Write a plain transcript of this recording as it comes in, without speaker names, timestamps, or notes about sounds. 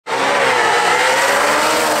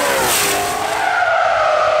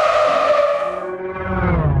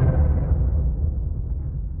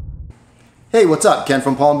Hey, what's up? Ken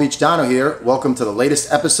from Palm Beach Dyno here. Welcome to the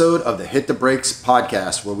latest episode of the Hit the Brakes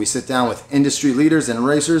podcast, where we sit down with industry leaders and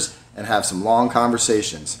racers and have some long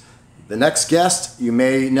conversations. The next guest you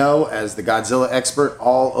may know as the Godzilla expert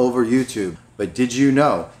all over YouTube. But did you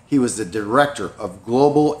know he was the director of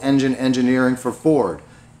global engine engineering for Ford,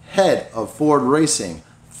 head of Ford Racing,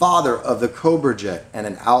 father of the Cobra Jet, and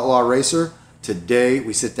an outlaw racer? Today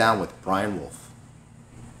we sit down with Brian Wolfe.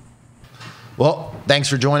 Well, thanks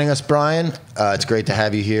for joining us, Brian. It's great to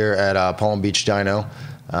have you here at Palm Beach Dyno.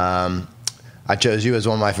 I chose you as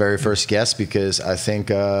one of my very first guests because I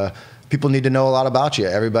think people need to know a lot about you.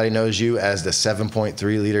 Everybody knows you as the 7.3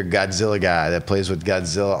 liter Godzilla guy that plays with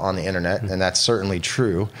Godzilla on the internet, and that's certainly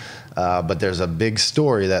true. But there's a big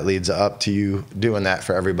story that leads up to you doing that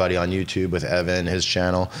for everybody on YouTube with Evan, his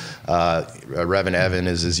channel. Revan Evan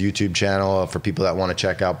is his YouTube channel for people that want to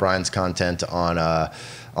check out Brian's content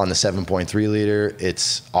on the 7.3 liter.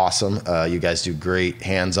 It's awesome. You guys do great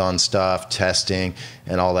hands-on stuff, testing,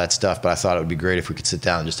 and all that stuff. But I thought it would be great if we could sit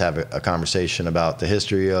down and just have a conversation about the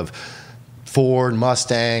history of Ford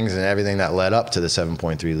Mustangs and everything that led up to the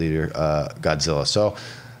 7.3 liter Godzilla. So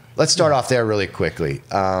let's start off there really quickly.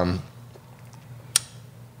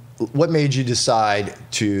 What made you decide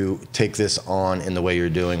to take this on in the way you're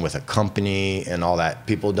doing with a company and all that?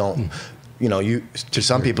 People don't, you know, to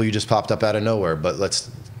some people you just popped up out of nowhere, but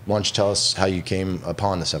why don't you tell us how you came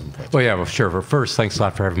upon the 7.3? Well, yeah, well, sure. But first, thanks a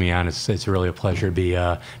lot for having me on. It's really a pleasure to be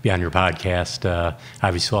on your podcast.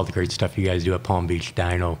 Obviously, all the great stuff you guys do at Palm Beach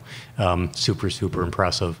Dyno, super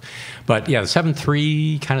impressive. But yeah, the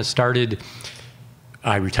 7.3 kind of started.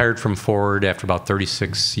 I retired from Ford after about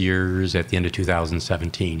 36 years at the end of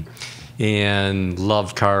 2017. And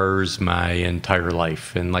loved cars my entire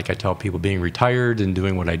life. And like I tell people, being retired and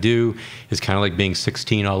doing what I do is kind of like being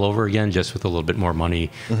 16 all over again, just with a little bit more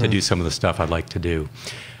money to do some of the stuff I'd like to do.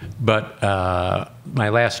 But my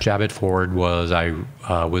last job at Ford was I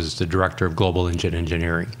was the director of global engine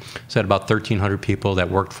engineering. So I had about 1,300 people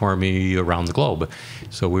that worked for me around the globe.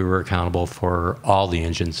 So we were accountable for all the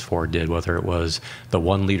engines Ford did, whether it was the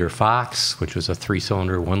 1 liter Fox, which was a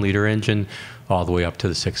 3-cylinder 1 liter engine, all the way up to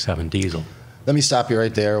the 6.7 diesel. Let me stop you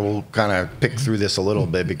right there. We'll kind of pick through this a little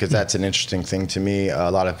bit because that's an interesting thing to me. A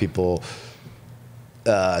lot of people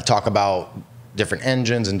talk about different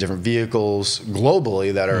engines and different vehicles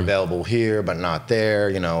globally that are available here but not there,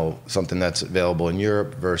 you know, something that's available in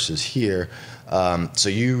Europe versus here. So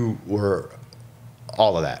you were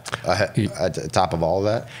all of that, at the top of all of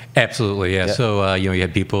that? Absolutely, yeah. So, you know, you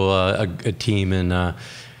had people, a team in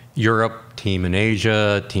Europe, team in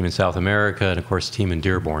Asia, team in South America, and of course, team in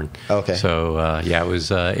Dearborn. Okay. So yeah, it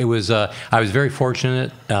was. I was very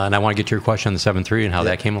fortunate, and I want to get to your question on the 7.3 and how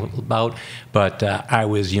that came about. But I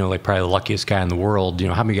was, you know, like probably the luckiest guy in the world. You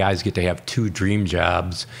know, how many guys get to have 2 dream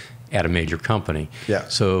jobs at a major company? Yeah.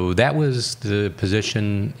 So that was the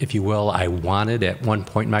position, if you will, I wanted at one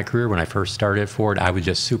point in my career when I first started at Ford. I was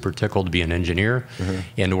just super tickled to be an engineer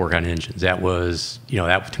and to work on engines. That was, you know,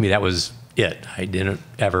 that to me that was it. I didn't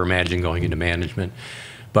ever imagine going into management,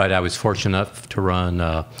 but I was fortunate enough to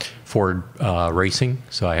run Ford Racing.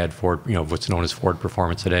 So I had Ford, you know, what's known as Ford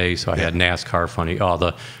Performance today. So I had NASCAR, all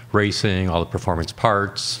the racing, all the performance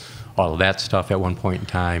parts, all of that stuff at one point in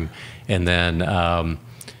time. And then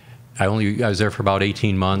I was there for about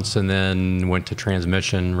 18 months, and then went to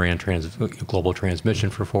transmission, ran global transmission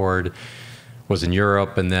for Ford. Was in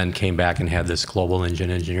Europe, and then came back and had this global engine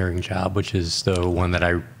engineering job, which is the one that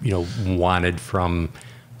I, you know, wanted from,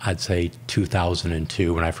 I'd say,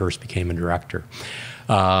 2002 when I first became a director.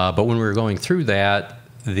 But when we were going through that,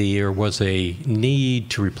 there was a need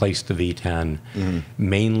to replace the V10,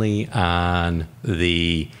 mainly on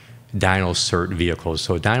the Dyno Cert vehicles.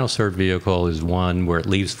 So a Dyno Cert vehicle is one where it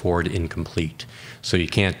leaves Ford incomplete. So you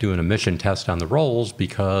can't do an emission test on the rolls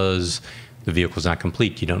because the vehicle's not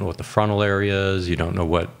complete. You don't know what the frontal area is. You don't know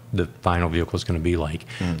what the final vehicle is going to be like.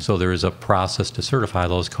 So there is a process to certify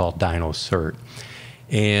those called Dyno Cert.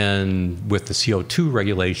 And with the CO2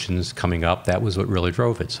 regulations coming up, that was what really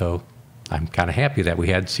drove it. So I'm kind of happy that we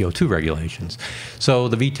had CO2 regulations. So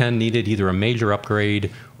the V10 needed either a major upgrade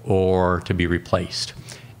or to be replaced.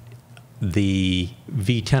 The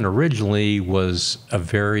V10 originally was a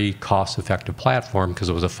very cost-effective platform because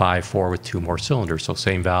it was a 5.4 with 2 more cylinders, so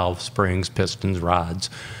same valve, springs, pistons,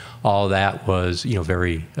 rods. All of that was, you know,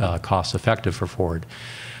 very cost-effective for Ford.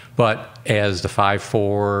 But as the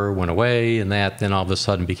 5.4 went away, and that then all of a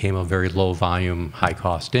sudden became a very low-volume,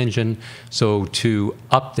 high-cost engine. So to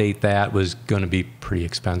update that was going to be pretty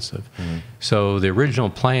expensive. So the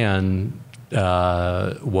original plan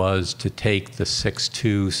was to take the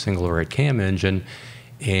 6.2 single overhead cam engine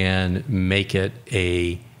and make it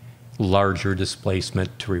a larger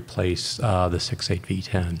displacement to replace the 6.8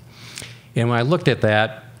 V10. And when I looked at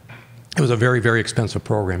that, it was a very, very expensive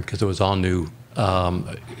program because it was all new,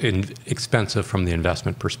 expensive from the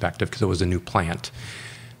investment perspective because it was a new plant.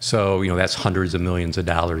 So, that's hundreds of millions of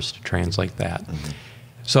dollars to translate that. Mm-hmm.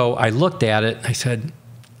 So I looked at it, I said,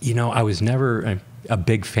 I was never a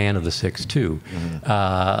big fan of the 6.2.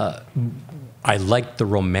 Mm-hmm. I liked the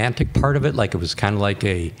romantic part of it, like it was kind of like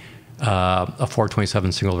a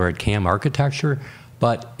 427 single red cam architecture,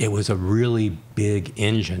 but it was a really big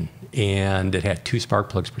engine, and it had 2 spark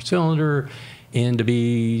plugs per cylinder, and to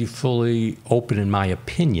be fully open, in my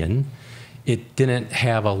opinion, it didn't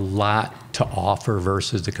have a lot to offer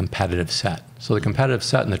versus the competitive set. So the competitive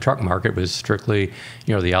set in the truck market was strictly,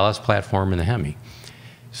 the LS platform and the Hemi.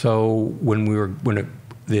 So when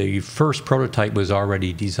the first prototype was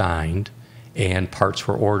already designed and parts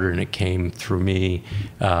were ordered, and it came through me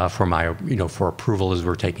for my, for approval as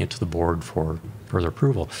we're taking it to the board for further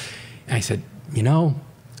approval. And I said,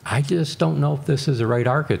 I just don't know if this is the right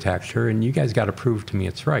architecture, and you guys got to prove to me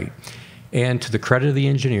it's right. And to the credit of the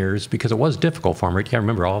engineers, because it was difficult for them, right? You can't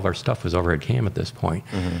remember all of our stuff was overhead cam at this point.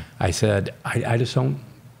 Mm-hmm. I said, I just don't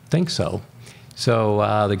think so.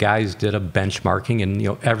 So the guys did a benchmarking, and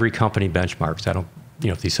every company benchmarks. I don't,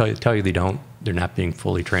 if they tell you they don't, they're not being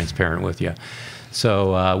fully transparent with you.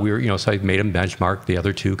 So we were, so I made them benchmark the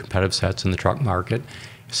other 2 competitive sets in the truck market,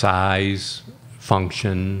 size,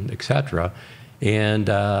 function, etc. And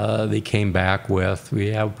they came back with,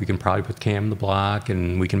 we can probably put cam in the block,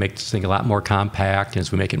 and we can make this thing a lot more compact. And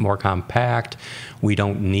as we make it more compact, we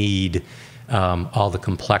don't need all the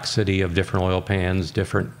complexity of different oil pans,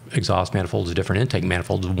 different exhaust manifolds, different intake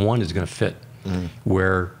manifolds. One is going to fit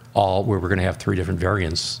where we're going to have 3 different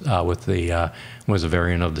variants. With the one was a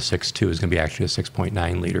variant of the 6.2 is going to be actually a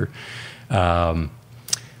 6.9 liter.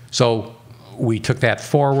 So we took that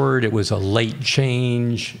forward. It was a late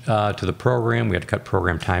change to the program. We had to cut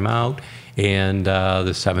program time out, and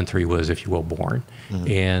the 7.3 was, if you will, born.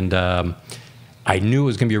 Mm-hmm. And I knew it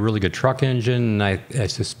was going to be a really good truck engine, and I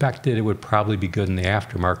suspected it would probably be good in the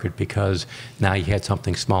aftermarket because now you had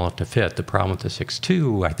something small enough to fit. The problem with the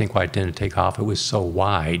 6.2, I think why it didn't take off, it was so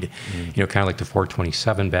wide, kind of like the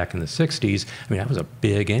 427 back in the 60s. I mean, that was a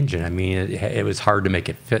big engine. I mean, it was hard to make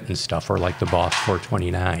it fit and stuff, or like the Boss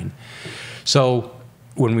 429. So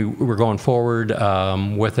when we were going forward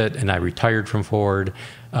with it, and I retired from Ford,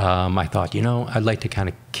 I thought, I'd like to kind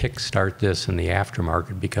of kickstart this in the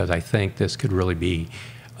aftermarket because I think this could really be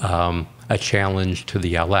a challenge to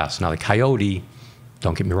the LS. Now, the Coyote,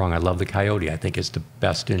 don't get me wrong, I love the Coyote. I think it's the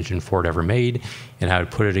best engine Ford ever made, and I would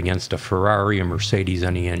put it against a Ferrari, a Mercedes,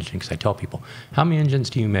 any engine, because I tell people, how many engines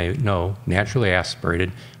do you know, naturally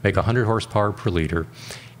aspirated, make 100 horsepower per liter,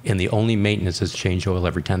 and the only maintenance is change oil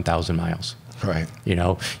every 10,000 miles? Right. You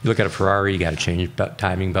look at a Ferrari, you got to change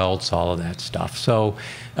timing belts, all of that stuff. So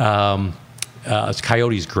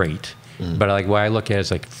Coyote's great. Mm-hmm. But what I look at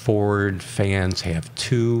is Ford fans have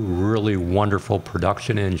 2 really wonderful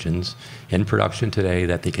production engines in production today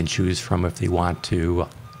that they can choose from if they want to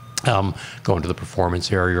go into the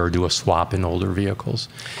performance area or do a swap in older vehicles.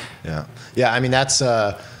 Yeah. Yeah, I mean, that's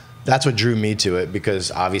what drew me to it,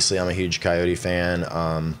 because obviously I'm a huge Coyote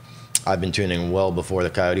fan. I've been tuning well before the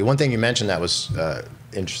Coyote. One thing you mentioned that was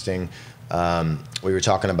interesting, we were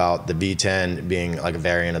talking about the V10 being like a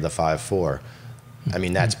variant of the 5.4. I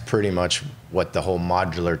mean, that's pretty much what the whole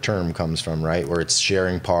modular term comes from, right? Where it's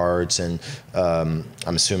sharing parts and I'm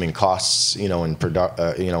assuming costs, in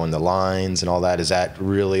in the lines and all that. Is that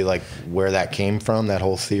really where that came from? That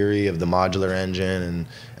whole theory of the modular engine and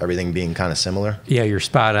everything being kind of similar? Yeah, you're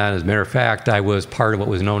spot on. As a matter of fact, I was part of what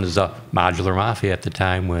was known as the modular mafia at the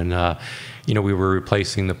time when, we were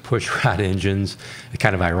replacing the pushrod engines.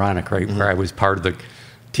 Kind of ironic, right? Mm-hmm. Where I was part of the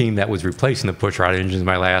team that was replacing the pushrod engines.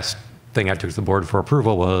 My last thing I took to the board for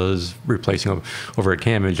approval was replacing an overhead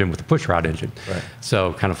cam engine with a pushrod engine. Right.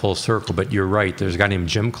 So kind of full circle. But you're right. There's a guy named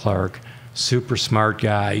Jim Clark, super smart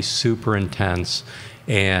guy, super intense,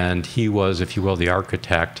 and he was, if you will, the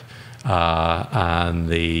architect on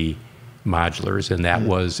the modulars, and that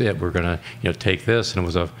was it. We're going to take this, and it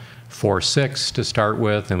was a 4.6 to start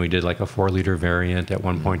with, and we did a 4-liter variant at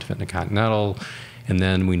one point to fit in the Continental, and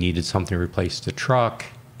then we needed something to replace the truck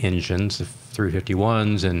engines, the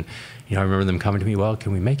 351s, and I remember them coming to me, well,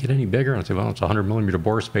 can we make it any bigger? And I said, well, it's 100 millimeter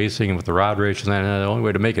bore spacing, and with the rod ratios, and the only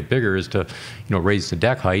way to make it bigger is to, raise the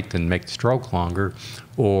deck height and make the stroke longer,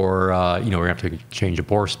 or we're going to have to change the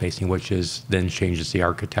bore spacing, which then changes the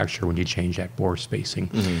architecture when you change that bore spacing.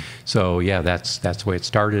 Mm-hmm. So yeah, that's the way it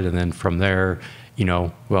started, and then from there,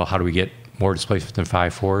 well, how do we get more displacement than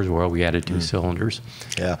 5.4s? Well, we added 2 cylinders.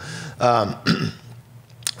 Yeah.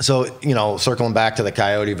 So, you know, circling back to the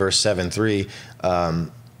Coyote versus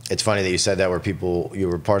 7.3, it's funny that you said that where you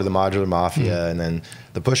were part of the modular mafia and then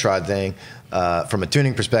the pushrod thing. From a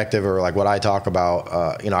tuning perspective, or like what I talk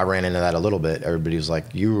about, you know, I ran into that a little bit. Everybody was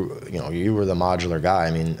like, you were the modular guy.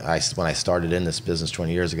 I mean, when I started in this business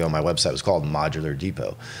 20 years ago, my website was called Modular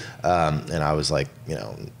Depot. And I was like, you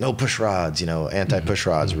know, no push rods, you know, anti-push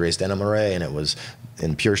rods. We raced NMRA, and it was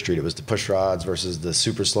in Pure Street, it was the push rods versus the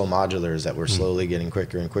super slow modulars that were slowly getting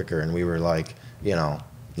quicker and quicker. And we were like, you know,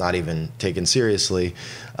 not even taken seriously,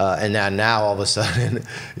 and now all of a sudden,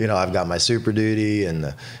 you know, I've got my Super Duty and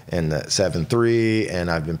the 7.3, and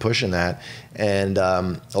I've been pushing that. And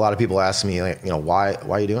a lot of people ask me, like, you know, why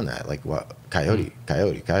are you doing that? Like, what, Coyote?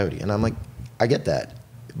 And I'm like, I get that,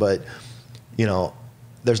 but you know,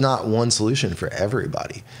 there's not one solution for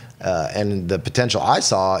everybody. And the potential I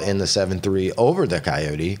saw in the 7.3 over the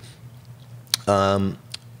Coyote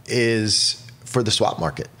is for the swap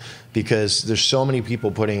market. Because there's so many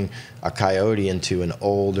people putting a Coyote into an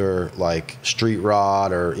older, like, street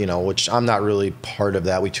rod, or, you know, which I'm not really part of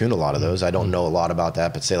that. We tune a lot of those. I don't know a lot about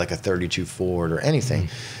that, but say like a 32 Ford or anything.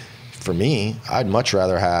 For me, I'd much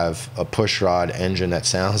rather have a push rod engine that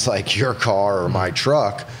sounds like your car or my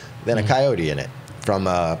truck than a Coyote in it, from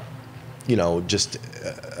a, you know, just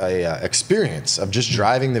a experience of just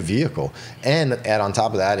driving the vehicle. And add on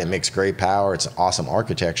top of that, it makes great power. It's an awesome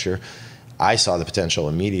architecture. I saw the potential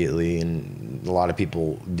immediately, and a lot of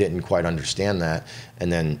people didn't quite understand that.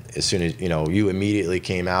 And then as soon as, you know, you immediately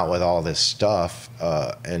came out with all this stuff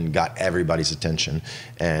and got everybody's attention.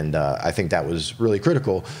 And I think that was really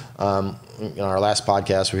critical. In our last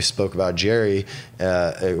podcast, we spoke about Jerry,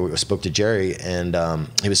 we spoke to Jerry, and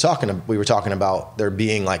we were talking about there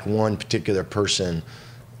being like one particular person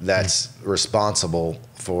that's responsible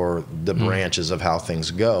for the branches of how things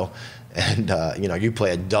go. And, you know, you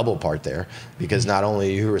play a double part there, because not only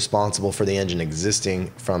are you responsible for the engine existing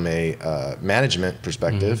from a management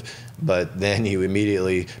perspective, but then you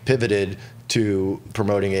immediately pivoted to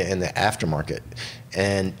promoting it in the aftermarket.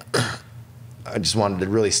 And I just wanted to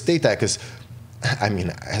really state that, because, I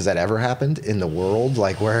mean, has that ever happened in the world?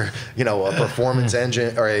 Like, where, you know, a performance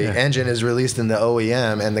engine or a engine is released in the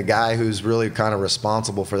OEM, and the guy who's really kind of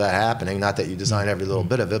responsible for that happening, not that you design every little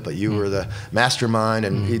bit of it, but you were the mastermind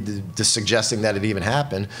and just suggesting that it even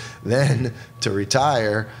happened, then to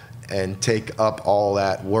retire and take up all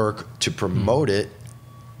that work to promote it.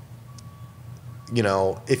 You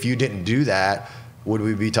know, if you didn't do that, would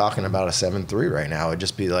we be talking about a 7.3 right now? It'd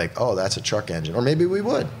just be like, oh, that's a truck engine. Or maybe we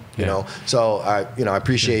would, you know? So I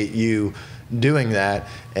appreciate you doing that.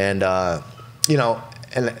 And, you know,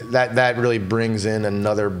 and that really brings in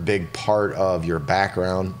another big part of your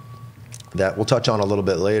background that we'll touch on a little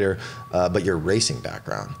bit later, but your racing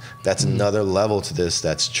background. That's another level to this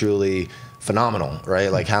that's truly phenomenal,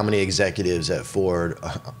 right? Like, how many executives at Ford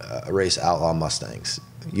race Outlaw Mustangs?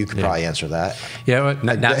 You could probably answer that. Yeah, well,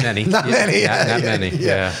 not many. Not many. Not many.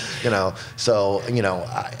 Yeah. You know, so, you know,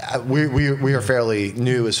 we are fairly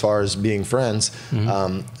new as far as being friends.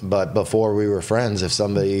 But before we were friends, if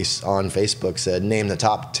somebody on Facebook said, name the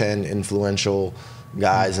top 10 influential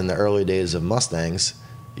guys in the early days of Mustangs,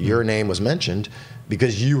 your name was mentioned,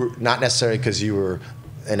 because you were, not necessarily because you were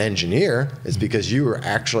an engineer, it's because you were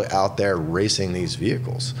actually out there racing these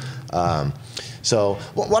vehicles. So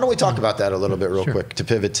why don't we talk about that a little bit real quick, to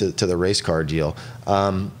pivot to the race car deal,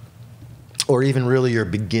 or even really your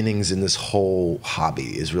beginnings in this whole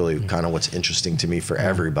hobby is really kind of what's interesting to me for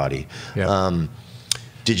everybody.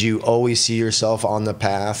 Did you always see yourself on the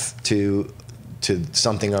path to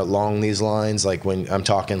something along these lines? Like, when I'm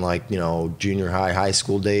talking, like, you know, junior high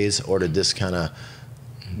school days, or did this kind of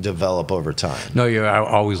develop over time? No, I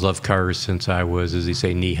always loved cars since I was, as they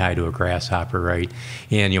say, knee-high to a grasshopper, right?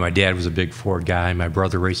 And, you know, my dad was a big Ford guy. My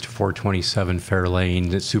brother raced a 427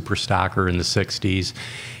 Fairlane, super stocker in the 60s.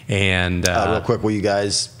 And real quick,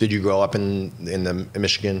 did you grow up in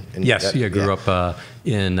Michigan? Yes, I grew up on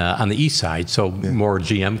the east side, so more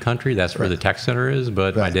GM country. That's where the tech center is.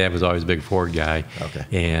 But my dad was always a big Ford guy,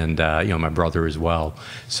 and you know, my brother as well.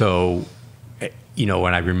 So, you know,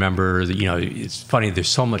 when I remember, you know, it's funny, there's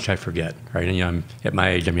so much I forget, right? And, you know, I'm at my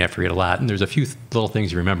age, I mean, I forget a lot. And there's a few little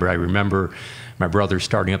things you remember. I remember my brother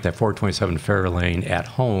starting up that 427 Fairlane at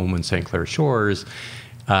home in St. Clair Shores,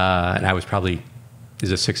 and I was probably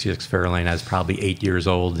is a 66 Fairlane. I was probably 8 years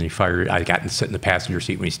old, and I got to sit in the passenger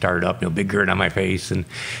seat when he started up, big grin on my face, and,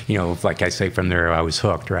 like I say, from there I was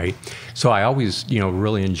hooked, right? So I always,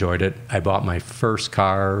 really enjoyed it. I bought my first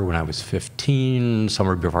car when I was 15,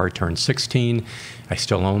 somewhere before I turned 16. I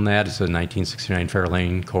still own that. It's a 1969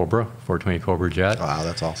 Fairlane Cobra, 420 Cobra Jet. Wow,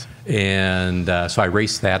 that's awesome. And so I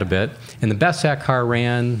raced that a bit. And the best that car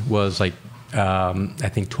ran was like, I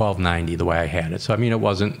think 1290 the way I had it. So, it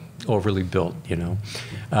wasn't overly built, And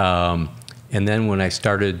then when I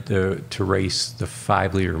started to race the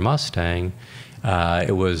 5-liter Mustang,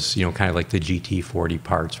 it was, kind of like the GT40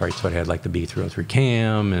 parts, right? So it had like the B303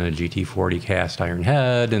 cam and a GT40 cast iron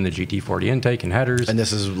head and the GT40 intake and headers. And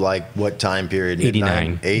this is like what time period?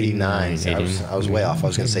 89. 89. I was way off. I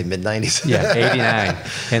was going to say mid-90s. Yeah, 89.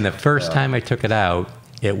 And the first time I took it out,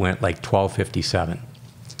 it went like 1257.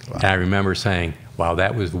 Wow. And I remember saying, wow,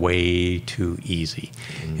 that was way too easy.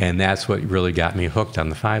 And that's what really got me hooked on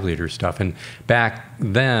the 5-liter stuff. And back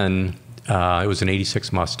then, it was an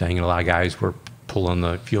 86 Mustang, and a lot of guys were pulling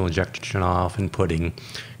the fuel injection off and putting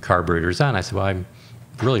carburetors on. I said, well, I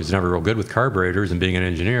really was never real good with carburetors, and being an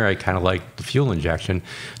engineer, I kind of liked the fuel injection.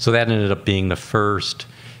 So that ended up being the first,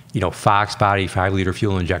 Fox body 5-liter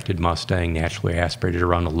fuel injected Mustang, naturally aspirated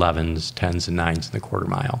around 11s, 10s, and 9s in the quarter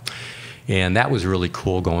mile. And that was really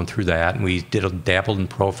cool going through that. And we dabbled in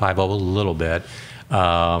Pro 5 a little bit.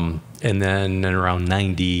 And then in around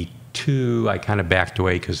 92, I kind of backed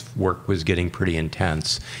away because work was getting pretty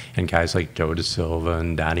intense. And guys like Joe Da Silva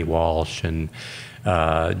and Donnie Walsh and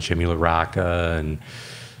Jimmy LaRocca and,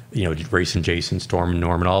 racing Jason Storm and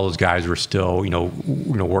Norman, all those guys were still,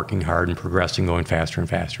 working hard and progressing, going faster and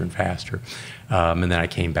faster and faster. And then I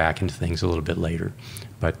came back into things a little bit later.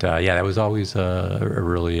 But that was always a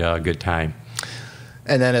really good time.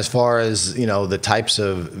 And then as far as, the types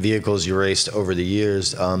of vehicles you raced over the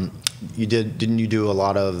years, didn't you do a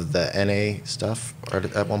lot of the NA stuff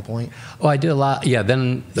at one point? Oh, I did a lot. Yeah,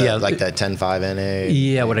 then like that 10.5 NA.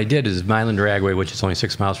 Yeah, what I did is Milan Dragway, which is only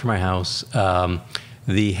 6 miles from my house.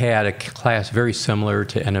 They had a class very similar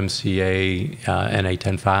to NMCA NA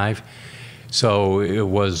 10.5. So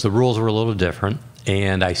the rules were a little different.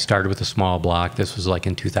 And I started with a small block. This was like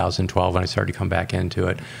in 2012 when I started to come back into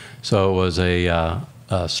it. So it was a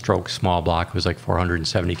stroke small block. It was like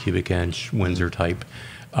 470 cubic inch Windsor type.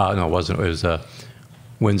 No, it wasn't. It was a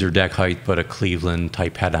Windsor deck height, but a Cleveland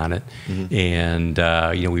type head on it. Mm-hmm. And,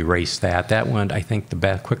 we raced that. That went, I think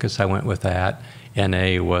the quickest I went with that,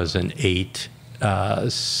 NA was an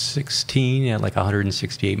 8.16 at like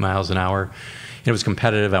 168 miles an hour. And it was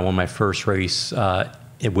competitive. I won my first race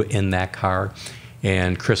in that car.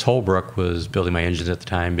 And Chris Holbrook was building my engines at the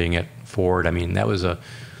time, being at Ford. That was a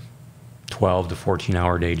 12 to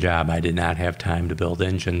 14-hour day job. I did not have time to build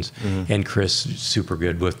engines. Mm-hmm. And Chris, super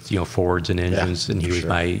good with, Fords and engines. Yeah, and he was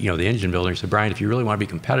my, the engine builder. He said, Brian, if you really want to be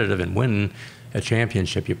competitive and win a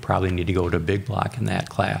championship, you probably need to go to a big block in that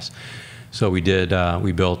class. So we did,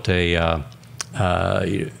 we built a,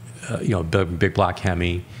 big block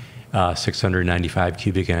Hemi, 695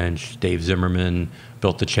 cubic inch. Dave Zimmerman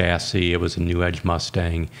built the chassis. It was a New Edge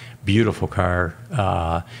Mustang, beautiful car.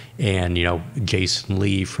 And Jason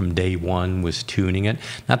Lee from day one was tuning it.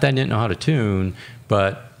 Not that I didn't know how to tune,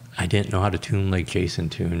 but I didn't know how to tune like Jason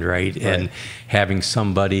tuned, right? And having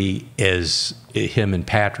somebody as him and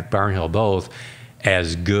Patrick Barnhill both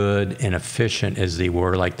as good and efficient as they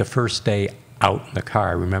were, like the first day out in the car,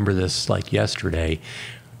 I remember this like yesterday.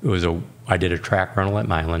 I did a track rental at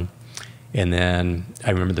Milan. And then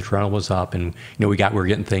I remember the rental was up, and we were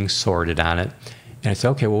getting things sorted on it. And I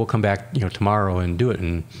said, okay, well, we'll come back, tomorrow and do it.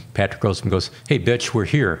 And Patrick goes, hey, bitch, we're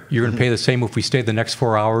here. You're going to pay the same if we stay the next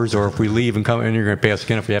 4 hours, or if we leave and come, and you're going to pay us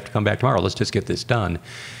again if we have to come back tomorrow. Let's just get this done.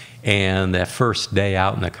 And that first day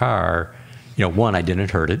out in the car, one, I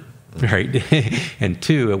didn't hurt it, right? And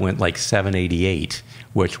two, it went like 788,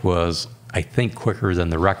 which was, I think, quicker than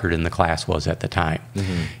the record in the class was at the time.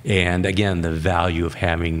 Mm-hmm. And again, the value of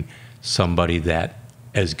having somebody that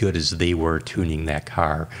as good as they were tuning that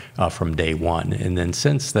car from day one. And then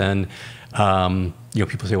since then,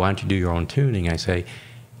 people say, why don't you do your own tuning? I say,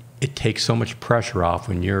 it takes so much pressure off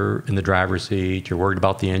when you're in the driver's seat, you're worried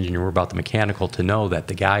about the engine, you're worried about the mechanical, to know that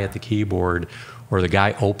the guy at the keyboard or the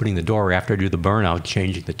guy opening the door after I do the burnout,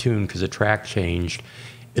 changing the tune because the track changed,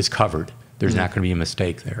 is covered. There's not going to be a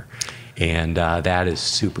mistake there. And that is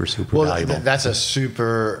super, super valuable. That's a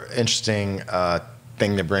super interesting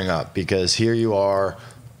thing to bring up, because here you are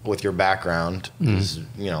with your background. Is,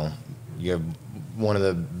 you have one of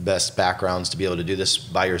the best backgrounds to be able to do this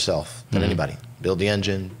by yourself than anybody. Build the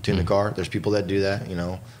engine, tune the car. There's people that do that.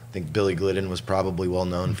 I think Billy Glidden was probably well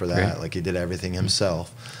known for that. Like, he did everything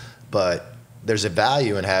himself. But there's a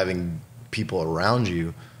value in having people around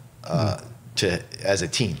you as a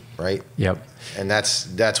team, right? Yep. And that's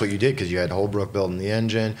what you did, because you had Holbrook building the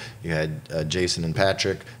engine, you had Jason and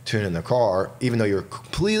Patrick tuning the car. Even though you're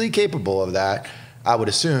completely capable of that, I would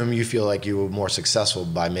assume you feel like you were more successful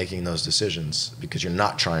by making those decisions because you're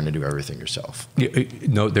not trying to do everything yourself.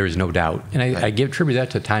 No, there's no doubt. And I give tribute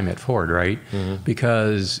that to time at Ford, right? Mm-hmm.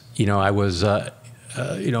 Because, I was,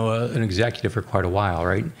 an executive for quite a while,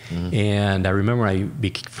 right? Mm-hmm. And I remember when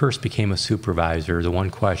I first became a supervisor, the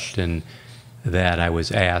one question that I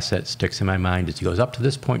was asked that sticks in my mind is, he goes, up to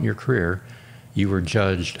this point in your career, you were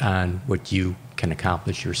judged on what you can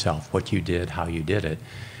accomplish yourself, what you did, how you did it.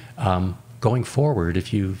 Going forward,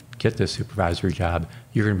 if you get this supervisory job,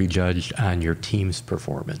 you're going to be judged on your team's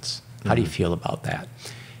performance. How do you feel about that?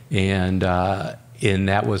 And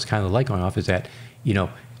that was kind of the light going off, is that,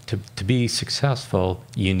 to be successful,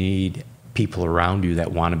 you need people around you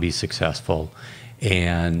that want to be successful,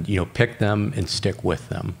 and, pick them and stick with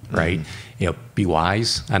them, right? Mm-hmm. Be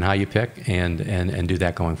wise on how you pick and do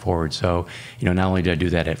that going forward. So, not only did I do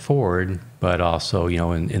that at Ford, but also,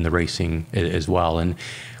 in the racing as well. And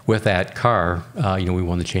with that car, we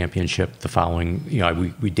won the championship the following,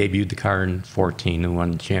 we debuted the car in 14 and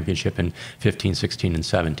won the championship in 15, 16, and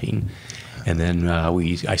 17. And then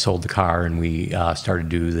I sold the car, and we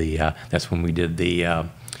started to do that's when we did the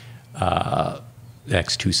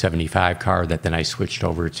X275 car that then I switched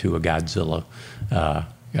over to a Godzilla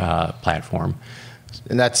platform.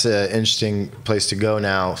 And that's an interesting place to go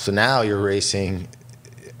now. So now you're racing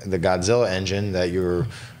the Godzilla engine that you're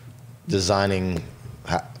designing.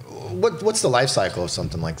 What's the life cycle of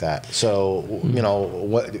something like that? So,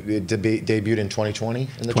 what it debuted in 2020?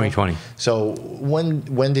 2020. So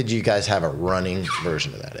when did you guys have a running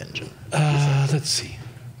version of that engine? Let's see.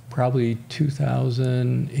 Probably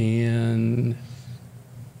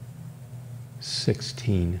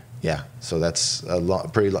 2016. Yeah. So that's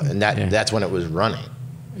pretty long. And that's when it was running.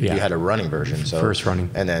 Yeah. You had a running version. So first running.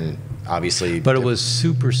 And then obviously. But it was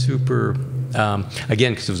super, super.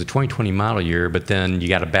 Again, because it was a 2020 model year, but then you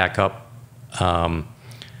got to back up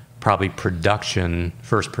probably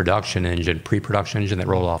first production engine, pre-production engine that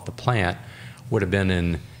rolled off the plant would have been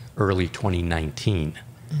in early 2019,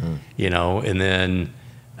 and then,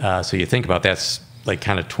 so you think about that's like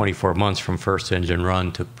kind of 24 months from first engine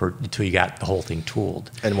run till you got the whole thing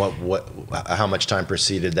tooled. And how much time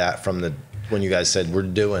preceded that from when you guys said we're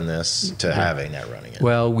doing this to having that running engine?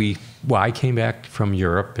 Well, I came back from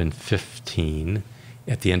Europe in 15,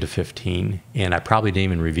 at the end of 15, and I probably didn't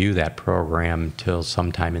even review that program till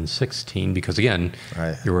sometime in 16, because again,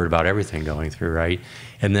 you're worried about everything going through, right?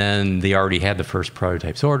 And then they already had the first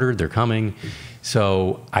prototypes ordered, they're coming.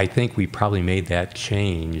 So I think we probably made that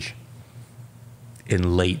change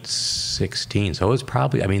in late 16. So it was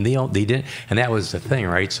probably, they didn't, and that was the thing,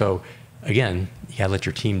 right? So again, you gotta let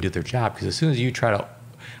your team do their job, because as soon as you try to,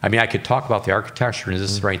 I could talk about the architecture and is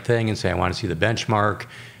this the right thing, and say I want to see the benchmark,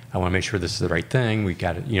 I want to make sure this is the right thing, we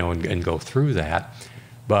got to, and go through that.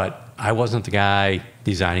 But I wasn't the guy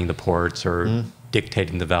designing the ports or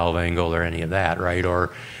dictating the valve angle or any of that, right?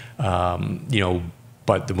 Or,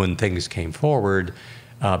 but when things came forward,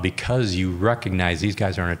 because you recognize these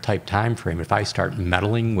guys are in a tight time frame, if I start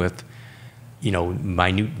meddling with,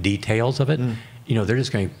 minute details of it, they're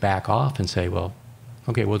just going to back off and say, well,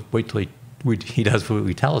 okay, we'll wait till he does what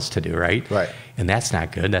we tell us to do, right? Right. And that's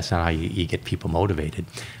not good. That's not how you get people motivated.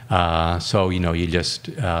 So, you just,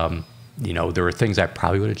 there were things I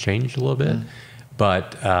probably would have changed a little bit.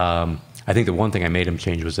 But I think the one thing I made him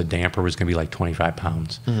change was the damper was going to be like 25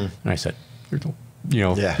 pounds. And I said,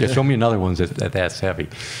 show me another one that's heavy.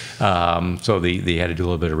 So they had to do a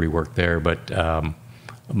little bit of rework there. But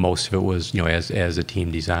most of it was, as a team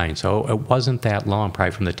design. So it wasn't that long,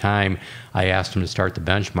 probably from the time I asked him to start the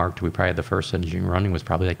benchmark to we probably had the first engine running was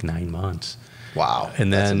probably like 9 months. Wow,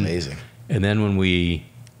 that's amazing. And then when we,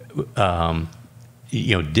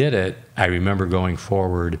 did it, I remember going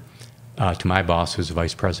forward to my boss, who's the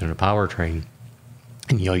vice president of powertrain,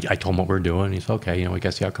 and I told him what we're doing. He said, okay, we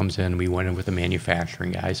got to see how it comes in. We went in with the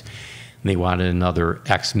manufacturing guys, and they wanted another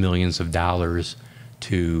X millions of dollars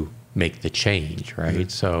to make the change, right?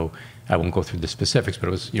 So I won't go through the specifics, but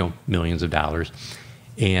it was, millions of dollars.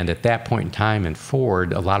 And at that point in time in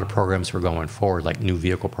Ford, a lot of programs were going forward, like new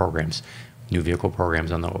vehicle programs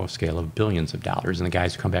on the scale of billions of dollars. And the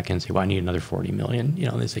guys come back in and say, well, I need another 40 million.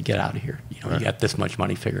 They say, get out of here. You got this much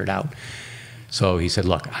money figured out. So he said,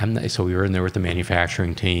 look, so we were in there with the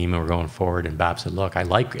manufacturing team and we're going forward. And Bob said, look, I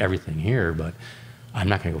like everything here, but I'm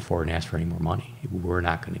not going to go forward and ask for any more money. We're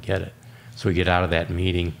not going to get it. So we get out of that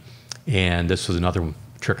meeting. And this was another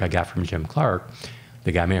trick I got from Jim Clark.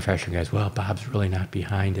 the guy manufacturing goes, well, Bob's really not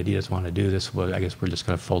behind it. He doesn't want to do this. Well, I guess we're just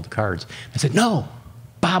going to fold the cards. I said, no,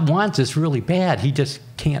 Bob wants this really bad. He just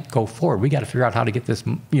can't go forward. We got to figure out how to get this,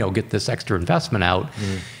 get this extra investment out.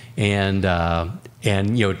 And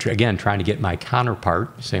again, trying to get my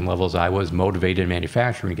counterpart, same level as I was, motivated in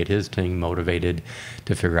manufacturing, get his team motivated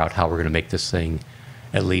to figure out how we're going to make this thing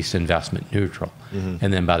at least investment neutral.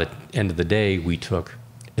 And then by the end of the day, we took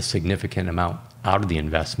a significant amount out of the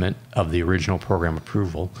investment of the original program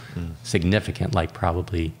approval, significant, like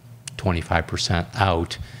probably 25%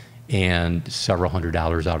 out, and several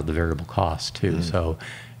 $100s out of the variable cost too. So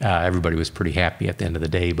everybody was pretty happy at the end of the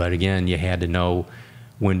day. But again, you had to know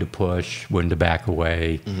when to push, when to back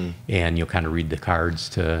away, and you'll kind of read the cards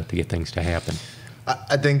to get things to happen.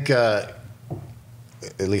 I think, at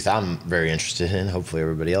least I'm very interested in, hopefully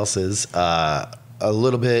everybody else is, a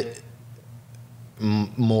little bit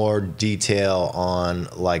more detail on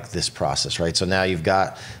like this process, right? So now you've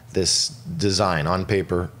got this design on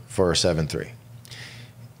paper for a 7.3.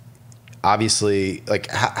 Obviously,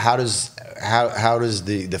 like how does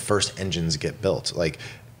the first engines get built? Like,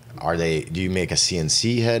 do you make a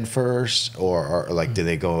CNC head first, or like do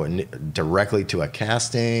they go directly to a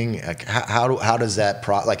casting? Like how does that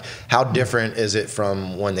how different is it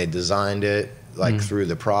from when they designed it, like through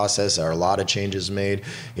the process? Are a lot of changes made?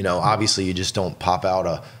 Obviously you just don't pop out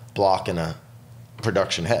a block and a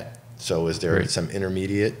production head. So is there some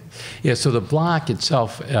intermediate? Yeah. So the block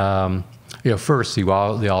itself. First they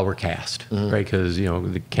all were cast, right? Because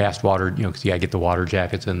the cast water, because you got to get the water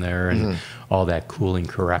jackets in there and all that cooling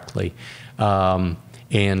correctly. And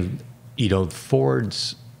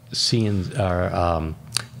Ford's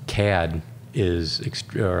CAD is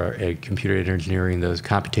a computer engineering. The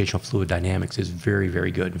computational fluid dynamics is very, very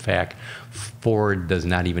good. In fact, Ford does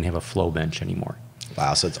not even have a flow bench anymore.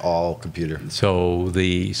 Wow, so it's all computer. So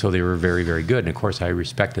they were very, very good, and of course I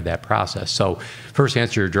respected that process. So first, to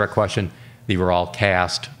answer your direct question, they were all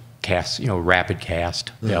cast, rapid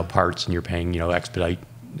cast parts, and you're paying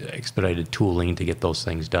expedited tooling to get those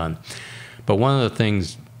things done. But one of the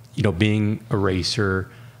things, being a racer,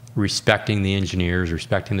 respecting the engineers,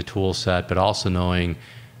 respecting the tool set, but also knowing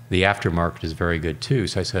the aftermarket is very good too.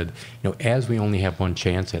 So I said, as we only have one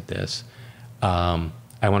chance at this,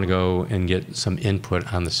 I want to go and get some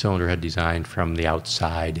input on the cylinder head design from the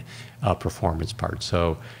outside performance part.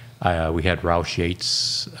 So we had Roush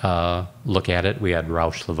Yates look at it. We had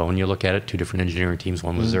Roush Livonia look at it, two different engineering teams.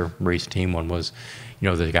 One was their race team. One was,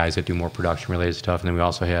 the guys that do more production-related stuff. And then we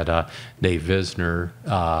also had Dave Visner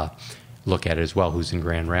look at it as well, who's in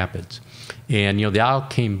Grand Rapids. And, they all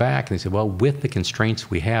came back and they said, well, with the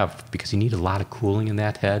constraints we have, because you need a lot of cooling in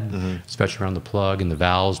that head, especially around the plug and the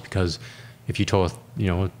valves, because if you tow a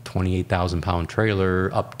 28,000-pound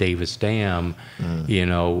trailer up Davis Dam,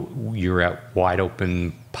 you're at wide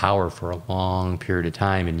open power for a long period of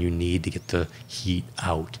time, and you need to get the heat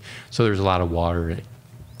out. So there's a lot of water,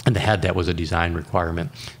 and the head, that was a design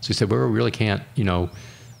requirement. So we said, well, we really can't,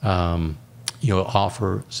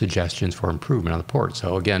 offer suggestions for improvement on the port.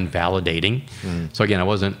 So again, validating. So again, I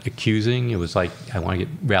wasn't accusing. It was like, I want to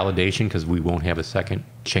get validation because we won't have a second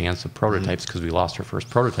chance of prototypes because we lost our first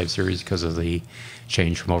prototype series because of the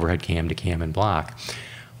change from overhead cam to cam and block.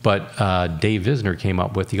 But Dave Visner came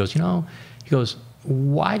up with, he goes,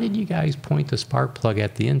 why did you guys point the spark plug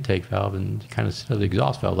at the intake valve and kind of instead of the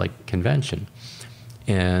exhaust valve like convention?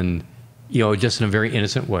 And, just in a very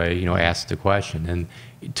innocent way, asked the question.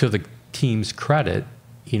 And to the team's credit,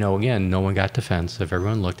 again, no one got defensive.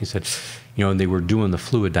 Everyone looked and said, and they were doing the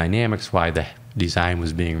fluid dynamics while the design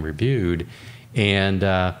was being reviewed. And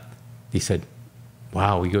he said,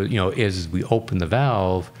 wow, we go, as we opened the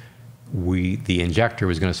valve, the injector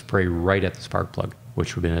was going to spray right at the spark plug,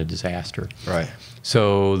 which would have been a disaster. Right.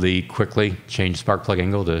 So they quickly changed spark plug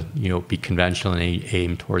angle to, be conventional and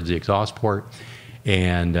aim towards the exhaust port.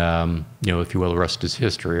 And, if you will, the rest is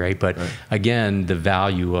history, right? But again, the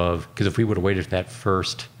value of, because if we would have waited for that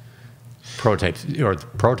first prototypes,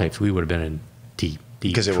 we would have been in deep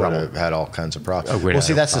because it trouble. would have had all kinds of problems. Well,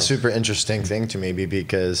 see, that's a super interesting thing to me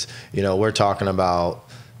because, we're talking about,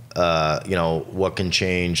 what can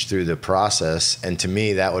change through the process. And to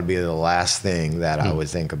me, that would be the last thing that I would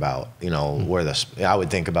think about, I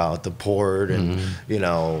would think about the port and,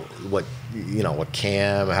 what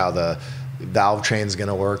cam, how the valve train's going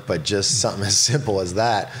to work, but just something as simple as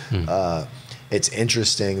that. It's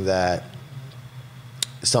interesting that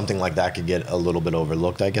something like that could get a little bit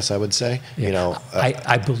overlooked, I guess I would say.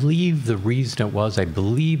 I believe the reason it was, I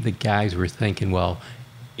believe the guys were thinking, well,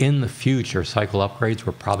 in the future, cycle upgrades,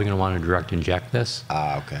 we're probably going to want to direct inject this.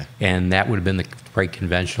 Okay. And that would have been the right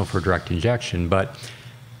conventional for direct injection. But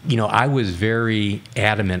I was very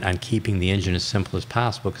adamant on keeping the engine as simple as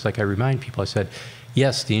possible because, like I remind people, I said,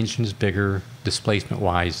 yes, the engine is bigger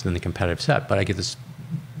displacement-wise than the competitive set, but I get the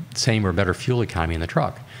same or better fuel economy in the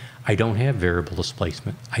truck. I don't have variable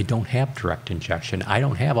displacement. I don't have direct injection. I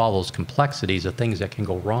don't have all those complexities of things that can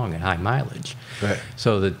go wrong at high mileage. Right.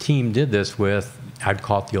 So the team did this with, I'd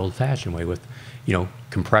call it the old-fashioned way, with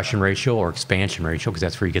compression ratio or expansion ratio, because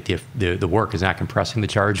that's where you get the work is not compressing the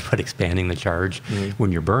charge, but expanding the charge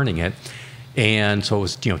when you're burning it. And so it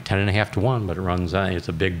was 10.5 to 1, but it runs it's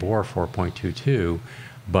a big bore 4.22,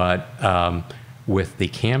 but with the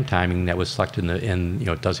cam timing that was selected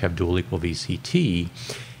it does have dual equal VCT.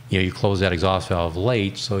 You close that exhaust valve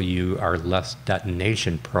late, so you are less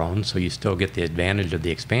detonation prone, so you still get the advantage of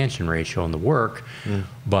the expansion ratio and the work,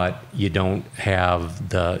 but you don't have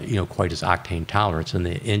the quite as octane tolerance, and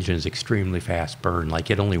the engine is extremely fast burn.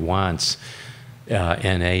 Like, it only wants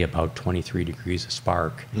NA about 23 degrees of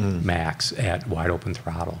spark max at wide open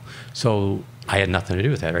throttle. So I had nothing to do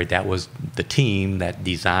with that, right? That was the team that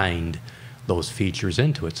designed those features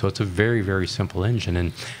into it. So it's a very, very simple engine,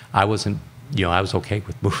 and I wasn't. I was okay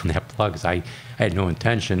with moving that plug because I had no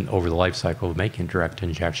intention over the life cycle of making direct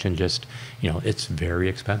injection. Just, it's very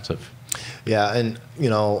expensive. Yeah, and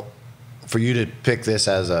for you to pick this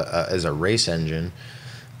as a race engine,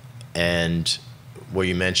 and where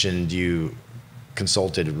you mentioned you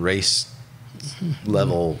consulted race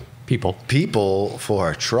level people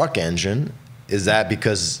for a truck engine, is that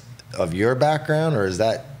because of your background, or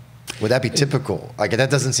would that be typical? Like, that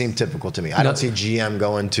doesn't seem typical to me. I don't see GM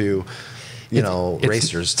going to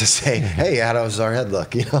racers to say, hey, how does our head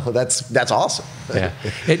look? That's awesome. Yeah.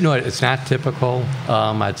 It's not typical.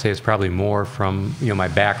 I'd say it's probably more from, my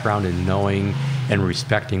background in knowing and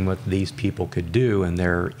respecting what these people could do and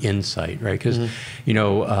their insight, right? Because,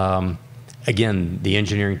 again, the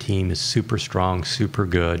engineering team is super strong, super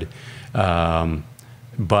good.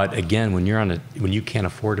 But again, when when you can't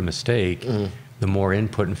afford a mistake, the more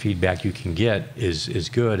input and feedback you can get is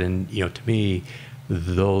good. And, to me,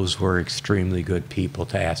 those were extremely good people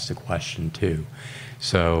to ask the question to.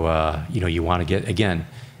 So, you want to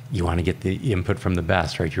get the input from the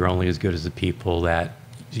best, right? You're only as good as the people that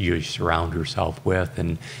you surround yourself with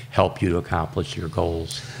and help you to accomplish your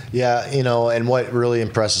goals. Yeah, and what really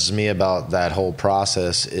impresses me about that whole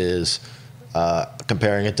process is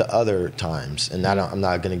comparing it to other times. And I'm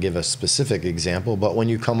not going to give a specific example, but when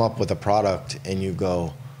you come up with a product and you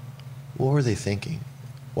go, what were they thinking?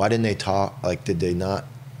 Why didn't they talk? Like, did they not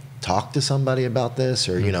talk to somebody about this?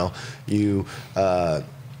 Or,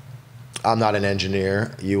 I'm not an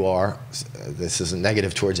engineer. You are. This isn't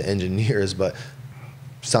negative towards engineers, but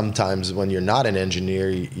sometimes when you're not an engineer,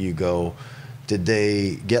 you go, did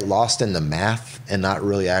they get lost in the math and not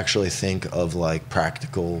really actually think of, like,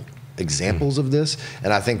 practical examples of this?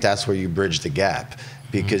 And I think that's where you bridge the gap,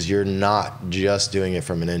 because you're not just doing it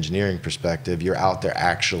from an engineering perspective. You're out there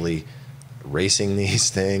actually racing these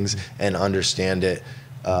things and understand it.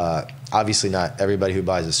 Obviously, not everybody who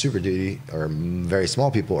buys a Super Duty, or very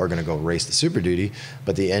small people, are going to go race the Super Duty,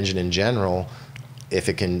 but the engine in general, if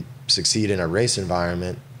it can succeed in a race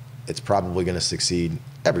environment, it's probably going to succeed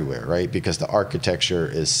everywhere, right? Because the architecture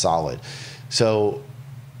is solid. So,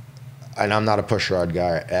 and I'm not a pushrod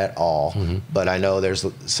guy at all, but I know there's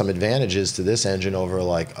some advantages to this engine over,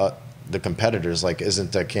 like, the competitors. Like,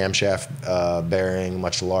 isn't the camshaft bearing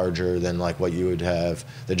much larger than, like, what you would have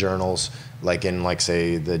the journals, like, in, like,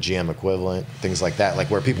 say, the GM equivalent, things like that, like,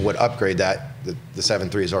 where people would upgrade that? The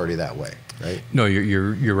 7.3 is already that way, right? No,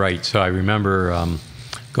 you're right. So I remember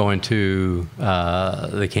going to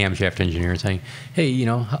the camshaft engineer and saying, hey,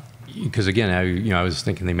 because again, I was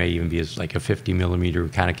thinking they may even be as, like, a 50 millimeter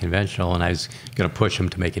kind of conventional, and I was going to push them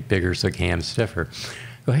to make it bigger so the cam's stiffer.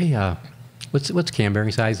 Go, hey, what's cam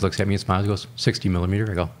bearing size? Looks at me and smiles, goes, 60 millimeter.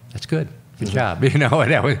 I go, that's good. Good job. And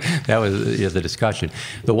that was the discussion.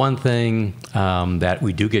 The one thing that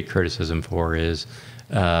we do get criticism for is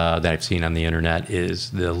that I've seen on the internet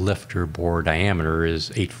is the lifter bore diameter is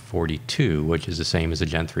 842, which is the same as the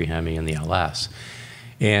Gen 3 Hemi and the LS.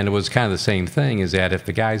 And it was kind of the same thing, is that if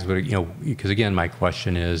the guys would, because again, my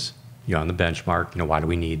question is, on the benchmark, why do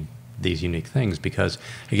we need these unique things? Because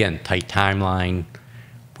again, tight timeline,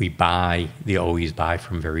 we always buy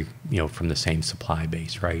from from the same supply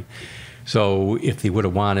base, right? So if they would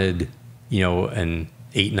have wanted, an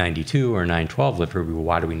 892 or 912 lifter,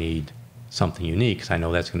 why do we need something unique? Because I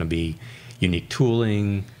know that's going to be unique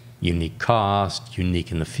tooling, unique cost,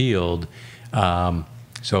 unique in the field.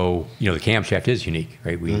 So, the camshaft is unique,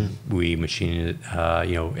 right? We machine it,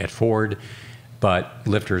 at Ford, but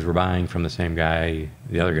lifters we're buying from the same guy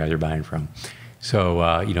the other guys are buying from.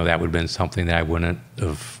 So, you know, that would have been something that I wouldn't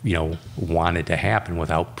have, you know, wanted to happen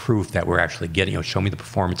without proof that we're actually getting, you know, show me the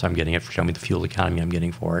performance I'm getting it, show me the fuel economy I'm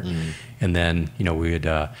getting for it. And then, you know, we would,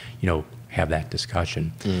 you know, have that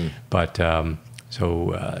discussion. But,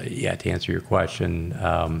 yeah, to answer your question,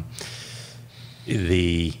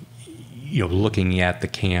 you know, looking at the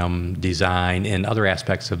cam design and other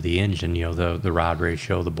aspects of the engine, you know, the rod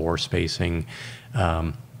ratio, the bore spacing,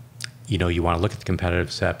 you know, you want to look at the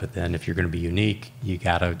competitive set, but then if you're going to be unique, you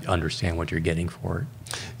got to understand what you're getting for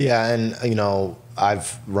it. Yeah, and, you know,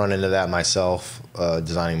 I've run into that myself,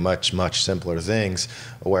 designing much, much simpler things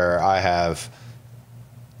where I have,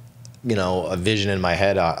 you know, a vision in my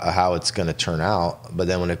head of how it's going to turn out. But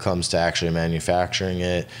then when it comes to actually manufacturing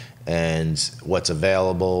it and what's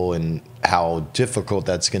available and how difficult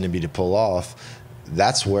that's going to be to pull off,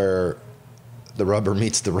 that's where the rubber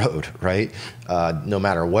meets the road, right? No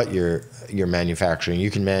matter what you're manufacturing, you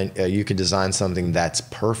can design something that's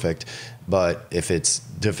perfect, but if it's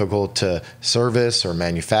difficult to service or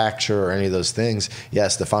manufacture or any of those things,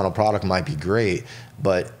 yes, the final product might be great,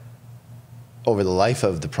 but over the life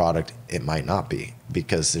of the product, it might not be,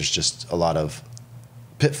 because there's just a lot of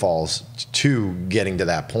pitfalls to getting to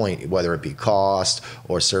that point, whether it be cost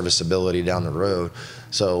or serviceability down the road.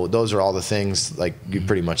 So those are all the things, like you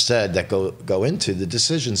pretty much said, that go into the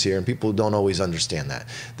decisions here, and people don't always understand that.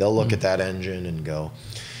 They'll look at that engine and go,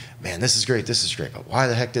 man, this is great, but why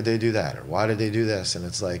the heck did they do that? Or why did they do this? And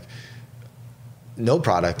it's like, no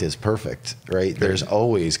product is perfect, right? There's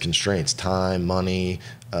always constraints, time, money,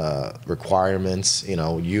 requirements. You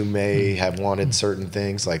know, you may have wanted certain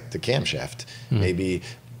things like the camshaft. Maybe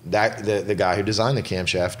that the guy who designed the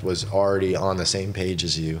camshaft was already on the same page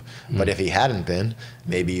as you. But if he hadn't been,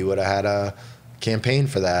 maybe you would have had a campaign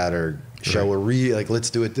for that, or show like, let's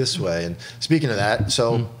do it this way. And speaking of that,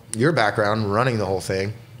 so your background running the whole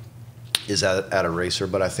thing is at a racer,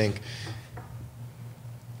 but I think,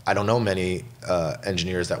 I don't know many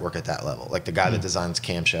engineers that work at that level, like the guy that designs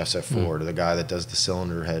camshafts at Ford, or the guy that does the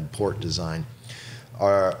cylinder head port design.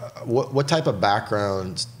 What type of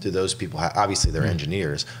backgrounds do those people have? Obviously, they're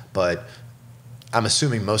engineers, but I'm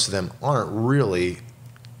assuming most of them aren't really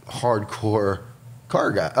hardcore car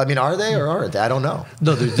guys. I mean, are they or aren't they? I don't know.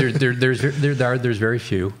 No, there's very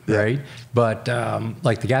few, right? But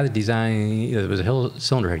like the guy that designed, it was a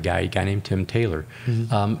cylinder head guy, a guy named Tim Taylor.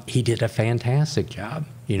 He did a fantastic job.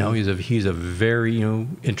 You know, he's a very, you know,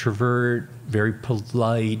 introvert, very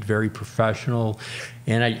polite, very professional,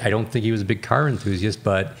 and I don't think he was a big car enthusiast,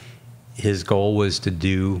 but his goal was to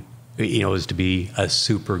do, you know, was to be a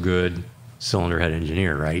super good cylinder head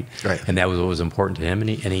engineer, right? Right. And that was what was important to him, and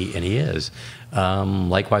he is.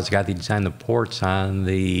 Likewise, the guy that designed the ports on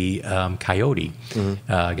the Coyote,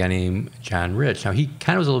 a guy named John Rich. Now, he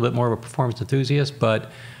kind of was a little bit more of a performance enthusiast, but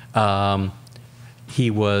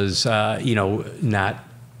he was, you know,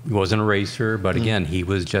 he wasn't a racer, but again, he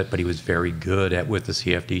was very good with the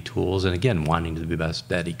CFD tools, and again, wanting to be the best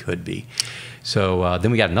that he could be. So then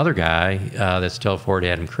we got another guy that's still Ford,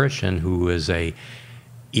 Adam Christian, who is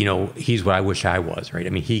you know, he's what I wish I was, right? I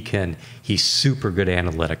mean, he's super good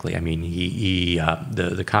analytically. I mean,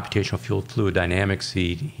 the computational fluid dynamics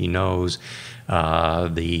he knows,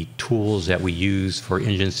 the tools that we use for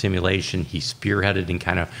engine simulation, he spearheaded and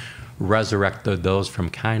kind of resurrected those from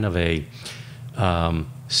kind of a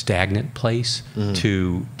stagnant place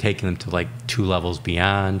to taking them to like 2 levels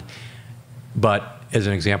beyond. But as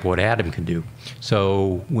an example, what Adam can do.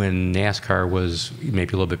 So when NASCAR was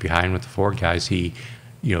maybe a little bit behind with the Ford guys, he,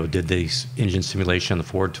 you know, did the engine simulation on the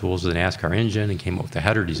Ford tools of the NASCAR engine and came up with the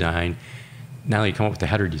header design. Not only come up with the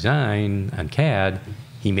header design on CAD,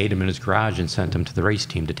 he made them in his garage and sent them to the race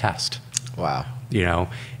team to test. Wow. You know,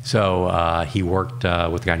 so he worked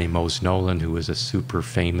with a guy named Mose Nolan, who was a super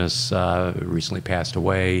famous, recently passed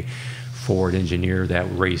away, Ford engineer that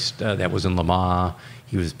raced, that was in Le Mans.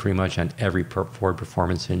 He was pretty much on every Ford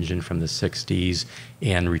performance engine from the 60s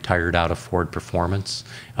and retired out of Ford Performance.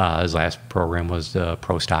 His last program was the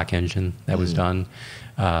Pro Stock engine that was done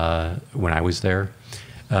when I was there.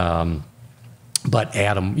 But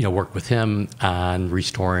Adam, you know, worked with him on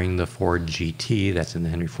restoring the Ford GT that's in the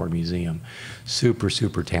Henry Ford Museum. Super,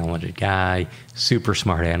 super talented guy, super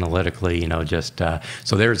smart analytically, you know, just,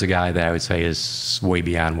 so there's a guy that I would say is way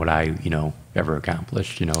beyond what I, you know, ever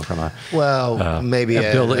accomplished, you know, from a... maybe in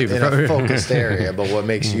a focused area, but what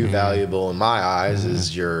makes you valuable in my eyes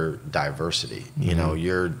is your diversity. You know,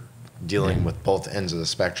 you're dealing with both ends of the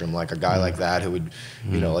spectrum, like a guy like that who would,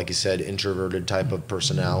 you know, like you said, introverted type of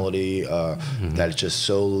personality, that is just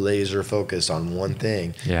so laser focused on one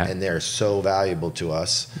thing, and they're so valuable to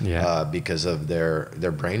us because of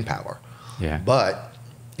their brain power. But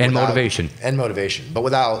And motivation. And motivation. But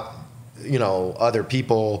without, other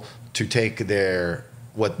people to take their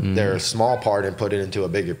small part and put it into a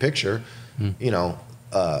bigger picture,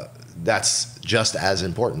 that's just as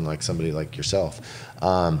important, like somebody like yourself.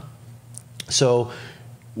 So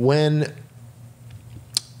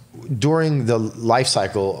during the life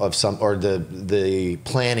cycle of the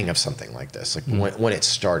planning of something like this, like when it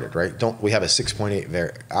started, right? We have a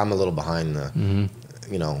 6.8 I'm a little behind the,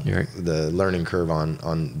 the learning curve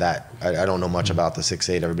on that. I don't know much about the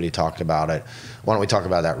 6.8. Everybody talked about it. Why don't we talk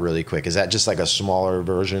about that really quick? Is that just like a smaller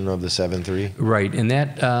version of the 7.3? Right, and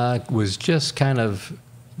that was just kind of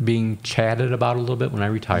being chatted about a little bit when I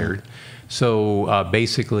retired. So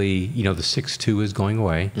basically, the 6.2 is going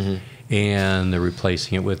away, and they're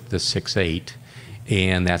replacing it with the 6.8,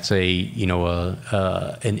 and that's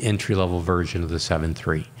an entry level version of the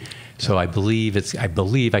 7.3. So I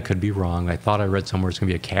believe I could be wrong. I thought I read somewhere it's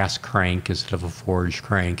going to be a cast crank instead of a forged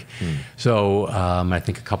crank. So I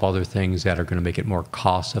think a couple other things that are going to make it more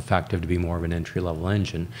cost effective to be more of an entry level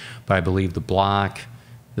engine. But I believe the block,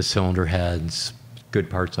 the cylinder heads, good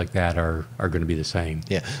parts like that are going to be the same.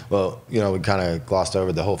 Yeah. Well, we kind of glossed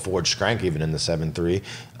over the whole forged crank even in the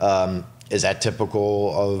 7.3. Is that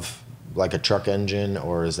typical of like a truck engine,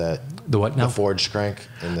 or is that the what now? The forged crank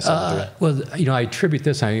in the 7.3? Well, I attribute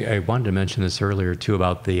this. I wanted to mention this earlier too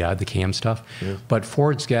about the cam stuff. But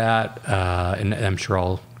Ford's got, and I'm sure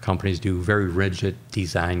all companies do, very rigid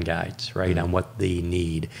design guides, right, on what they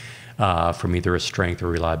need from either a strength or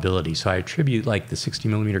reliability. So I attribute like the 60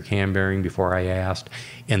 millimeter cam bearing before I asked,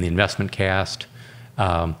 and the investment cast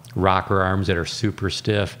rocker arms that are super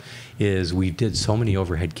stiff. Is we did so many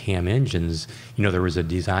overhead cam engines, there was a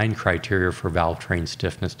design criteria for valve train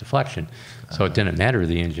stiffness deflection. So it didn't matter to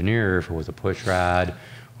the engineer if it was a push rod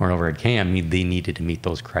or an overhead cam, they needed to meet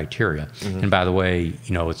those criteria. And by the way,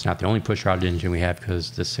 it's not the only push rod engine we have, because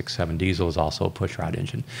the 6.7 diesel is also a push rod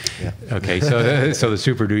engine. Yeah. Okay, so the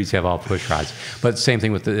Super Duties have all push rods. But same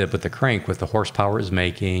thing with the crank, with the horsepower it's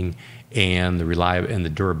making and the reliability and the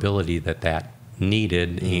durability that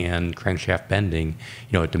needed, and crankshaft bending,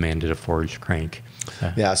 it demanded a forged crank.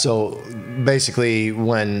 Yeah, so basically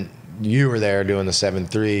when you were there doing the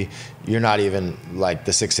 7.3, you're not even, like,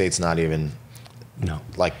 the 6.8's not even,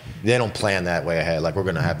 like, they don't plan that way ahead. Like, we're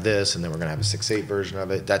going to have this, and then we're going to have a 6.8 version of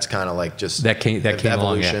it. That's kind of like just that came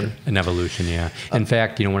along after an evolution, yeah. In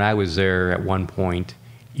fact, when I was there at one point,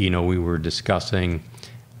 we were discussing,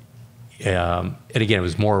 and again, it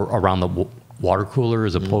was more around the water cooler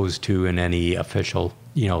as opposed to in any official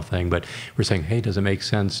thing, but we're saying, hey, does it make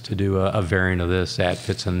sense to do a variant of this that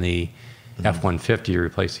fits in the F-150 to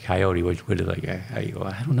replace the Coyote? Which would like I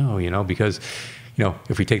don't know, because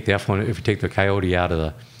if we take the Coyote out of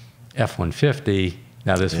the F-150,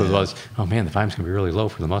 now this was oh man, the volume's gonna be really low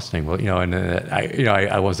for the Mustang. Well, and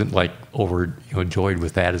I wasn't like overjoyed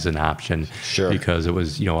with that as an option, because it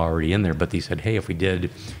was already in there. But they said, hey, if we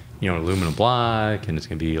did aluminum block, and it's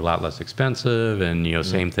going to be a lot less expensive, and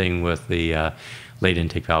same thing with the late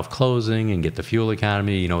intake valve closing and get the fuel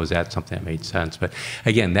economy. Is that something that made sense? But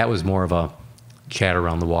again, that was more of a chat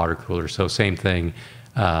around the water cooler. So same thing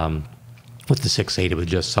with the 6.8. It was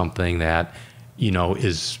just something that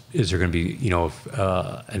is there going to be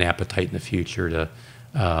an appetite in the future to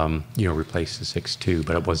replace the 6.2?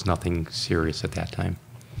 But it was nothing serious at that time.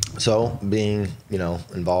 So being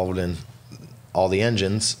involved in all the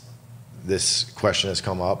engines, this question has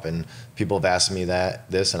come up, and people have asked me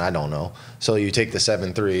this, and I don't know. So you take the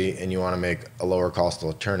 7.3 and you want to make a lower cost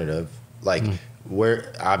alternative, like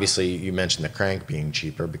where obviously you mentioned the crank being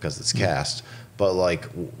cheaper because it's cast, but like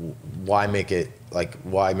why make it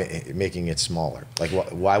making it smaller? Like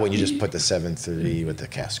why wouldn't you just put the 7.3 with the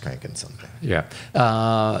cast crank in something? Yeah,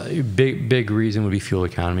 big reason would be fuel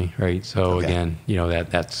economy, right? So again,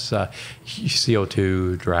 that's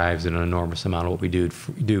CO2 drives an enormous amount of what we do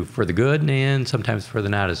for the good and sometimes for the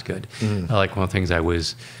not as good. Like one of the things I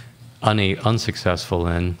was unsuccessful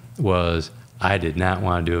in was I did not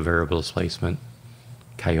want to do a variable displacement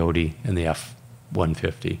Coyote in the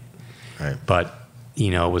F-150. Right. But,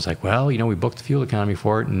 it was like, well, we booked the fuel economy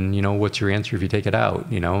for it, and, what's your answer if you take it out?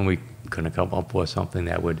 And we couldn't come up with something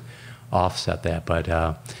that would offset that. But,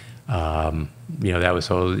 that was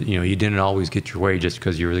so, you didn't always get your way just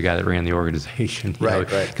because you were the guy that ran the organization. Right.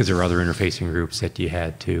 Because there were other interfacing groups that you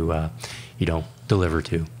had to, deliver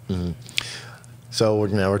to. So,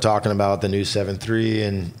 we're talking about the new 7.3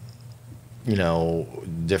 and,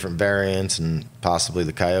 different variants, and possibly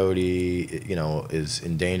the Coyote, is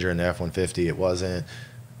in danger in the F-150. It wasn't.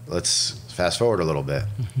 Let's fast forward a little bit.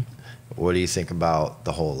 What do you think about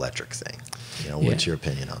the whole electric thing? What's your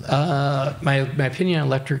opinion on that? My opinion on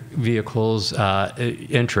electric vehicles,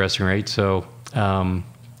 interesting, right? So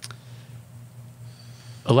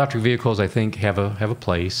electric vehicles, I think, have a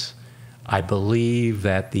place. I believe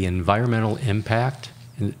that the environmental impact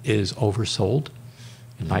is oversold,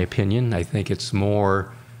 in my opinion. I think it's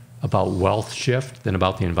more about wealth shift than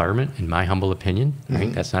about the environment, in my humble opinion.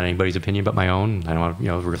 Right? That's not anybody's opinion but my own. I don't want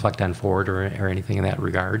to reflect on Ford or anything in that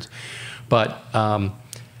regards. But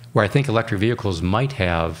where I think electric vehicles might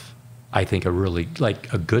have, I think, a really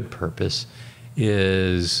a good purpose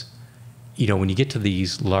is, when you get to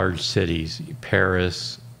these large cities,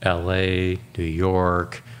 Paris, LA, New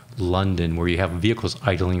York, London, where you have vehicles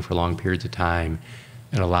idling for long periods of time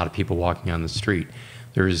and a lot of people walking on the street.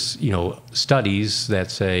 There's, studies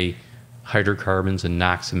that say hydrocarbons and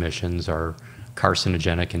NOx emissions are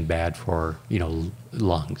carcinogenic and bad for,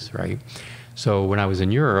 lungs, right? So when I was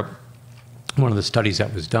in Europe, one of the studies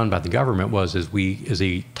that was done by the government was as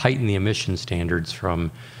they tighten the emission standards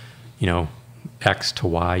from, X to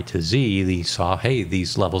Y to Z, they saw, hey,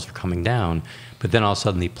 these levels were coming down. But then all of a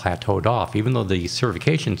sudden they plateaued off. Even though the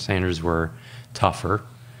certification standards were tougher,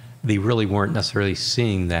 they really weren't necessarily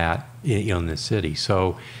seeing that in the city.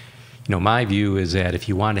 So, my view is that if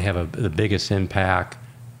you want to have the biggest impact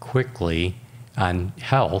quickly on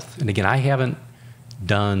health, and again, I haven't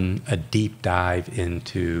done a deep dive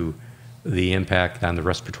into the impact on the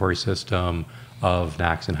respiratory system of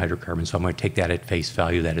NOx and hydrocarbons, so I'm going to take that at face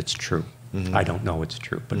value that it's true. I don't know it's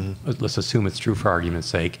true, but let's assume it's true for argument's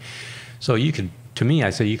sake. So you could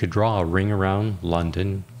draw a ring around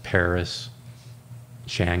London, Paris,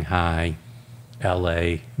 Shanghai,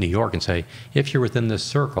 LA, New York, and say, if you're within this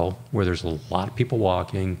circle where there's a lot of people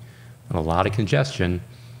walking and a lot of congestion,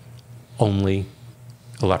 only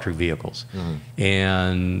electric vehicles.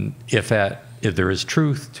 And if there is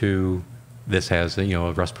truth to this has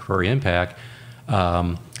a respiratory impact,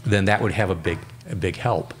 then that would have a big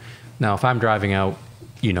help. Now, if I'm driving out,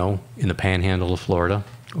 in the panhandle of Florida,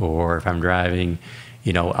 or if I'm driving,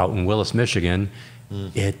 out in Willis, Michigan,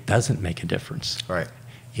 it doesn't make a difference. Right.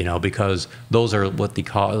 Because those are what they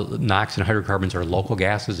call, NOx and hydrocarbons are local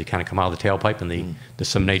gases. They kind of come out of the tailpipe and they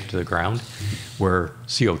disseminate to the ground, where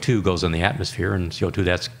CO2 goes in the atmosphere, and CO2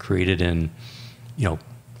 that's created in,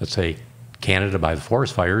 let's say, Canada by the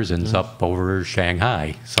forest fires ends up over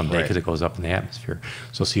Shanghai someday because it goes up in the atmosphere.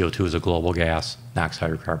 So CO2 is a global gas. NOx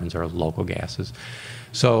hydrocarbons are local gases.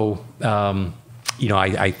 So,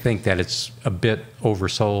 I think that it's a bit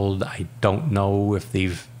oversold. I don't know if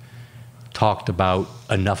they've talked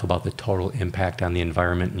enough about the total impact on the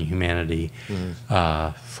environment and humanity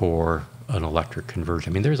for an electric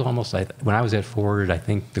conversion. I mean, there's almost, when I was at Ford, I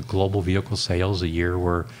think the global vehicle sales a year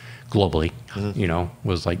were globally,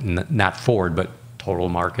 was not Ford, but total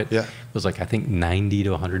market. Yeah. It was I think 90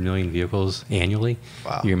 to 100 million vehicles annually.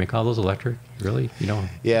 Wow. You're gonna make all those electric? Really?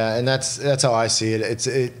 Yeah, and that's how I see it. It's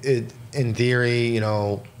in theory,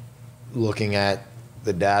 looking at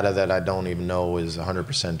the data that I don't even know is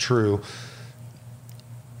 100% true,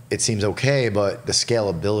 it seems okay, but the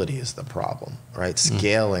scalability is the problem, right?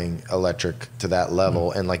 Scaling electric to that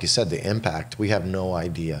level, and like you said, the impact, we have no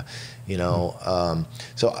idea, So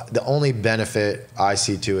the only benefit I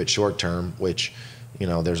see to it short term, which,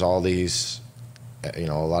 there's all these, a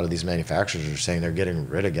lot of these manufacturers are saying they're getting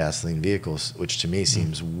rid of gasoline vehicles, which to me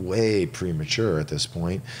seems way premature at this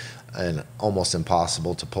point and almost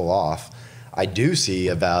impossible to pull off. I do see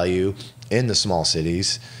a value in the small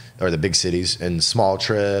cities or the big cities and small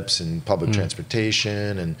trips and public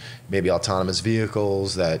transportation and maybe autonomous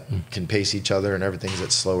vehicles that can pace each other, and everything's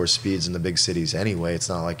at slower speeds in the big cities anyway. It's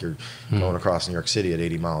not like you're going across New York City at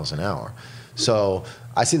 80 miles an hour. So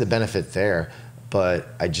I see the benefit there, but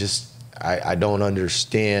I don't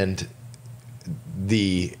understand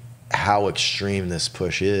how extreme this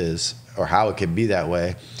push is or how it could be that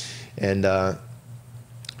way. And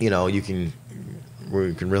we can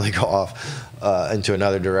really go off into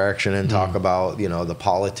another direction and talk about the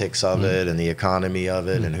politics of it and the economy of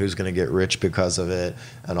it and who's going to get rich because of it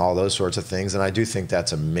and all those sorts of things. And I do think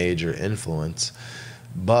that's a major influence,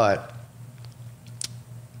 but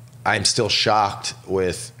I'm still shocked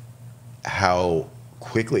with how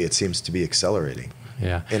quickly it seems to be accelerating.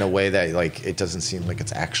 Yeah. In a way that it doesn't seem like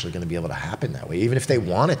it's actually going to be able to happen that way. Even if they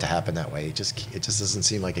want it to happen that way, it just doesn't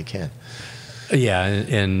seem like it can. Yeah,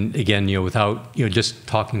 and again, without just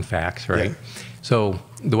talking facts, right? Yeah. So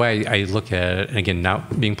the way I look at it, and again,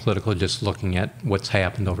 not being political, just looking at what's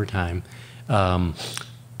happened over time. To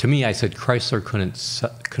me, I said Chrysler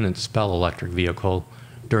couldn't spell electric vehicle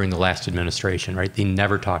during the last administration, right? They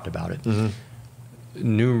never talked about it.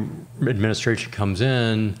 New administration comes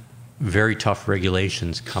in, very tough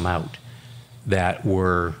regulations come out. that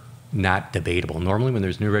were not debatable. Normally when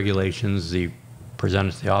there's new regulations, they present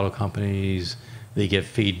it to the auto companies, they give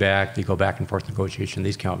feedback, they go back and forth negotiation.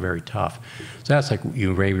 These count very tough. So that's like,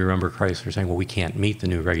 you may remember Chrysler saying, well, we can't meet the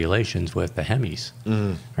new regulations with the Hemis,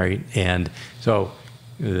 right? And so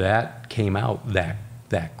that came out that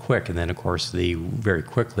quick. And then, of course, they very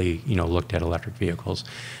quickly, looked at electric vehicles.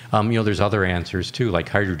 There's other answers too, like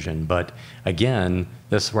hydrogen. But again,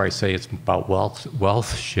 this is where I say it's about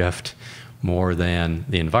wealth shift more than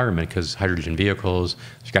the environment, because hydrogen vehicles,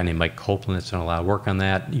 there's a guy named Mike Copeland that's done a lot of work on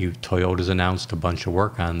that. Toyota's announced a bunch of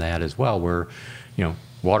work on that as well, where,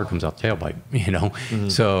 water comes out the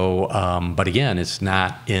tailpipe, So, but again, it's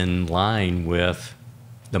not in line with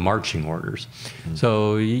the marching orders.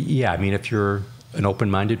 So, yeah, I mean, if you're an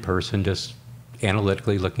open-minded person, just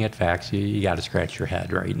analytically looking at facts, you got to scratch your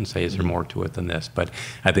head, right, and say, is there more to it than this? But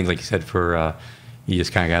I think, like you said, you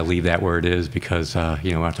just kind of got to leave that where it is, because,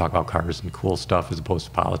 we want to talk about cars and cool stuff as opposed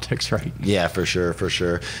to politics, right? Yeah, for sure, for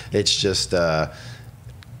sure. It's just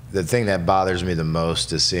the thing that bothers me the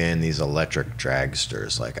most is seeing these electric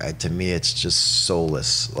dragsters. Like, to me, it's just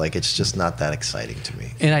soulless. Like, it's just not that exciting to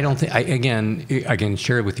me. And I don't think, I can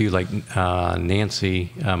share it with you, like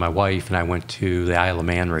Nancy, my wife, and I went to the Isle of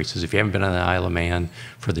Man races. If you haven't been on the Isle of Man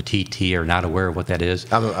for the TT or not aware of what that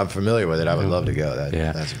is. I'm familiar with it. I would love to go.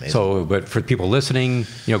 That's amazing. So, but for people listening,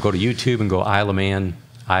 go to YouTube and go Isle of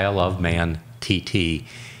Man TT.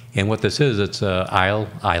 And what this is, it's an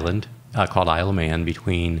island called Isle of Man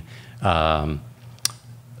between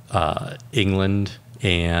England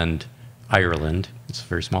and Ireland. It's a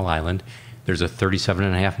very small island. There's a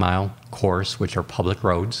 37.5-mile course, which are public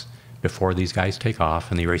roads, before these guys take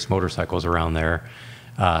off, and they race motorcycles around there.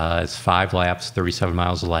 It's 5 laps, 37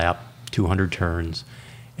 miles a lap, 200 turns,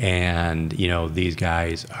 and these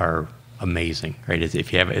guys are amazing, right?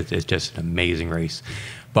 It's just an amazing race.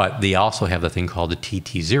 But they also have the thing called the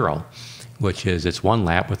TT0, which is it's 1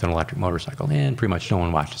 lap with an electric motorcycle, and pretty much no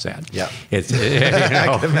one watches that. Yeah,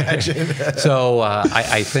 I can imagine. So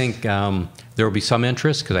I think there will be some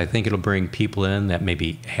interest, because I think it'll bring people in that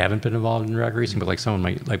maybe haven't been involved in drag racing, but like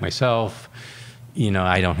someone like myself,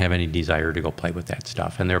 I don't have any desire to go play with that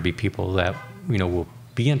stuff, and there'll be people that will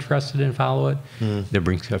be interested and follow it. There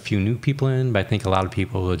brings a few new people in, but I think a lot of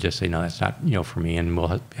people will just say, no, that's not for me, and we'll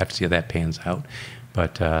have to see how that pans out.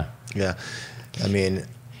 But yeah, I mean.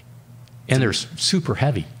 And they're super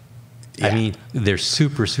heavy. Yeah. I mean, they're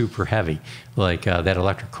super, super heavy. Like that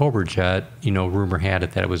electric Cobra Jet, rumor had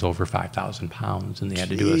it that it was over 5,000 pounds, and they had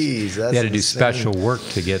to do special work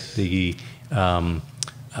to get the the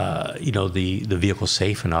vehicle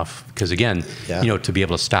safe enough. Because again, to be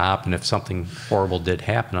able to stop, and if something horrible did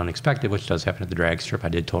happen, unexpected, which does happen at the drag strip, I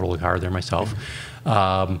did total a car there myself.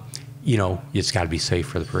 It's got to be safe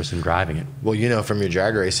for the person driving it. Well, from your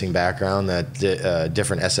drag racing background, that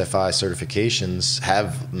different SFI certifications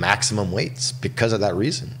have maximum weights because of that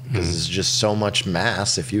reason. Because there's just so much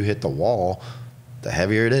mass. If you hit the wall, the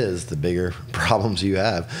heavier it is, the bigger problems you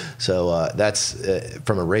have. So that's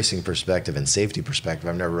from a racing perspective and safety perspective,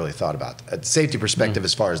 I've never really thought about that. Safety perspective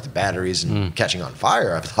as far as the batteries and catching on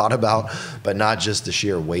fire, I've thought about, but not just the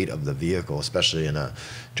sheer weight of the vehicle, especially in a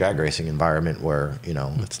drag racing environment where,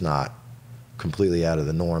 it's not completely out of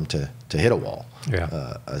the norm to hit a wall,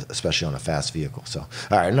 especially on a fast vehicle. So,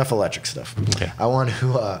 all right, enough electric stuff. Okay. I want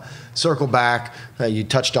to circle back. You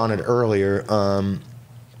touched on it earlier.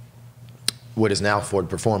 What is now Ford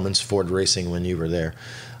Performance, Ford Racing when you were there.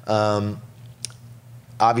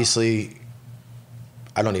 Obviously,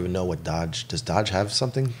 I don't even know what Dodge, does Dodge have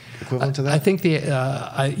something equivalent to that? I think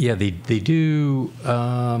they do.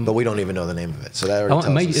 But we don't even know the name of it. So that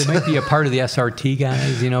already tells us. It might be a part of the SRT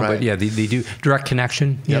guys, right. But yeah, they do. Direct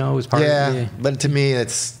Connection, is part of it. Yeah, but to me,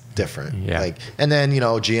 it's different. Yeah. And then,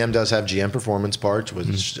 GM does have GM Performance parts,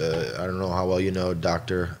 which I don't know how well you know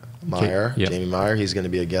Dr. Meyer, Jamie Meyer. He's going to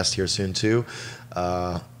be a guest here soon too.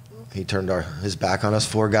 He turned his back on us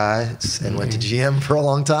 4 guys and went to GM for a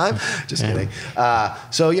long time. Just kidding.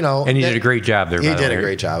 And he did a great job there. He did a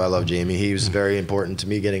great job. I love Jamie. He was very important to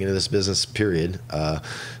me getting into this business. Period.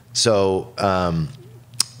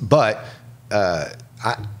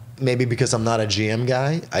 Maybe because I'm not a GM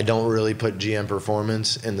guy, I don't really put GM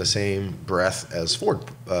Performance in the same breath as Ford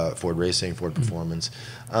Racing, Ford Performance.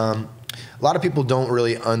 A lot of people don't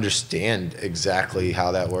really understand exactly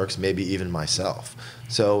how that works, maybe even myself.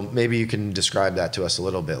 So maybe you can describe that to us a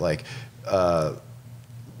little bit. Like, at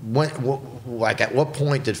what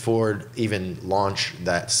point did Ford even launch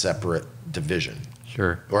that separate division?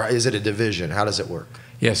 Sure. Or is it a division? How does it work?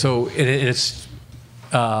 Yeah, so it's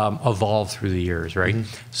evolved through the years, right?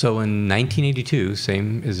 So in 1982,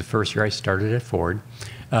 same as the first year I started at Ford,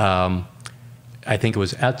 I think it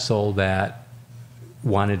was Etzel that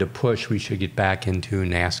wanted to push we should get back into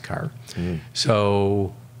NASCAR.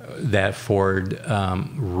 So that Ford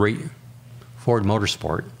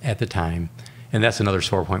Motorsport at the time, and that's another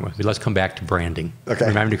sore point with me. Let's come back to branding. Okay.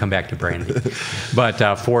 Remember to come back to branding. But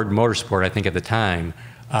Ford Motorsport, I think at the time,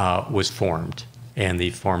 was formed, and they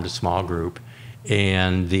formed a small group,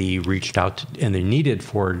 and they reached out and they needed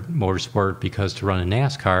Ford Motorsport because to run a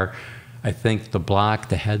NASCAR, I think the block,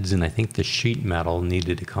 the heads, and I think the sheet metal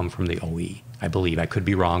needed to come from the OE. I believe. I could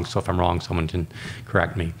be wrong, so if I'm wrong, someone can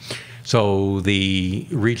correct me. So they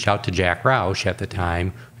reached out to Jack Roush at the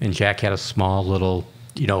time, and Jack had a small little,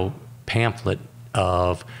 pamphlet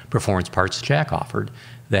of performance parts Jack offered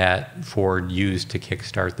that Ford used to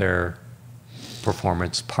kickstart their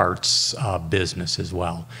performance parts business as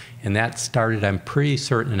well. And that started, I'm pretty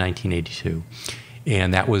certain, in 1982.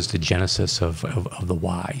 And that was the genesis of the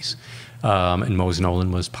Ys. And Mose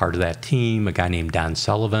Nolan was part of that team. A guy named Don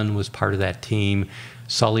Sullivan was part of that team.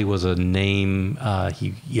 Sully was a name.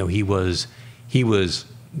 He was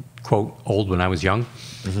quote old when I was young,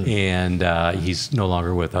 and he's no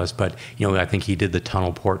longer with us. But I think he did the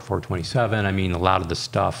tunnel port 427. I mean, a lot of the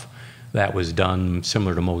stuff that was done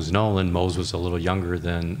similar to Mose Nolan. Mose was a little younger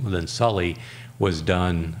than Sully. Was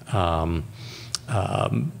done.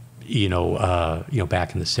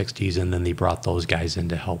 Back in the 60s, and then they brought those guys in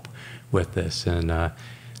to help with this. And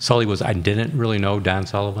Sully I didn't really know Don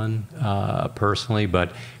Sullivan personally,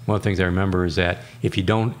 but one of the things I remember is that if you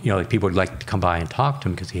don't, people would like to come by and talk to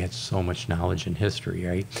him because he had so much knowledge in history,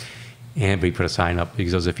 right? And we put a sign up. He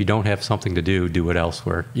goes, if you don't have something to do it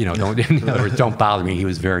elsewhere. Don't, in other words, don't bother me. He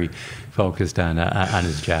was very focused on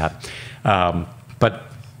his job. But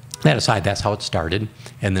that aside, that's how it started,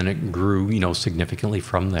 and then it grew, significantly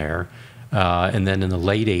from there. And then in the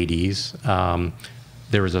late 80s,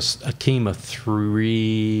 there was a team of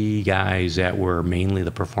 3 guys that were mainly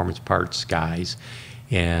the performance parts guys,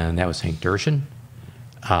 and that was Hank Dershin,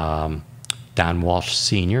 Don Walsh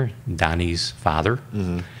Sr., Donnie's father,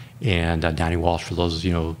 and Donnie Walsh, for those,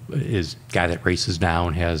 is a guy that races now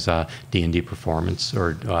and has D&D Performance,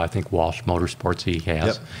 or I think Walsh Motorsports he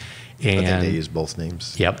has. Yep. And, I think they use both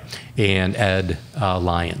names. Yep. And Ed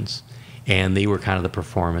Lyons. And they were kind of the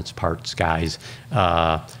performance parts guys.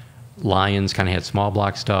 Lyons kind of had small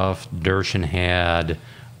block stuff. Dershin had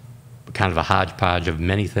kind of a hodgepodge of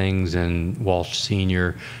many things. And Walsh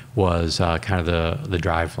Sr. was kind of the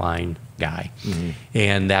driveline guy.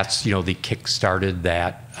 And that's, they kick-started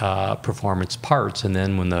that performance parts. And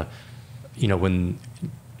then when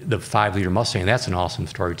the 5-liter Mustang, that's an awesome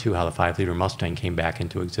story too, how the 5-liter Mustang came back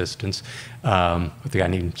into existence. With the guy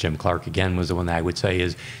named Jim Clark, again, was the one that I would say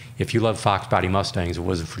is, if you love Fox body Mustangs, if it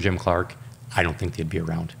wasn't for Jim Clark, I don't think they'd be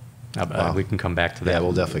around. Wow. We can come back to that. Yeah,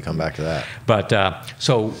 we'll definitely come back to that. But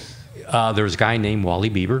there was a guy named Wally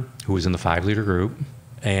Bieber who was in the 5-liter group,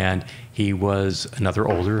 and he was another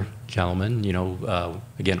older gentleman,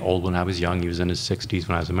 again, old when I was young. He was in his 60s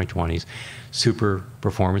when I was in my 20s. Super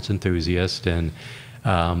performance enthusiast, and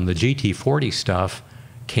the GT40 stuff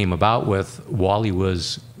came about with Wally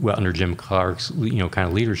was, under Jim Clark's kind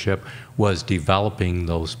of leadership, was developing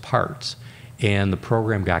those parts, and the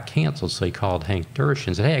program got canceled. So he called Hank Dershin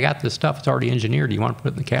and said, "Hey, I got this stuff. It's already engineered. Do you want to put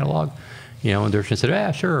it in the catalog?" And Dershin said,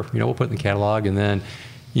 "Yeah, sure. We'll put it in the catalog." And then,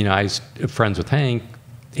 I was friends with Hank,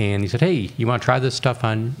 and he said, "Hey, you want to try this stuff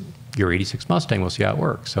on your '86 Mustang? We'll see how it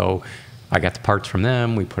works." So I got the parts from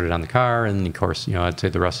them. We put it on the car, and of course, I'd say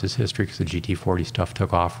the rest is history because the GT40 stuff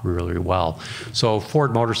took off really, really well. So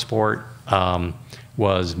Ford Motorsport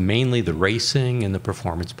was mainly the racing and the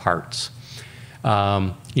performance parts.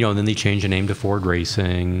 And then they changed the name to Ford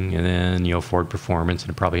Racing, and then Ford Performance, and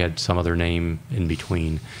it probably had some other name in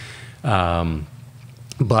between.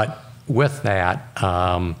 But with that,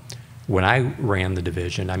 when I ran the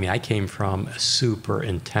division, I came from a super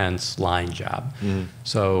intense line job.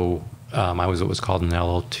 So I was what was called an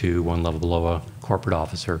LO2, one level below a corporate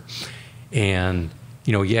officer. And,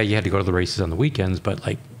 you had to go to the races on the weekends, but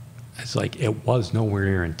it was nowhere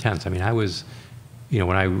near intense. I was,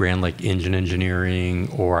 when I ran engine engineering,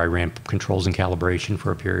 or I ran controls and calibration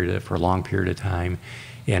for a long period of time,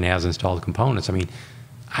 and as installed components,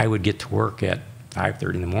 I would get to work at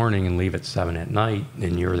 5:30 in the morning and leave at 7 at night,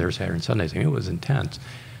 and you were there Saturday and Sundays. It was intense.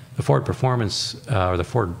 The Ford Performance, or the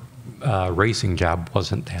Ford racing job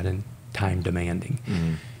wasn't that time demanding.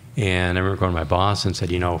 And I remember going to my boss and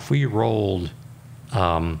said, if we rolled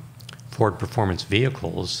Ford Performance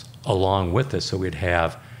vehicles along with this, so we'd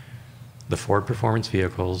have the Ford Performance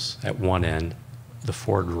vehicles at one end, the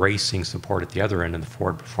Ford Racing support at the other end, and the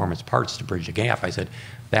Ford Performance parts to bridge the gap, I said,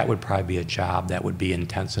 that would probably be a job that would be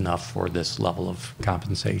intense enough for this level of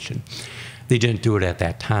compensation. They didn't do it at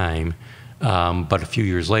that time, but a few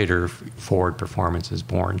years later, Ford Performance is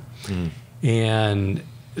born. And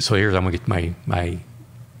so I'm going to get my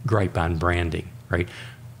gripe on branding, right?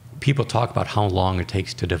 People talk about how long it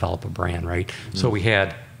takes to develop a brand, right? So we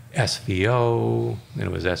had SVO, then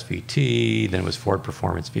it was SVT, then it was Ford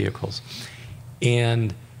Performance Vehicles.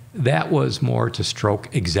 And that was more to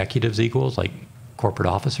stroke executives' egos, like corporate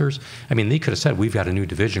officers. I mean, they could have said, we've got a new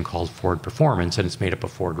division called Ford Performance, and it's made up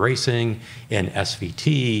of Ford Racing and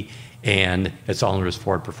SVT, and it's all under his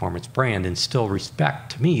Ford Performance brand, and still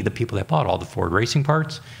respect, to me, the people that bought all the Ford Racing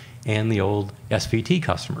parts and the old SVT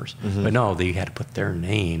customers. But no, they had to put their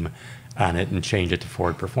name on it and change it to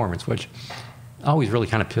Ford Performance, which always really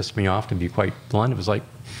kind of pissed me off, to be quite blunt. It was like,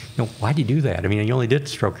 why'd you do that? I mean, you only did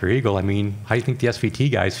stroke your ego. I mean, how do you think the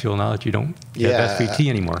SVT guys feel now that you don't have SVT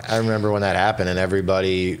anymore? I remember when that happened, and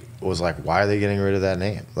everybody was like, why are they getting rid of that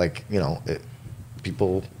name? Like,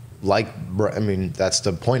 people like, I mean, that's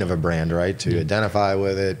the point of a brand, right? To identify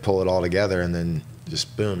with it, pull it all together, and then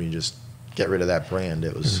just boom, you just get rid of that brand.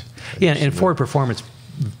 It was and Ford Performance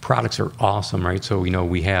products are awesome, right? So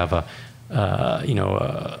we have an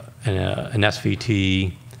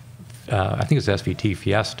SVT, I think it's SVT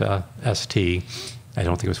Fiesta ST. I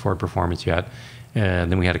don't think it was Ford Performance yet. And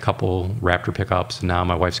then we had a couple Raptor pickups, and now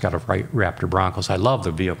my wife's got a Raptor Broncos. I love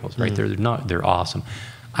the vehicles, right? They're awesome.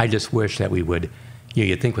 I just wish that we would,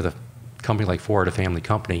 you'd think with a company like Ford, a family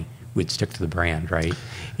company, we'd stick to the brand, right?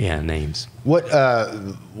 And names. What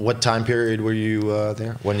time period were you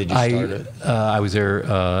there? When did you start it? I was there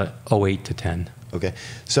 08 to 10. Okay.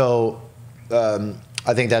 So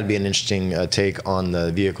I think that'd be an interesting take on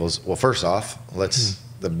the vehicles. Well, first off,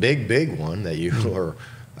 the big one that you were,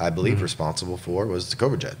 I believe, responsible for was the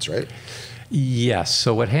Cobra Jets, right? Yes.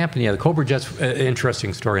 So what happened, the Cobra Jets,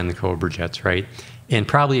 interesting story on the Cobra Jets, right? And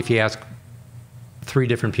probably if you ask 4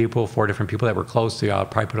 different people that were close to you, I'll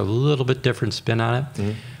probably put a little bit different spin on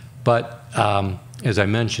it. But as I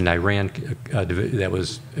mentioned, I ran it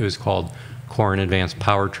was called Core and Advanced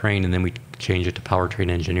Powertrain, and then we changed it to Powertrain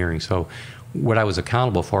Engineering. So what I was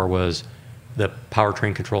accountable for was the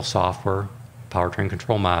powertrain control software, powertrain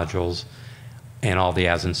control modules, and all the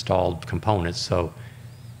as-installed components. So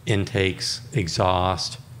intakes,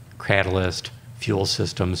 exhaust, catalyst, fuel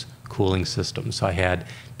systems, cooling systems. So I had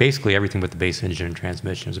basically everything but the base engine and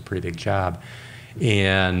transmission. It was a pretty big job.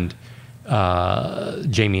 And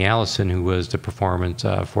Jamie Allison, who was the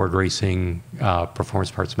Ford Racing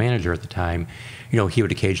performance parts manager at the time, he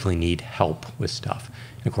would occasionally need help with stuff.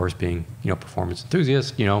 And of course, being performance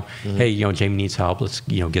enthusiast, hey, Jamie needs help. Let's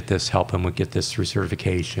get this, help him get this through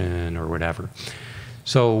certification or whatever.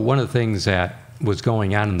 So one of the things that was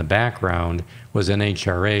going on in the background was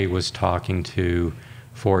NHRA was talking to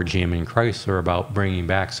Ford, GM, and Chrysler about bringing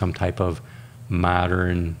back some type of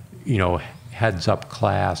modern, heads-up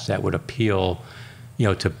class that would appeal,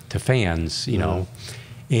 to fans,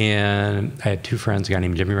 And I had 2 friends, a guy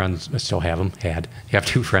named Jimmy I still have him, You have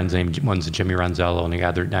 2 friends, one's Jimmy Ronzello and the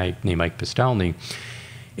other guy named Mike Pistelny.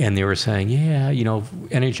 And they were saying,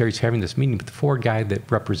 NHRA's having this meeting, but the Ford guy that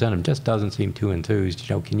represented him just doesn't seem too enthused.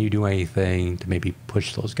 Can you do anything to maybe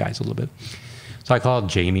push those guys a little bit? So I called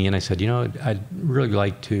Jamie and I said, I'd really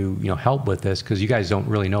like to, help with this because you guys don't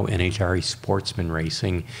really know NHRA sportsman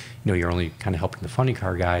racing. You're only kind of helping the funny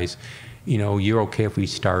car guys. You're okay if we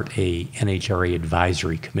start a NHRA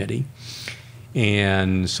advisory committee.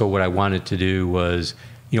 And so what I wanted to do was,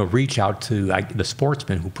 reach out to the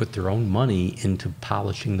sportsmen who put their own money into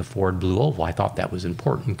polishing the Ford Blue Oval. I thought that was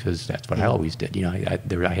important because that's what I always did.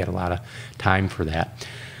 I had a lot of time for that.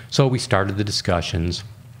 So we started the discussions.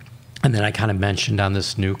 And then I kind of mentioned on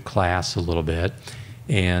this new class a little bit,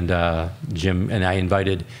 and Jim and I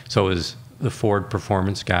invited. So it was the Ford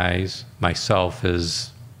Performance guys, myself as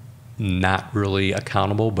not really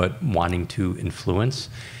accountable but wanting to influence,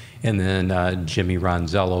 and then Jimmy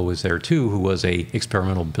Ronzello was there too, who was a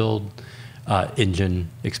experimental build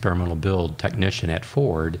technician at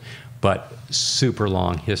Ford, but super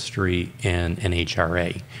long history in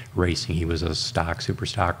NHRA racing. He was a super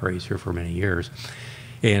stock racer for many years.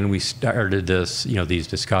 And we started these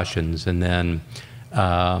discussions, and then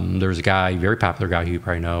there's a guy, very popular guy who you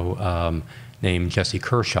probably know, named Jesse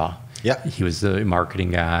Kershaw. Yeah, he was the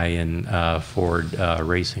marketing guy in Ford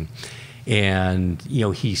Racing, and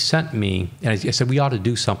he sent me, and I said we ought to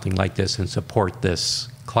do something like this and support this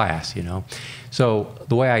class. So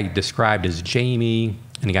the way I described is Jamie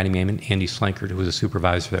and a guy named Andy Slankert, who was a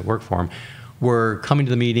supervisor that worked for him, were coming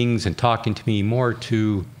to the meetings and talking to me more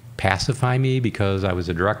to pacify me because I was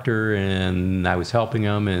a director and I was helping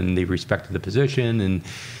them and they respected the position, and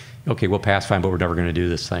okay, we'll pass fine, but we're never going to do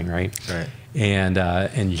this thing, right? Right.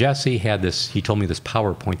 And Jesse had this, he told me this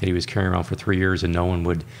PowerPoint that he was carrying around for 3 years and no one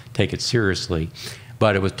would take it seriously.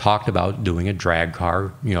 But it was talked about doing a drag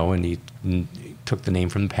car, you know, and he took the name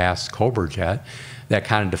from the past, Cobra Jet, that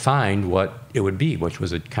kind of defined what it would be, which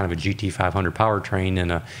was a kind of a GT500 powertrain.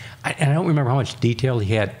 And I don't remember how much detail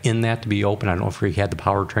he had in that to be open. I don't know if he had the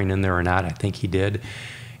powertrain in there or not. I think he did.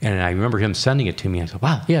 And I remember him sending it to me. I said,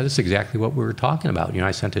 wow, yeah, this is exactly what we were talking about. You know,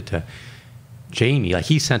 I sent it to Jamie. Like,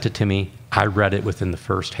 he sent it to me. I read it within the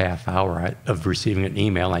first half hour of receiving an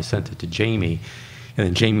email. And I sent it to Jamie. And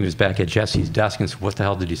then Jamie was back at Jesse's desk and said, what the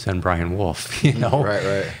hell did you send Brian Wolfe? You know?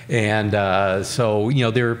 Right. And so, you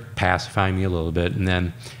know, they were pacifying me a little bit. And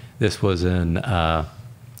then this was in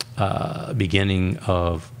beginning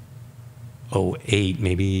of 08,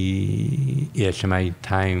 maybe-ish. And my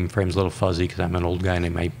time frame's a little fuzzy because I'm an old guy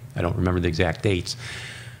and I don't remember the exact dates.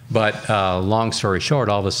 But long story short,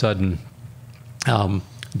 all of a sudden,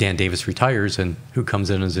 Dan Davis retires, and who comes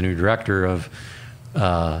in as the new director of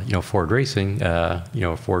you know, Ford Racing, you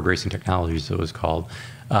know, Ford Racing Technologies, it was called,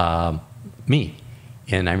 me.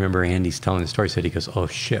 And I remember Andy's telling the story, said, he goes, oh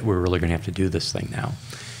shit, we're really gonna have to do this thing now.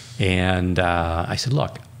 And I said,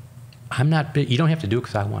 look, I'm not big, you don't have to do it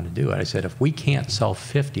because I want to do it. I said, if we can't sell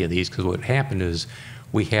 50 of these, because what happened is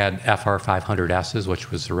we had FR 500Ss,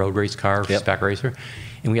 which was the road race car, spec racer,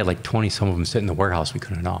 and we had like 20 some of them sitting in the warehouse we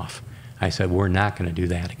couldn't off. I said, we're not going to do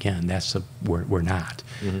that again. We're not.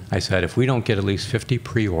 I said, if we don't get at least 50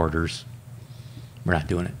 pre-orders, we're not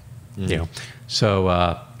doing it. You know.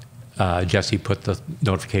 So Jesse put the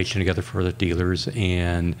notification together for the dealers,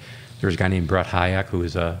 and there was a guy named Brett Hayek, who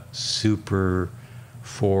was a super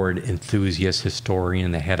Ford enthusiast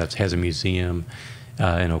historian that has a museum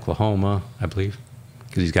in Oklahoma, I believe,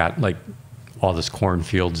 because he's got like all this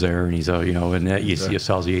cornfields there, and he's you know, and he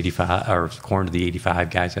sells the 85 or corn to the 85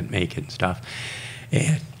 guys that make it and stuff,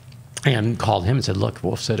 and called him and said, look,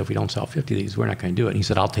 Wolfe said if we don't sell 50 of these, we're not going to do it. And he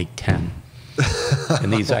said, I'll take 10.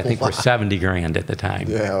 And these I think were 70 grand at the time.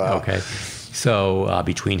 Yeah, wow. Okay, so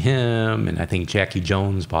between him and I think Jackie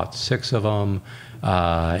Jones bought 6 of them,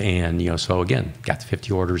 and you know, so again, got the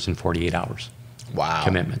 50 orders in 48 hours. Wow.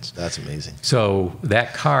 Commitments. That's amazing. So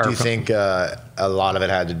that car. Do you think a lot of it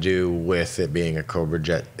had to do with it being a Cobra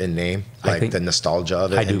Jet in name? Like the nostalgia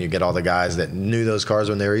of it? And you get all the guys that knew those cars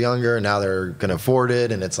when they were younger, and now they're going to afford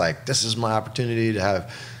it, and it's like, this is my opportunity to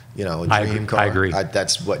have, you know, a dream car. I agree.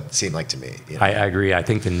 That's what it seemed like to me. You know? I agree. I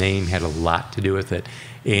think the name had a lot to do with it.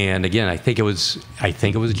 And again, I think it was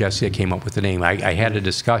Jesse that came up with the name. I had a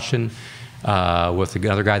discussion with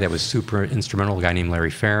another guy that was super instrumental, a guy named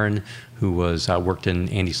Larry Farron, who was worked in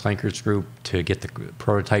Andy Slanker's group to get the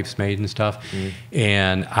prototypes made and stuff.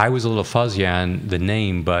 And I was a little fuzzy on the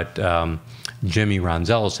name, but Jimmy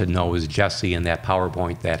Ronzello said no, it was Jesse in that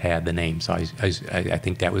PowerPoint that had the name. So I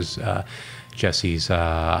think that was Jesse's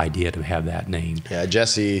idea to have that name. Yeah,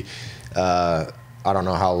 Jesse, I don't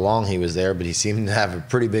know how long he was there, but he seemed to have a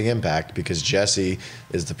pretty big impact, because Jesse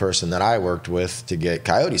is the person that I worked with to get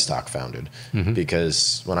Coyote Stock founded.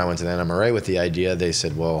 Because when I went to the NMRA with the idea, they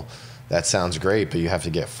said, well, that sounds great, but you have to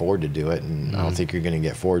get Ford to do it, and I don't think you're going to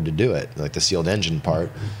get Ford to do it, like the sealed engine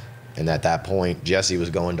part. And at that point, Jesse was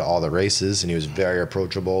going to all the races, and he was very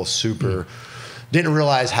approachable, super. Didn't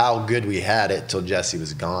realize how good we had it till Jesse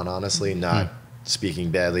was gone, honestly. Not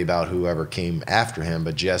speaking badly about whoever came after him,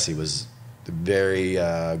 but Jesse was very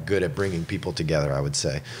good at bringing people together, I would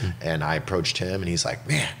say. And I approached him, and he's like,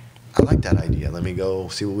 man, I like that idea. Let me go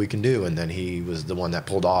see what we can do. And then he was the one that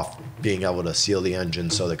pulled off being able to seal the engine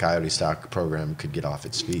so the Coyote Stock program could get off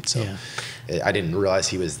its feet. So I didn't realize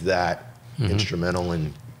he was that instrumental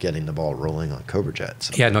in getting the ball rolling on Cobra Jet.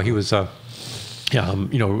 So. Yeah, no, he was, you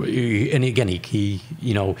know, and again, he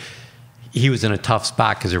you know, he was in a tough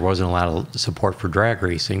spot because there wasn't a lot of support for drag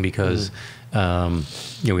racing, because you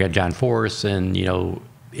know, we had John Force and you know,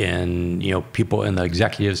 people and the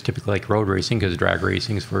executives typically like road racing, because drag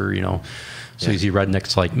racing is for, you know, sleazy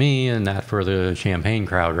rednecks like me and not for the champagne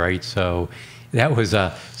crowd, right? So that was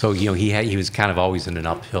so you know, he was kind of always in an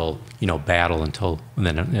uphill, you know, battle until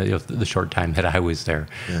then, you know, the short time that I was there.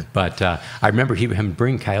 But I remember him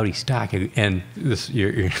bring Coyote Stock, and this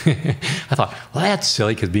I thought, well, that's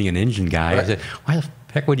silly, because being an engine guy, I said, why the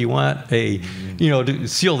heck would you want a, you know, to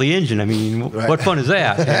seal the engine? I mean, what fun is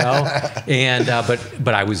that, you know? And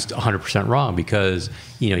but I was 100% wrong, because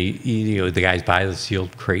you know, the guys buy the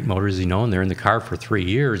sealed crate motors, you know, and they're in the car for 3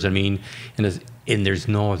 years. I mean, and there's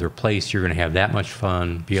no other place you're going to have that much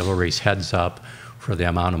fun, be able to race heads up for the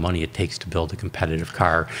amount of money it takes to build a competitive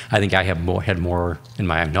car. I think I had more in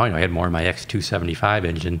my X275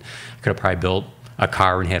 engine. I could have probably built a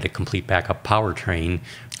car and had a complete backup powertrain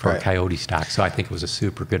for a Coyote stock. So I think it was a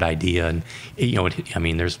super good idea. And, I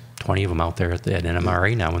mean, there's 20 of them out there at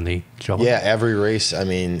NMRA now when they show up. Yeah, every race. I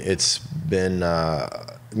mean, it's been,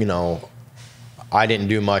 I didn't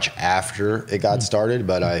do much after it got started,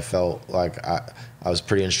 but I felt like I was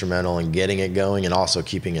pretty instrumental in getting it going and also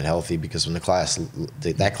keeping it healthy, because when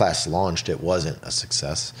that class launched, it wasn't a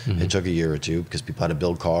success. It took a year or two because people had to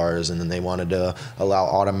build cars, and then they wanted to allow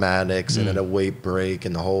automatics and a weight break,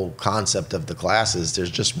 and the whole concept of the classes,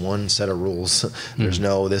 there's just one set of rules. There's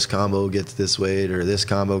no this combo gets this weight or this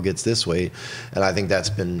combo gets this weight. And I think that's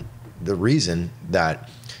been the reason that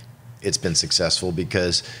it's been successful,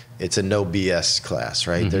 because it's a no BS class,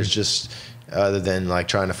 right? There's just, other than like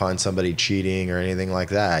trying to find somebody cheating or anything like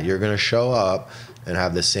that, you're going to show up and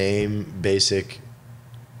have the same basic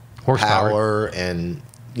horsepower and,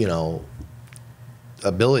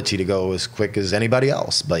 ability to go as quick as anybody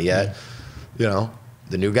else. But yet,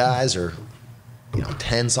 the new guys are,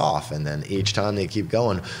 tense off, and then each time they keep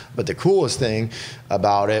going. But the coolest thing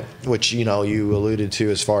about it, which, you alluded to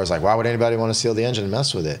as far as like, why would anybody want to seal the engine and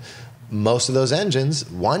mess with it? Most of those engines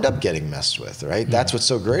wind up getting messed with, right? That's what's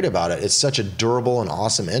so great about it. It's such a durable and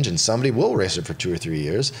awesome engine. Somebody will race it for 2 or 3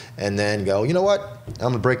 years and then go, you know what? I'm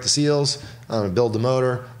going to break the seals. I'm going to build the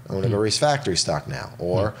motor. I'm going to go race factory stock now.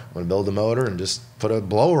 Or I'm going to build the motor and just put a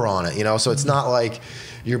blower on it, So it's not like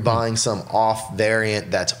you're buying some off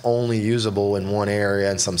variant that's only usable in one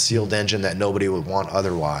area and some sealed engine that nobody would want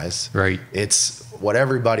otherwise. Right. It's what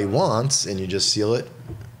everybody wants, and you just seal it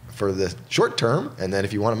for the short term, and then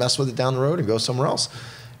if you want to mess with it down the road and go somewhere else,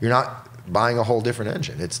 you're not buying a whole different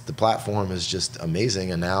engine. The platform is just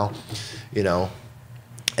amazing. And now,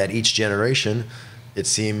 at each generation, it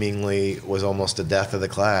seemingly was almost the death of the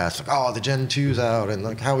class. Like, oh, the Gen 2's out, and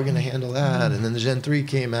like, how are we going to handle that? And then the Gen 3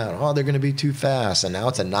 came out. Oh, they're going to be too fast, and now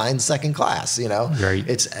it's a 9-second class. Right.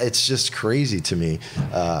 It's just crazy to me.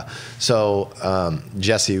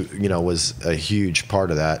 Jesse, was a huge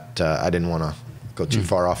part of that. I didn't want to go too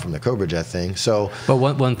far off from the Cobra Jet thing. But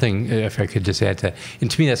one thing, if I could just add to that,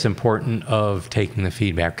 and to me that's important of taking the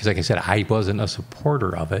feedback, because like I said, I wasn't a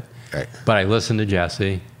supporter of it, right. But I listened to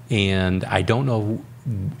Jesse, and I don't know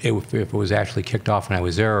if it was actually kicked off when I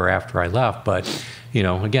was there or after I left, but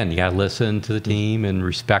again, you got to listen to the team and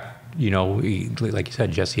respect, like you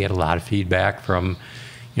said, Jesse had a lot of feedback from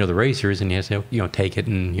the racers, and you have to, take it.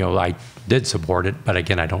 And, I did support it, but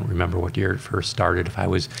again, I don't remember what year it first started, if I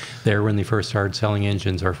was there when they first started selling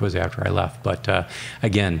engines or if it was after I left. But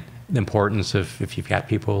again, the importance of, if you've got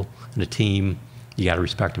people in a team, you got to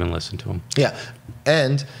respect them and listen to them. Yeah.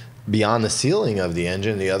 And beyond the sealing of the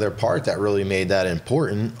engine, the other part that really made that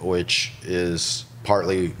important, which is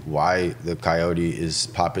partly why the Coyote is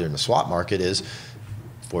popular in the swap market, is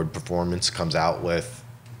Ford Performance comes out with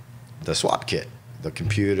the swap kit, the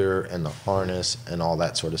computer and the harness and all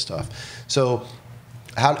that sort of stuff. So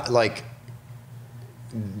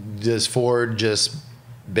does Ford just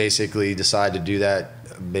basically decide to do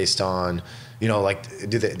that based on,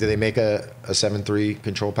 do they make a 7.3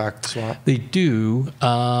 control pack swap? They do.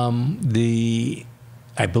 I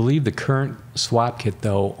believe the current swap kit,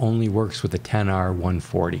 though, only works with the 10R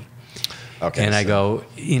 140. Okay. And I go,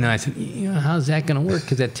 I said, how's that going to work?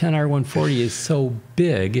 Because that 10R 140 is so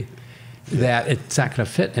big that it's not going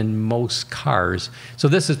to fit in most cars. So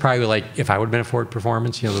this is probably like, if I would have been a Ford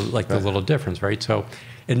Performance, the little difference, right? So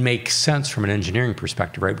it makes sense from an engineering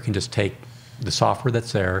perspective, right? We can just take the software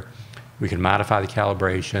that's there, we can modify the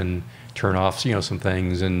calibration, turn off, some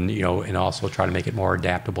things, and and also try to make it more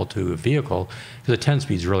adaptable to a vehicle, because a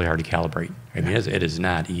 10-speed is really hard to calibrate. I mean, it is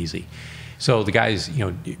not easy. So the guys,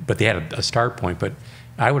 but they had a start point. But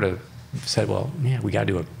I would have said, well, yeah, we got to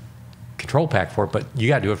do a control pack for it, but you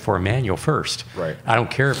got to do it for a manual first. Right. I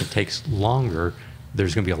don't care if it takes longer.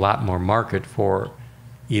 There's going to be a lot more market for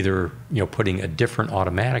either putting a different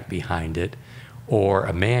automatic behind it or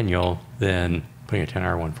a manual than putting a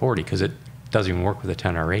 10R 140, because it doesn't even work with a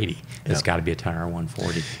 10R 80. It's got to be a 10R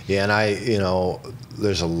 140. Yeah, and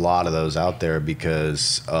there's a lot of those out there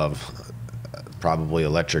because of probably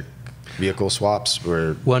electric vehicle swaps.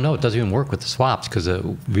 Well, no, it doesn't even work with the swaps, because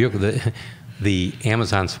the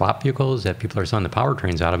Amazon swap vehicles that people are selling the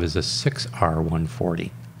powertrains out of is a 6R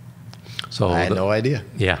 140. So I had no idea.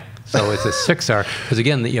 Yeah. So it's a 6R, because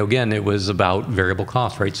again, it was about variable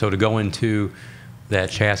cost, right? So to go into that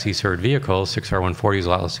chassis cert vehicle, 6R 140 is a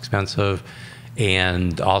lot less expensive,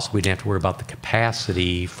 And also, we didn't have to worry about the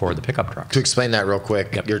capacity for the pickup trucks. To explain that real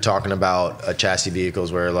quick, Yep. you're talking about chassis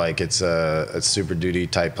vehicles where like it's a Super Duty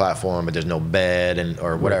type platform, but there's no bed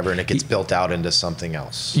or whatever, and it gets built out into something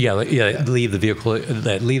else. Yeah. Leave the vehicle.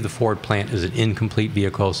 Leave the Ford plant as an incomplete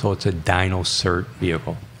vehicle, so it's a Dyno cert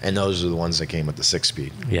vehicle. And those are the ones that came with the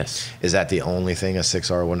 6-speed. Yes. Is that the only thing a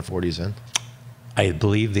 6R140 is in? I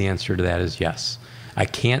believe the answer to that is yes. I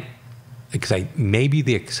can't, because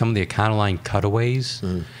maybe some of the Econoline cutaways,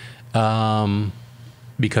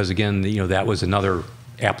 because again, that was another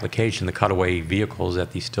application, the cutaway vehicles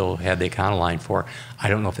that they still had the Econoline for. I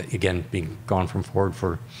don't know if that, again, being gone from Ford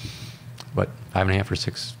for, 5.5 or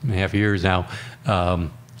 6.5 years now,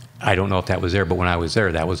 I don't know if that was there, but when I was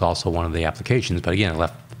there, that was also one of the applications. But again, I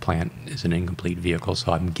left the plant as an incomplete vehicle,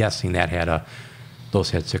 so I'm guessing that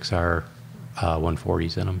those had 6R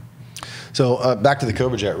 140s in them. So back to the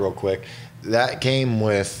Cobra Jet real quick. That came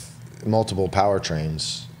with multiple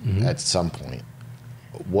powertrains at some point.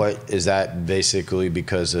 What is that basically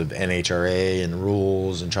because of NHRA and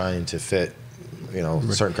rules and trying to fit,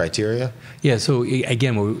 certain criteria? Yeah. So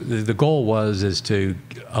again, the goal is to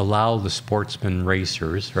allow the sportsman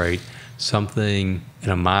racers, right, something in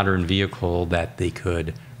a modern vehicle that they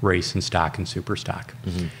could race in stock and super stock.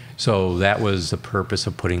 So that was the purpose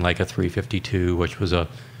of putting like a 352, which was a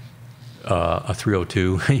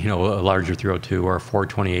 302, a larger 302, or a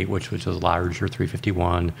 428, which was a larger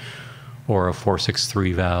 351, or a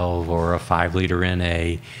 463 valve, or a 5-liter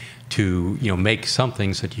NA, to make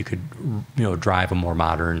something so that you could drive a more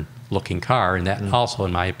modern looking car, and that also,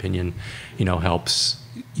 in my opinion, helps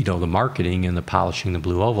the marketing and the polishing the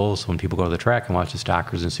blue ovals. So when people go to the track and watch the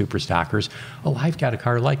stockers and super stockers, oh, I've got a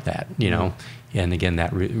car like that, and again,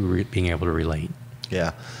 that being able to relate.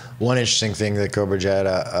 Yeah. One interesting thing that Cobra Jet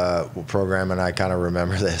program, and I kind of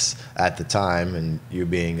remember this at the time, and you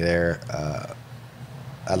being there,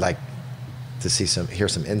 I'd like to hear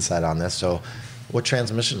some insight on this. So, what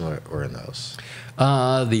transmission were in those?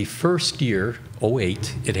 The first year,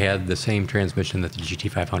 2008, it had the same transmission that the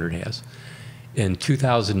GT500 has. In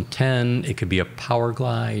 2010, it could be a Power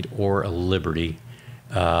Glide or a Liberty.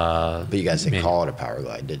 But you guys didn't call it a Power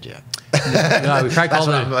Glide, did you? No, we probably called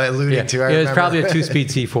it. I'm alluding to. It was probably a 2-speed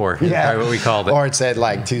C4. Yeah, what we called it. Or it said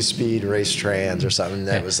like 2-speed race trans or something.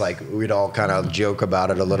 That was like, we'd all kind of joke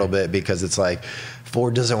about it a little bit because it's like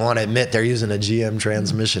Ford doesn't want to admit they're using a GM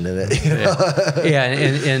transmission in it.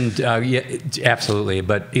 Absolutely.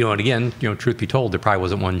 But and again, truth be told, there probably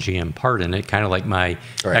wasn't one GM part in it. Kind of like my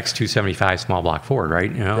X275 small block Ford,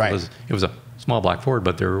 right? It was a small block Ford,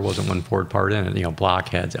 but there wasn't one Ford part in it.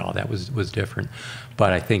 Blockheads, all that was different.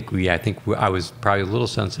 But I think I was probably a little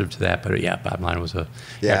sensitive to that. But bottom line was a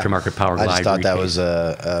aftermarket Power Glide. I just thought that was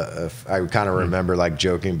I kind of remember like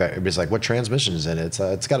joking back. It was like, what transmission is in it?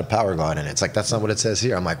 It's got a Power Glide in it. It's like, that's not what it says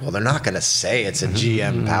here. I'm like, well, they're not going to say it's a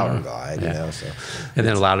GM Power Glide, So. And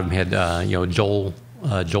then a lot of them had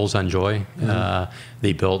Joel's on Joy.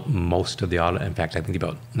 They built most of the auto. In fact, I think he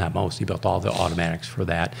built all the automatics for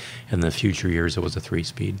that. In the future years, it was a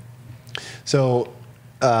 3-speed. So,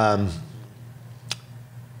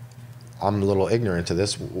 I'm a little ignorant to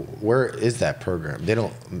this. Where is that program? They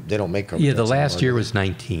don't make Cobra Jets the last year was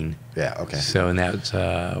 19. Yeah, okay. So, and that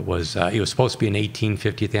was it was supposed to be an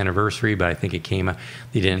 50th anniversary, but I think it came.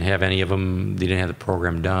 They didn't have any of them. They didn't have the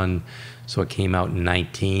program done. So it came out in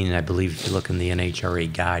 19, and I believe if you look in the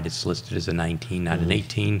NHRA guide, it's listed as a 19, not an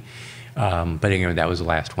 18. But anyway, that was the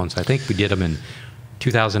last one. So I think we did them in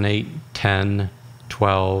 2008, 10,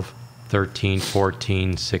 12, 13,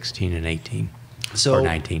 14, 16, and 18. So or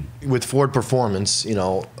 19. With Ford Performance,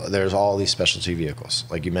 there's all these specialty vehicles.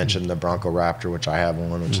 Like you mentioned, the Bronco Raptor, which I have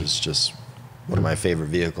one, which is just one of my favorite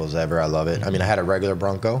vehicles ever. I love it. I mean, I had a regular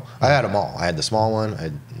Bronco. I had them all. I had the small one, I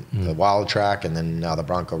had the Wild Track, and then now the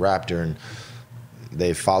Bronco Raptor. And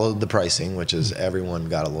they followed the pricing, which is everyone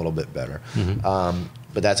got a little bit better.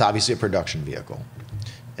 But that's obviously a production vehicle.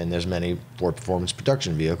 And there's many Ford Performance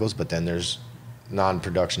production vehicles, but then there's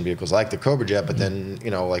non-production vehicles like the Cobra Jet, but then,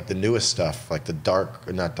 like the newest stuff, like the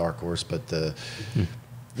not Dark Horse, but the...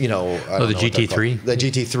 the GT3? The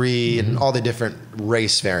GT3 and all the different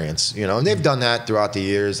race variants, and they've done that throughout the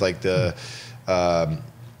years, like the,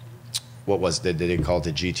 did they call it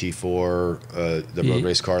the GT4, the road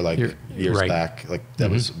race car, like years back, like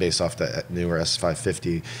that was based off the newer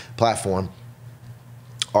S550 platform.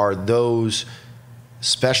 Are those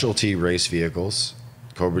specialty race vehicles,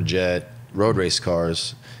 Cobra Jet, road race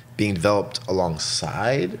cars, being developed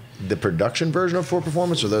alongside the production version of Ford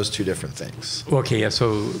Performance, or those two different things? Okay,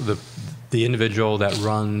 so the individual that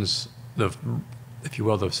runs the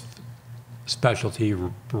specialty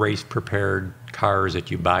race prepared cars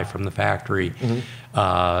that you buy from the factory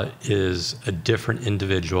is a different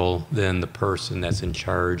individual than the person that's in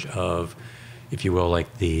charge of, if you will,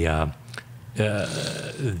 like the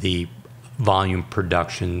volume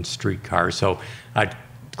production street cars. So I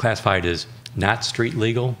classify it as not street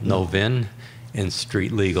legal, no VIN, and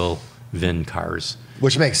street legal VIN cars.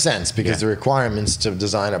 Which makes sense because the requirements to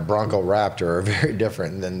design a Bronco Raptor are very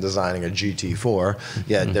different than designing a GT4.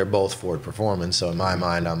 Yet they're both Ford Performance. So in my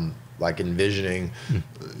mind, I'm like envisioning,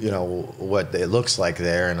 you know, what it looks like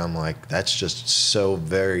there, and I'm like, that's just so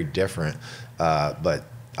very different. But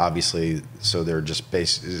obviously, so they're just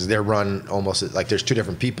they're run almost like there's two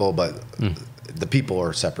different people, but the people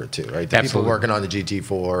are separate too, right? The people working on the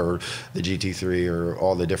GT4 or the GT3 or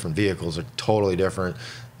all the different vehicles are totally different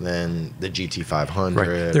than the GT500.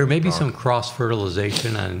 Right. There may be some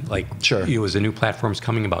cross-fertilization on, like, it was a new platforms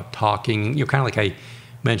coming about talking, you know, kind of like I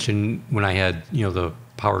mentioned when I had, you know, the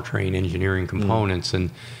powertrain engineering components and,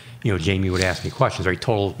 you know, Jamie would ask me questions, right?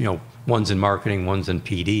 Total, you know, one's in marketing, one's in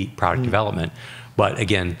PD, product development. But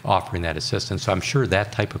again, offering that assistance. So I'm sure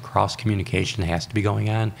that type of cross-communication has to be going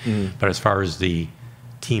on. But as far as the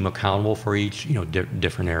team accountable for each, you know,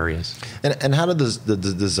 different areas. And how does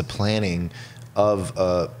the planning of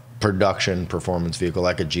a production performance vehicle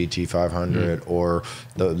like a GT500 or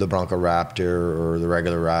the Bronco Raptor or the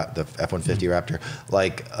regular the F-150 Raptor,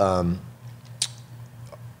 like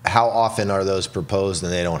how often are those proposed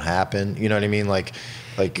and they don't happen? You know what I mean? Like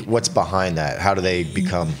what's behind that? How do they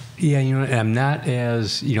become? Yeah, you know, I'm not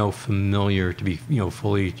as, you know, familiar to be, you know,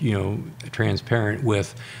 fully, you know, transparent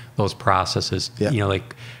with those processes. You know,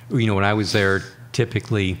 like, you know, when I was there,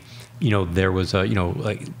 typically, you know, there was a, you know,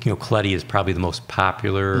 like, you know, Coletti is probably the most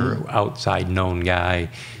popular outside known guy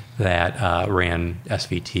that ran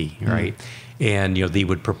SVT, right? And, you know, they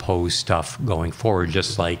would propose stuff going forward,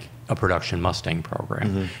 just like a production Mustang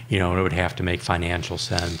program. You know, and it would have to make financial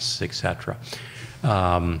sense, et cetera,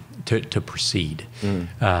 to proceed.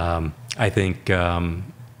 I think, and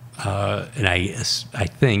I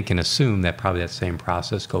think and assume that probably that same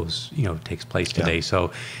process goes, you know, takes place today.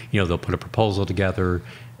 So, you know, they'll put a proposal together.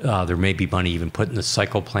 There may be money even put in the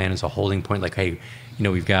cycle plan as a holding point. Like, hey, you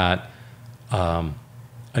know, we've got a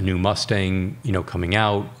new Mustang, you know, coming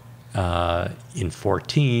out in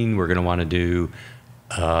 14. We're going to want to do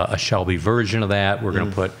a Shelby version of that. We're going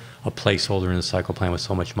to put a placeholder in the cycle plan with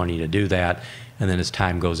so much money to do that. And then as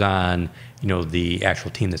time goes on, you know, the actual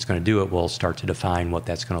team that's going to do it will start to define what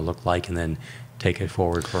that's going to look like and then take it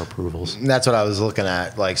forward for approvals. And that's what I was looking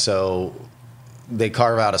at. Like, so they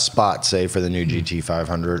carve out a spot, say, for the new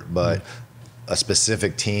GT500, but a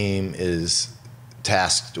specific team is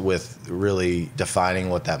tasked with really defining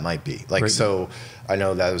what that might be. Like, so I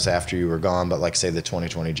know that was after you were gone, but like, say, the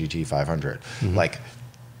 2020 GT500, like,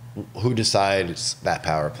 who decides that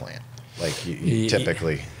power plant? Like, you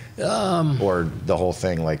typically, or the whole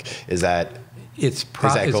thing, like, does that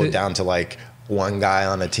go down to like one guy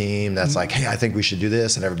on a team that's like, hey, I think we should do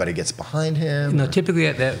this, and everybody gets behind him? No,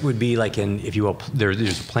 typically that would be like if you will,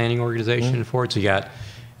 there's a planning organization for it. So you got,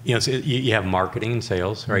 you know, so you have marketing and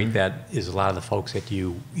sales, right? That is a lot of the folks that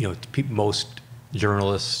you know, most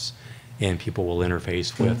journalists and people will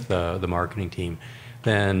interface with the marketing team.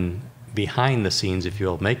 Then behind the scenes, if you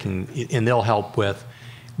will, and they'll help with,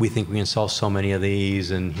 we think we can sell so many of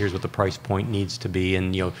these, and here's what the price point needs to be,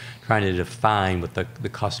 and, you know, trying to define what the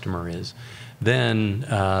customer is. Then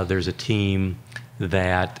there's a team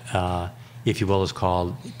that, if you will, is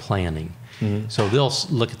called planning. So they'll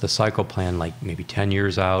look at the cycle plan like maybe 10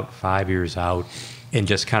 years out, 5 years out, and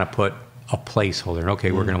just kind of put a placeholder.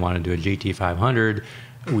 Okay, we're going to want to do a GT500.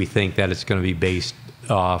 We think that it's going to be based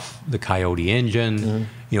off the Coyote engine,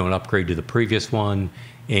 you know, an upgrade to the previous one,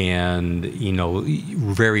 and, you know,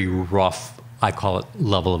 very rough, I call it,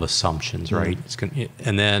 level of assumptions, right?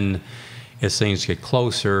 And then as things get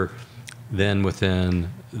closer, then within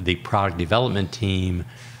the product development team,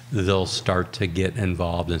 they'll start to get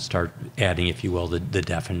involved and start adding, if you will, the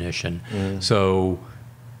definition. So,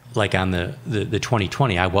 like on the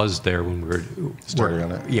 2020, I was there when we were started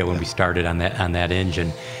on it. Yeah, when we started on that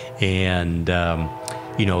engine, and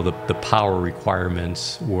you know, the power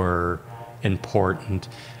requirements were important.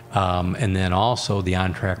 And then also the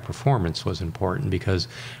on-track performance was important, because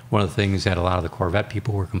one of the things that a lot of the Corvette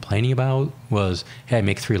people were complaining about was, hey, I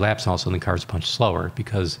make 3 laps and all of a sudden the car's a bunch slower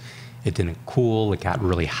because it didn't cool, it got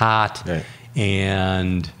really hot,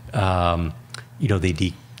 and you know,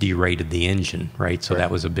 they derated the engine, right? So that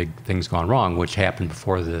was a big thing's gone wrong, which happened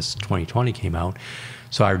before this 2020 came out.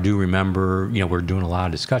 So I do remember, you know, we're doing a lot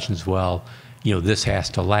of discussions. Well, you know, this has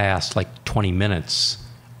to last like 20 minutes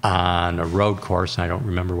on a road course, and I don't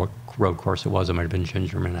remember what road course it was. It might have been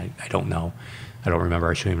Gingerman. I don't know. I don't remember.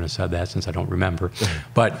 I shouldn't even have said that since I don't remember.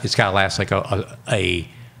 But it's got to last like a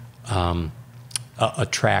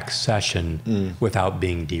track session without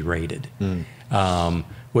being derated,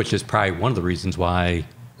 which is probably one of the reasons why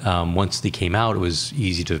once they came out, it was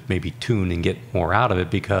easy to maybe tune and get more out of it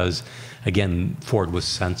because, again, Ford was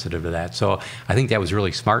sensitive to that. So I think that was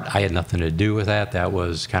really smart. I had nothing to do with that. That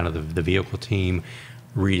was kind of the vehicle team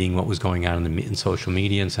reading what was going on in social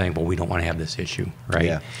media and saying, well, we don't want to have this issue, right?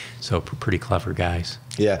 Yeah. So pretty clever guys.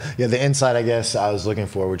 Yeah. The insight, I guess, I was looking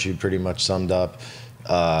for, which you pretty much summed up.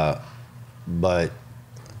 But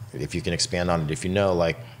if you can expand on it, if you know,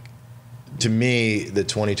 like, to me, the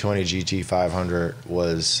 2020 GT500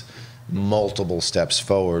 was multiple steps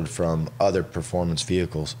forward from other performance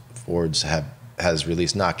vehicles Ford's has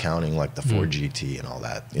released, not counting like the Ford GT and all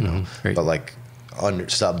that, you know, but like under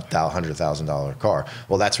sub $100,000 car.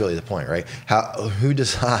 Well, that's really the point, right? Who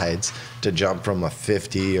decides to jump from a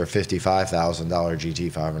 $50,000 or $55,000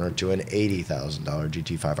 GT500 to an $80,000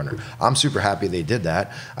 GT500? I'm super happy they did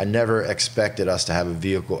that. I never expected us to have a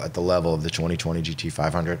vehicle at the level of the 2020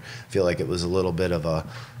 GT500. I feel like it was a little bit of a,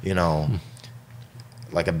 you know,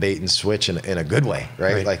 like a bait and switch in a good way,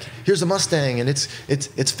 right? Like, here's a Mustang, and it's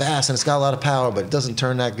fast, and it's got a lot of power, but it doesn't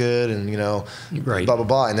turn that good, and, you know, blah, blah,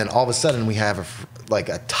 blah. And then all of a sudden, we have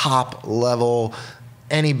a top level,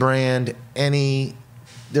 any brand,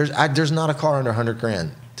 there's not a car under 100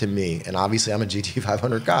 grand to me, and obviously I'm a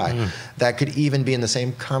GT500 guy, that could even be in the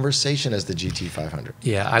same conversation as the GT500.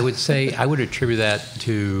 Yeah, I would say, I would attribute that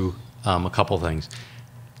to a couple things,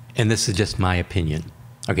 and this is just my opinion.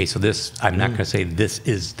 Okay, so this, I'm not going to say this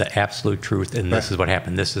is the absolute truth and this is what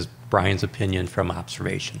happened. This is Brian's opinion from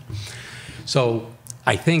observation. So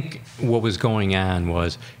I think what was going on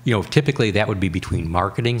was, you know, typically that would be between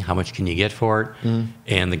marketing, how much can you get for it,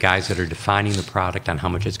 and the guys that are defining the product on how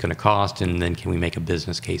much it's going to cost, and then can we make a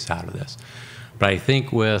business case out of this. But I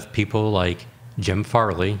think with people like Jim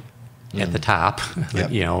Farley at the top,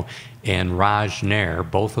 you know, and Raj Nair,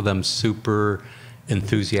 both of them super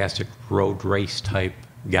enthusiastic road race type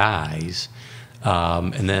guys,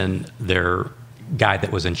 and then their guy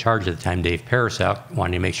that was in charge at the time, Dave Parasak,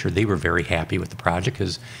 wanted to make sure they were very happy with the project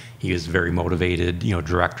because he was very motivated, you know,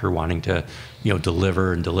 director wanting to, you know,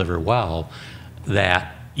 deliver well.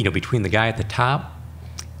 That, you know, between the guy at the top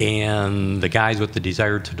and the guys with the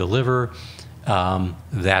desire to deliver,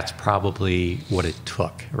 that's probably what it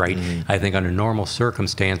took, right? I think under normal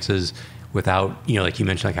circumstances, without, you know, like you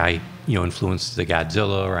mentioned, like I, you know, influenced the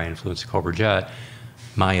Godzilla or I influenced the Cobra Jet.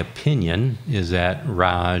 My opinion is that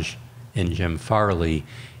Raj and Jim Farley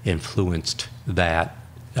influenced that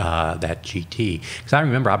GT. Because I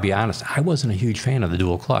remember, I'll be honest, I wasn't a huge fan of the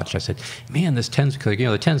dual clutch. I said, man, this 10, because, you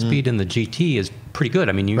know, the 10 speed in the GT is pretty good.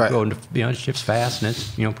 I mean, you go into, you know, it shifts fast and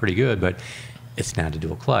it's, you know, pretty good, but it's not a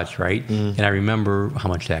dual clutch, right? And I remember how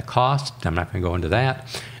much that cost. I'm not going to go into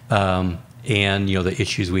that. And, you know, the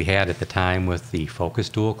issues we had at the time with the Focus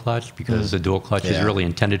dual clutch, because the dual clutch is really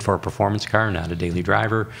intended for a performance car, not a daily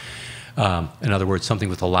driver. In other words, something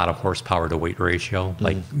with a lot of horsepower to weight ratio,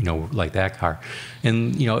 like, you know, like that car.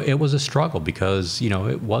 And, you know, it was a struggle because, you know,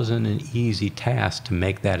 it wasn't an easy task to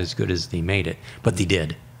make that as good as they made it. But they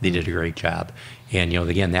did. They did a great job. And, you know,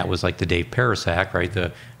 again, that was like the Dave Parasak, right,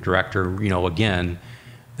 the director, you know, again,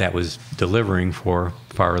 that was delivering for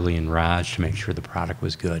Farley and Raj to make sure the product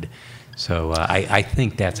was good. So I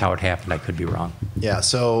think that's how it happened. I could be wrong. Yeah.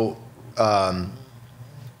 So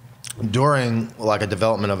during like a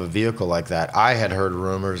development of a vehicle like that, I had heard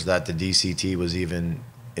rumors that the DCT was even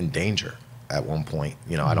in danger at one point.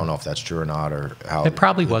 You know, I don't know if that's true or not, or how it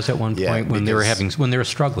probably was at one point when they were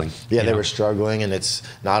struggling. Yeah, they were struggling, and it's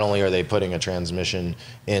not only are they putting a transmission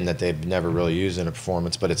in that they've never really used in a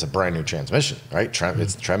performance, but it's a brand new transmission, right?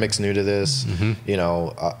 It's Tremec's new to this. You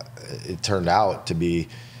know, it turned out to be.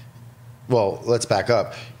 Well, let's back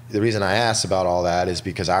up. The reason I asked about all that is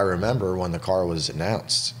because I remember when the car was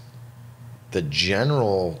announced, the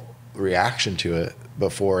general reaction to it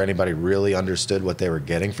before anybody really understood what they were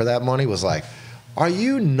getting for that money was like, are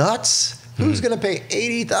you nuts? Who's going to pay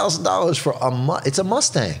 $80,000 for a it's a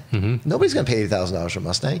Mustang. Nobody's going to pay $80,000 for a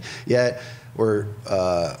Mustang. Yet we're,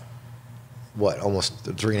 almost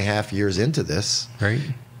 3.5 years into this. Right.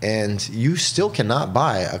 And you still cannot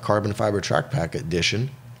buy a carbon fiber track pack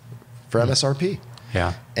edition for MSRP.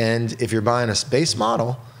 Yeah. And if you're buying a space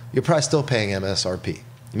model, you're probably still paying MSRP.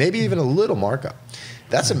 Maybe even a little markup.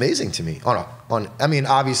 That's amazing to me. I mean,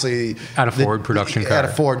 obviously, at a Ford production car. At a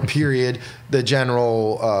Ford period, the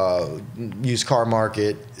general used car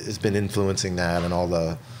market has been influencing that, and all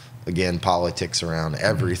the again, politics around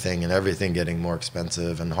everything and everything getting more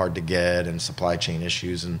expensive and hard to get and supply chain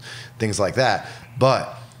issues and things like that.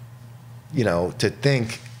 But, you know, to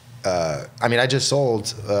think, I mean, I just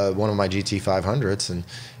sold one of my GT500s, and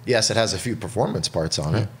yes, it has a few performance parts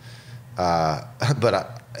on it, but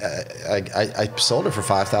I sold it for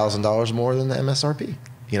 $5,000 more than the MSRP,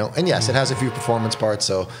 you know, and yes, it has a few performance parts,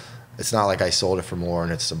 so it's not like I sold it for more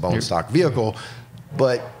and it's a bone stock vehicle.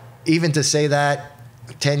 But even to say that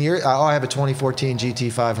 10 years, oh, I have a 2014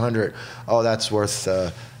 GT500, oh, that's worth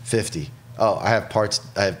 50. Oh, I have parts,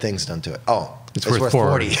 I have things done to it. Oh, it's worth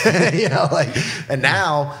 40. You know, like, and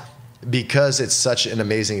now, because it's such an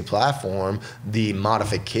amazing platform, the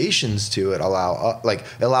modifications to it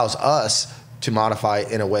allows us to modify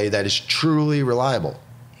in a way that is truly reliable.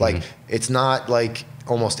 Like, it's not like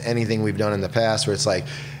almost anything we've done in the past where it's like,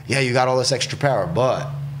 yeah, you got all this extra power, but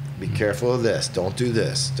be careful of this. Don't do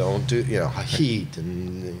this. Don't do, you know, heat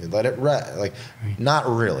and let it rest. Like, not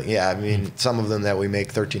really. Yeah, I mean, some of them that we make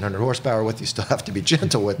 1,300 horsepower with, you still have to be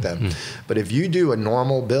gentle with them. But if you do a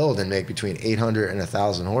normal build and make between 800 and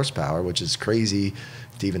 1,000 horsepower, which is crazy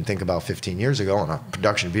to even think about 15 years ago on a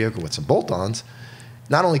production vehicle with some bolt-ons,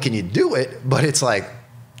 not only can you do it, but it's like,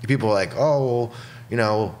 people are like, oh, well, you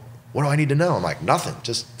know, what do I need to know? I'm like, nothing,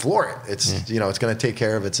 just floor it. It's, you know, it's going to take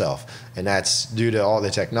care of itself. And that's due to all the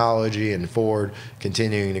technology and Ford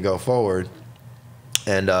continuing to go forward.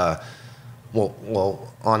 And,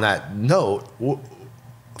 well, on that note,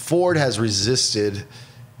 Ford has resisted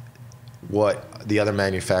what the other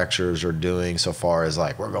manufacturers are doing so far as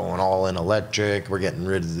like, we're going all in electric, we're getting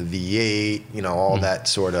rid of the V8, you know, all that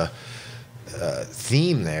sort of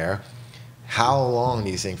theme there. How long do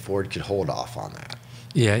you think Ford could hold off on that?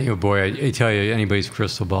 Yeah, you know, boy, I tell you, anybody's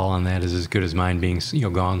crystal ball on that is as good as mine, being, you know,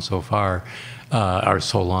 gone so far, or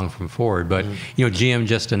so long from Ford. But you know, GM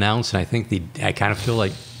just announced, and I think I kind of feel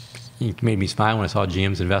like it made me smile when I saw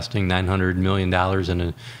GM's investing $900 million in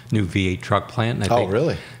a new V8 truck plant. And I think,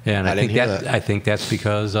 really? Yeah, and I think that's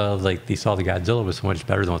because like they saw the Godzilla was so much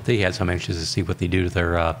better than what they had. So I'm anxious to see what they do to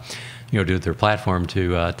their, you know, do with their platform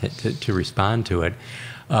to respond to it.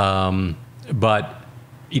 But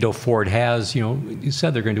you know, Ford has, you know, you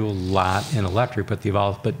said they're going to do a lot in electric, but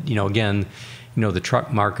you know, again, you know, the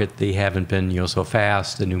truck market, they haven't been, you know, so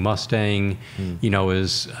fast. The new Mustang, you know,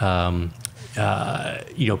 is, you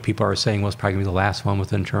know, people are saying, well, it's probably going to be the last one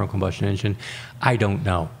with an internal combustion engine. I don't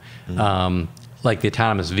know. Like the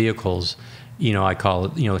autonomous vehicles, you know, I call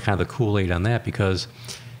it, you know, kind of the Kool-Aid on that, because,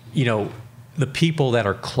 you know, the people that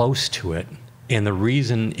are close to it, and the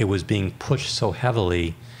reason it was being pushed so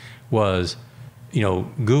heavily was, you know,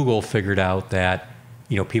 Google figured out that,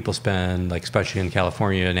 you know, people spend, like, especially in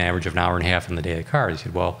California, an average of an hour and a half in the day of the car. They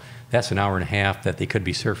said, well, that's an hour and a half that they could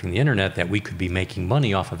be surfing the internet, that we could be making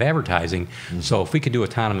money off of advertising. So if we could do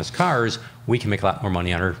autonomous cars, we can make a lot more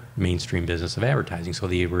money on our mainstream business of advertising. So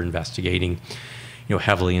they were investigating, you know,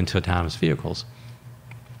 heavily into autonomous vehicles.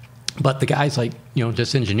 But the guys like, you know,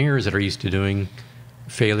 just engineers that are used to doing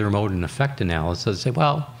failure mode and effect analysis say,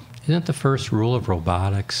 well, isn't the first rule of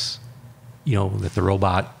robotics, you know, that the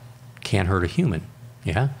robot can't hurt a human?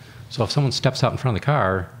 Yeah. So if someone steps out in front of the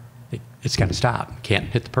car, it's got to stop. Can't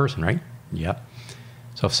hit the person, right? Yep.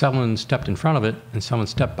 So if someone stepped in front of it and someone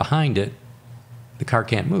stepped behind it, the car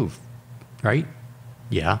can't move, right?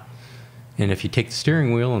 Yeah. And if you take the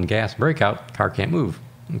steering wheel and gas brake out, the car can't move.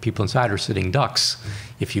 And people inside are sitting ducks,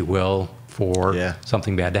 if you will, for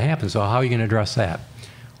something bad to happen. So how are you going to address that?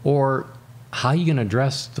 Or how are you going to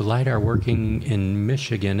address the LiDAR working in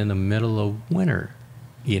Michigan in the middle of winter?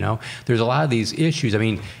 You know, there's a lot of these issues. I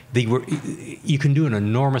mean, you can do an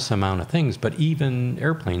enormous amount of things, but even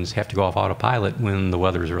airplanes have to go off autopilot when the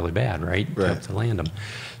weather is really bad, right? To land them.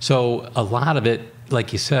 So a lot of it,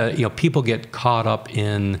 like you said, you know, people get caught up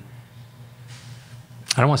in,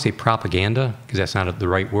 I don't want to say propaganda, because that's not the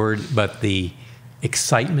right word, but the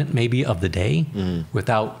excitement maybe of the day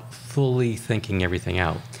without fully thinking everything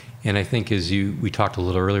out. And I think we talked a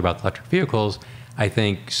little earlier about electric vehicles, I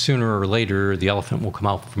think sooner or later the elephant will come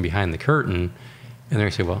out from behind the curtain, and they're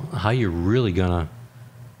going to say, well, how are you really going to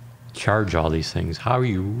charge all these things? How are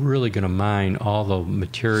you really going to mine all the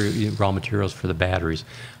raw materials for the batteries?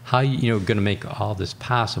 How are you going to make all this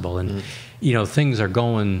possible? And you know, things are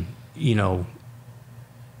going, you know,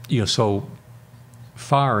 so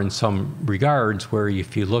far in some regards, where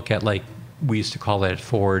if you look at, like, we used to call that at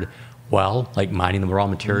Ford, well, like mining the raw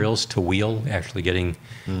materials to wheel, actually getting,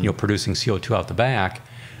 you know, producing CO2 out the back,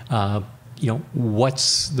 you know,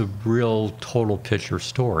 what's the real total picture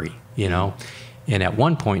story, you know? And at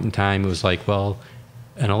one point in time, it was like, well,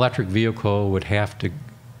 an electric vehicle would have to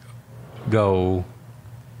go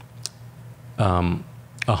 1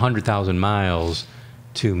 100,000 miles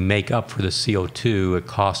to make up for the CO2 it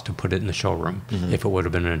cost to put it in the showroom if it would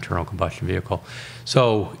have been an internal combustion vehicle.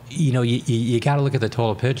 So, you got to look at the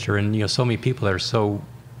total picture, and, so many people that are so,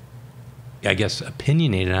 I guess,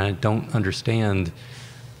 opinionated on it don't understand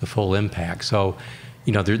the full impact. So,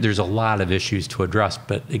 there's a lot of issues to address.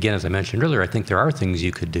 But again, as I mentioned earlier, I think there are things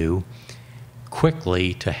you could do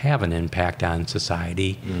quickly to have an impact on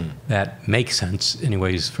society that makes sense,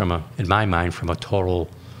 anyways, in my mind, from a total,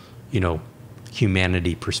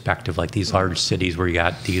 humanity perspective. Like these large cities where you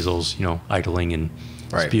got diesels, idling and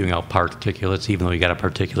spewing out particulates, even though you got a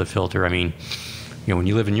particulate filter. I mean, when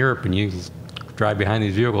you live in Europe and you drive behind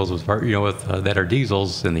these vehicles with that are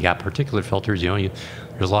diesels and they got particulate filters,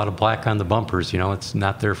 there's a lot of black on the bumpers. It's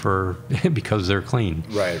not there because they're clean.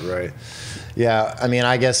 Right. Yeah, I mean,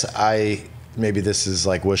 I guess maybe this is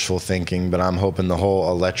like wishful thinking, but I'm hoping the whole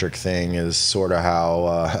electric thing is sort of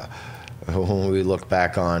how when we look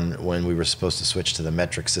back on when we were supposed to switch to the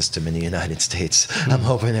metric system in the United States. I'm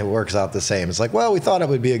hoping it works out the same. It's like, well, we thought it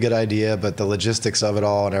would be a good idea, but the logistics of it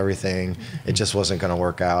all and everything, it just wasn't going to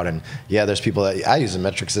work out. And yeah, there's people I use a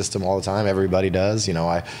metric system all the time. Everybody does.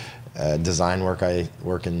 Design work, I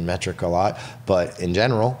work in metric a lot, but in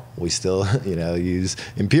general, we still, use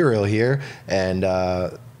imperial here. And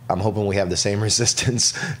I'm hoping we have the same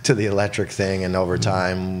resistance to the electric thing, and over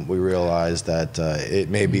time we realize that it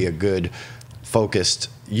may be a good focused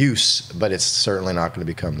use, but it's certainly not going to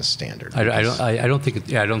become the standard. I don't think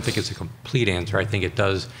it's a complete answer. I think it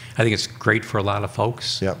does. I think it's great for a lot of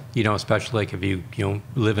folks. Yep. Especially like if you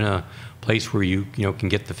live in a place where you can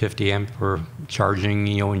get the 50 amp for charging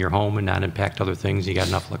in your home and not impact other things. You got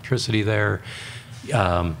enough electricity there.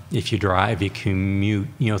 If you drive, you commute,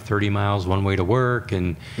 30 miles one way to work,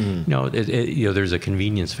 and there's a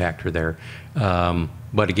convenience factor there.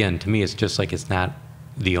 But again, to me, it's just like it's not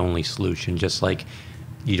the only solution. Just like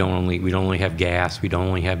we don't only have gas, we don't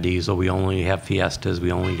only have diesel, we only have Fiestas,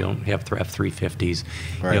 we only don't have F-350s.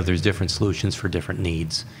 Right. There's different solutions for different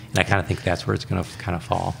needs, and I kind of think that's where it's going to kind of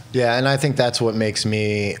fall. Yeah, and I think that's what makes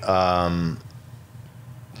me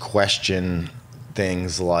question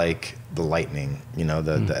things like the Lightning,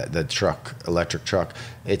 the truck, electric truck.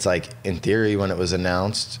 It's like, in theory, when it was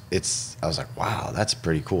announced, I was like, wow, that's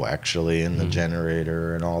pretty cool, actually, and the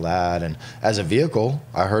generator and all that. And as a vehicle,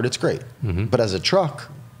 I heard it's great. But as a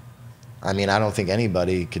truck, I mean, I don't think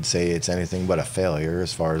anybody could say it's anything but a failure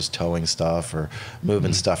as far as towing stuff or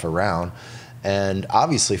moving stuff around. And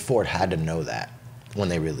obviously, Ford had to know that when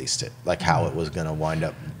they released it, like how it was going to wind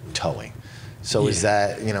up towing. So is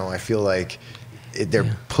that, I feel like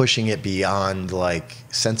they're pushing it beyond like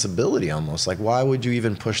sensibility almost. Like, why would you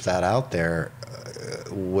even push that out there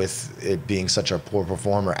with it being such a poor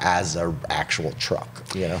performer as an actual truck?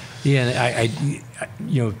 Yeah, and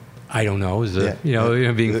I don't know.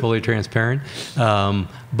 Being fully transparent.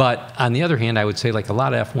 But on the other hand, I would say like a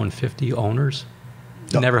lot of F-150 owners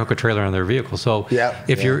never hook a trailer on their vehicle. So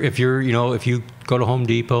if you go to Home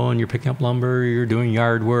Depot and you're picking up lumber, you're doing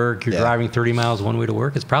yard work, you're driving 30 miles one way to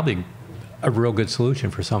work, it's probably a real good solution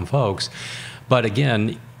for some folks. But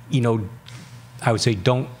again, I would say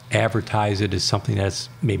don't advertise it as something that's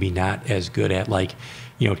maybe not as good at like,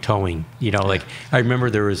 towing. Like I remember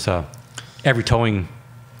there was every towing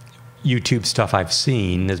YouTube stuff I've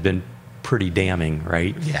seen has been pretty damning,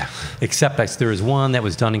 right? Yeah. Except there was one that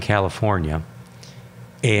was done in California,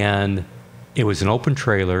 and it was an open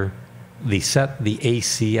trailer. They set the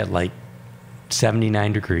AC at like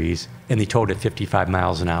 79 degrees, and they towed at 55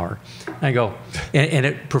 miles an hour. And I go, and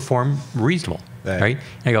it performed reasonable, right?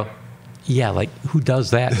 And I go, yeah, like who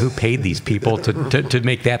does that? Who paid these people to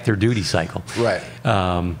make that their duty cycle? Right.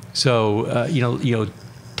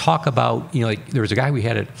 Talk about, like there was a guy we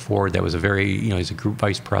had at Ford that was he's a group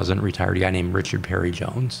vice president, retired, a guy named Richard Perry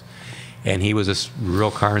Jones. And he was a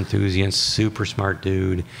real car enthusiast, super smart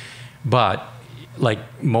dude. But like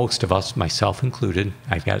most of us, myself included,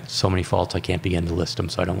 I've got so many faults I can't begin to list them.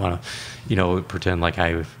 So I don't want to, pretend like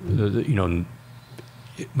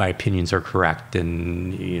my opinions are correct,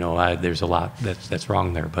 and there's a lot that's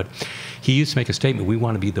wrong there. But he used to make a statement: we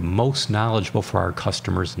want to be the most knowledgeable for our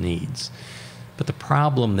customers' needs. But the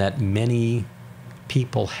problem that many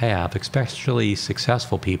people have, especially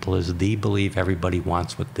successful people, is they believe everybody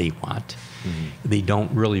wants what they want. They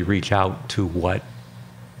don't really reach out to what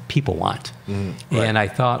people want. Right. And I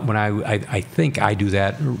thought when I think I do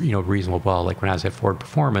that reasonable well. Like when I was at Ford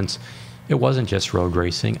Performance, it wasn't just road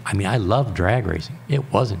racing. I mean, I love drag racing.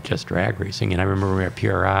 It wasn't just drag racing. And I remember when we were at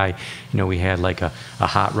PRI, we had like a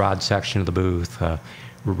hot rod section of the booth,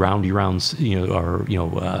 roundy rounds,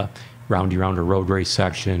 roundy round a road race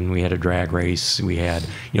section. We had a drag race. We had,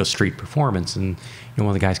 street performance. And one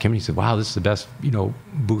of the guys came in and he said, wow, this is the best,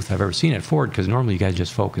 booth I've ever seen at Ford, because normally you guys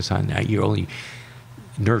just focus on, you only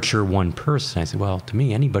nurture one person. I said, well, to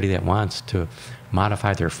me, anybody that wants to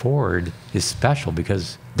modify their Ford is special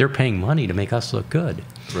because they're paying money to make us look good.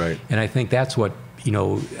 Right. And I think that's what,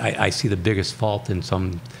 I see the biggest fault in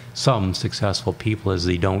some successful people is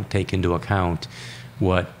they don't take into account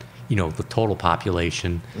what, the total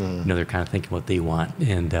population, they're kind of thinking what they want.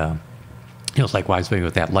 And, it's like wise thing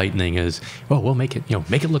with that Lightning is, well, we'll make it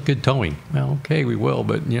look good towing. Well, okay, we will,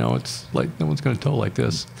 but, it's like no one's going to tow like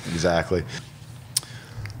this. Exactly.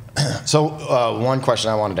 So one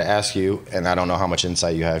question I wanted to ask you, and I don't know how much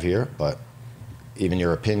insight you have here, but even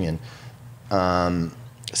your opinion,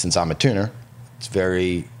 since I'm a tuner, it's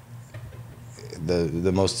the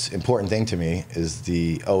most important thing to me is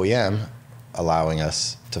the OEM allowing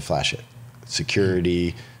us to flash it.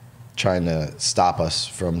 Security, trying to stop us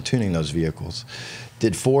from tuning those vehicles.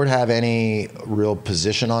 Did Ford have any real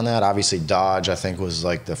position on that? Obviously Dodge, I think, was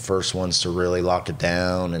like the first ones to really lock it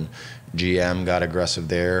down, and GM got aggressive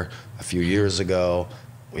there a few years ago.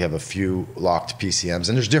 We have a few locked PCMs,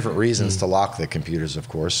 and there's different reasons to lock the computers, of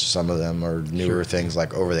course. Some of them are newer things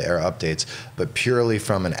like over-the-air updates, but purely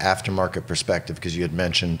from an aftermarket perspective, because you had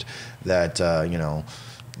mentioned that,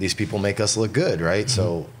 these people make us look good, right?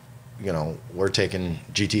 So, we're taking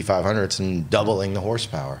GT500s and doubling the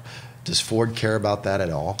horsepower. Does Ford care about that at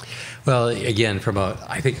all? Well, again, from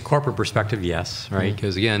I think a corporate perspective, yes, right?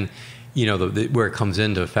 Because again, where it comes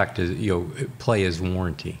into effect is, play is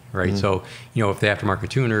warranty, right? So, if the aftermarket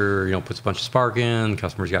tuner, puts a bunch of spark in,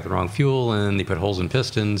 customers got the wrong fuel and they put holes in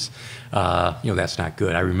pistons, that's not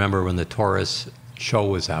good. I remember when the Taurus show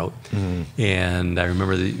was out, and I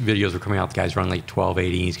remember the videos were coming out, the guy's running like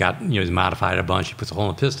 1280, he's got, he's modified a bunch, he puts a hole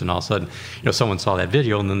in a piston, all of a sudden, someone saw that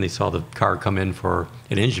video and then they saw the car come in for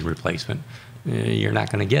an engine replacement. You're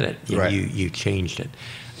not going to get it. Right. You changed it.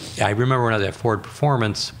 I remember when I was at Ford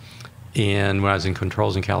Performance, and when I was in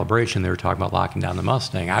controls and calibration, they were talking about locking down the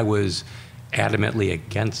Mustang. I was adamantly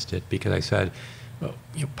against it because I said, well,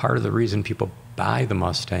 part of the reason people buy the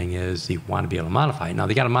Mustang is they want to be able to modify it. Now,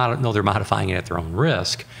 they got to know they're modifying it at their own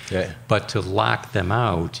risk, but to lock them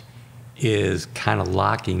out is kind of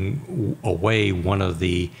locking away one of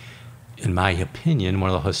the, in my opinion, one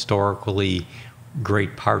of the historically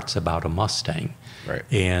great parts about a Mustang. Right.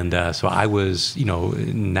 And so I was,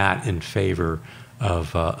 not in favor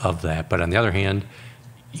of that. But on the other hand,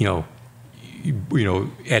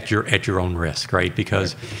 at your own risk, right?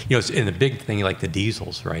 Because in the big thing like the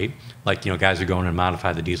diesels, right? Like guys are going and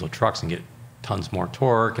modify the diesel trucks and get tons more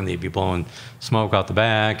torque, and they'd be blowing smoke out the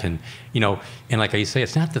back, and and like I say,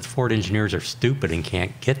 it's not that the Ford engineers are stupid and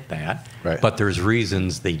can't get that, right? But there's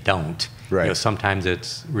reasons they don't. Right. Sometimes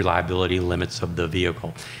it's reliability limits of the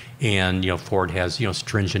vehicle, and Ford has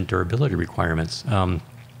stringent durability requirements.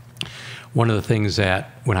 One of the things that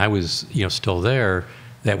when I was still there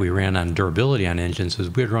that we ran on durability on engines is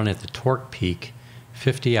we'd run at the torque peak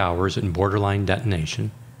 50 hours in borderline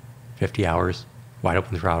detonation, 50 hours, wide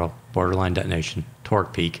open throttle, borderline detonation,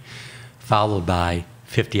 torque peak, followed by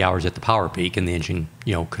 50 hours at the power peak, and the engine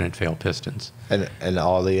couldn't fail pistons. And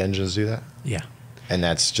all the engines do that? Yeah. And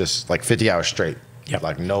that's just like 50 hours straight? Yep.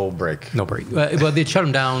 Like no break? No break. Well, they'd shut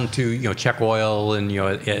them down to check oil and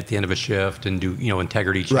at the end of a shift and do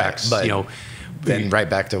integrity checks. Right, but then right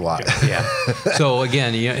back to what? Yeah. So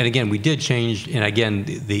again, we did change, and again,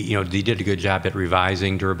 they did a good job at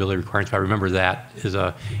revising durability requirements. But I remember that as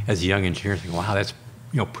a young engineer, thinking, wow, that's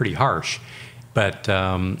pretty harsh. But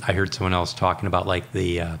I heard someone else talking about like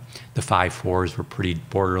the 5.4s were pretty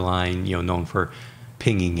borderline, known for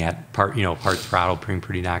pinging at part throttle, being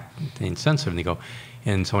pretty not insensitive. And they go,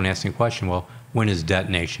 and someone asked me a question, well, when is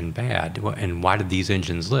detonation bad? And why did these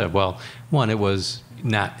engines live? Well, one, it was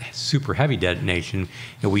not super heavy detonation.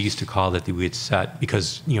 We used to call that we would set,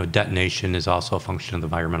 because detonation is also a function of the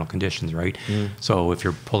environmental conditions, right? So if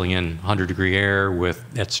you're pulling in 100-degree air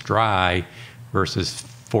that's dry versus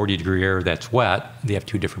 40-degree air that's wet, they have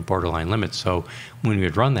two different borderline limits. So when we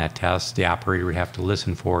would run that test, the operator would have to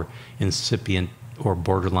listen for incipient or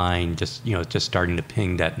borderline, just starting to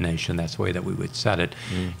ping detonation. That's the way that we would set it.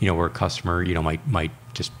 Where a customer might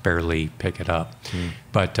just barely pick it up.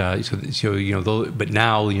 But but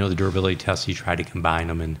now the durability tests, you try to combine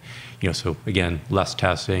them, and so again, less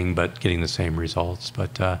testing but getting the same results.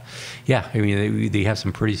 But they have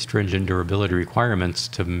some pretty stringent durability requirements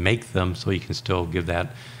to make them so you can still give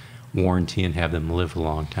that warranty and have them live a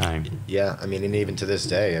long time. Yeah, and even to this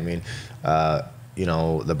day,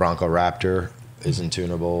 the Bronco Raptor isn't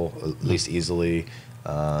tunable, at least easily.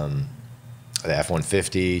 The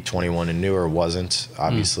F-150, 21 and newer wasn't.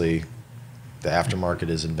 Obviously, the aftermarket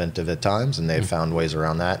is inventive at times, and they've found ways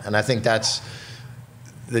around that. And I think that's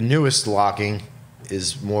the newest locking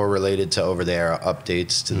is more related to over-the-air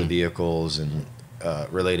updates to the vehicles and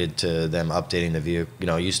related to them updating the vehicle. You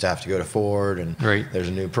know, you used to have to go to Ford and there's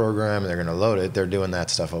a new program and they're going to load it. They're doing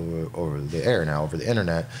that stuff over the air now, over the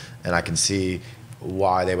internet. And I can see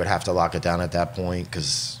why they would have to lock it down at that point,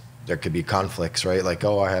 because there could be conflicts, right? Like,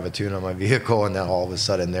 oh, I have a tune on my vehicle, and then all of a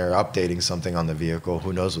sudden they're updating something on the vehicle.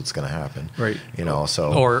 Who knows what's going to happen? Right. You know,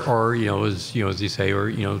 so or you know, as you say, or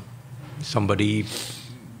you know, somebody,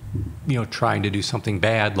 you know, trying to do something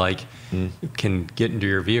bad, like can get into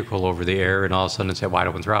your vehicle over the air, and all of a sudden it's at wide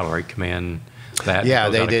open throttle, right? Command that. Yeah,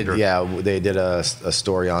 they did. Yeah, they did a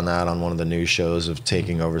story on that on one of the news shows of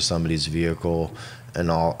taking over somebody's vehicle. And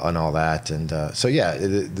all that, and so yeah,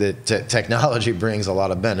 the technology brings a lot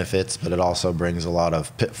of benefits, but it also brings a lot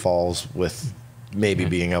of pitfalls with maybe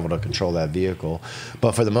being able to control that vehicle.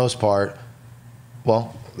 But for the most part,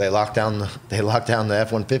 well, they locked down the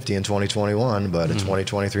F-150 in 2021, but a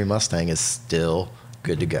 2023 Mustang is still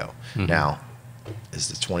good to go. Now, is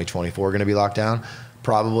the 2024 going to be locked down?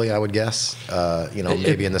 Probably, I would guess. You know,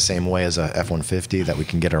 maybe in the same way as a F-150 that we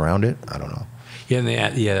can get around it. I don't know.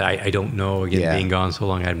 Yeah, I don't know. Again, being gone so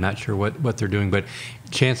long, I'm not sure what they're doing. But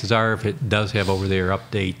chances are, if it does have over-the-air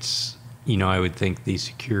updates, you know, I would think the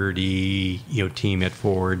security, you know, team at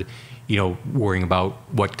Ford, you know, worrying about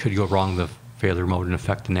what could go wrong, the failure mode and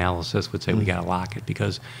effect analysis would say we got to lock it,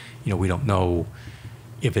 because, you know, we don't know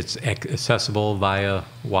if it's accessible via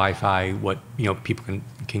Wi-Fi, what, you know, people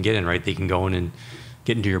can get in, right? They can go in and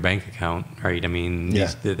get into your bank account, right? I mean,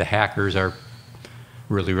 the hackers are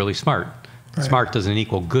really, really smart. Right. Smart doesn't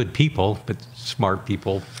equal good people, but smart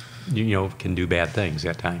people, you know, can do bad things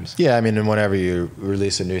at times. Yeah, I mean, and whenever you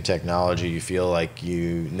release a new technology, you feel like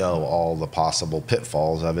you know all the possible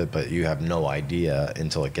pitfalls of it, but you have no idea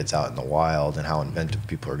until it gets out in the wild and how inventive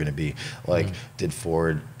people are going to be. Like, did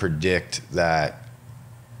Ford predict that,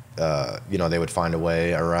 you know, they would find a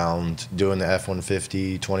way around doing the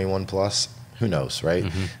F-150 21 plus? Who knows, right?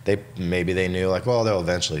 Maybe they knew, like, well, they'll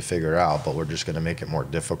eventually figure it out, but we're just going to make it more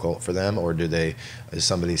difficult for them. Or is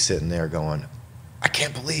somebody sitting there going, I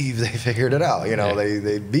can't believe they figured it out. You know,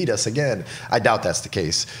 they beat us again. I doubt that's the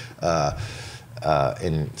case.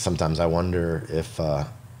 And sometimes I wonder if,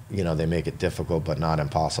 you know, they make it difficult but not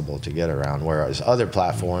impossible to get around, whereas other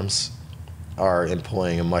platforms are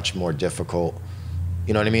employing a much more difficult,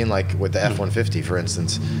 you know what I mean? Like with the F-150, for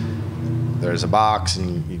instance. There's a box,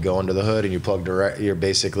 and you go under the hood, and you plug direct. You're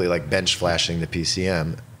basically like bench flashing the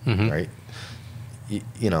PCM, right?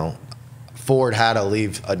 You know, Ford had to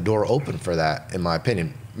leave a door open for that, in my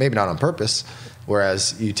opinion. Maybe not on purpose.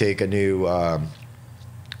 Whereas you take a new,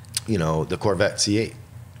 you know, the Corvette C8.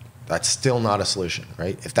 That's still not a solution,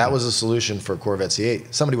 right? If that was a solution for Corvette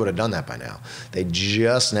C8, somebody would have done that by now. They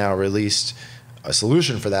just now released a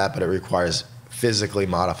solution for that, but it requires physically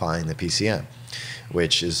modifying the PCM,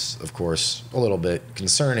 which is, of course, a little bit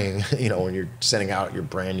concerning, you know, when you're sending out your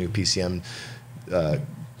brand new PCM to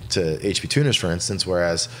HP tuners, for instance,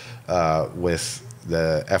 whereas with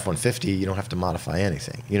the F-150, you don't have to modify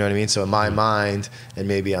anything. You know what I mean? So in my mind, and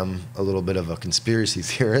maybe I'm a little bit of a conspiracy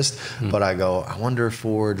theorist, but I go, I wonder if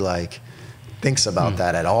Ford, like, thinks about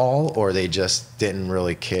that at all, or they just didn't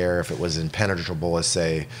really care if it was impenetrable as,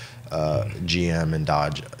 say, GM and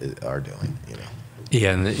Dodge are doing, you know?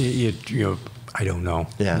 Yeah, and you know, I don't know.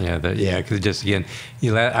 Yeah, because just again,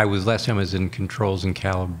 you know, last time I was in controls and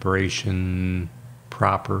calibration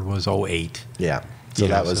proper was 08. Yeah. So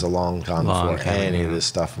that was a long time before any of this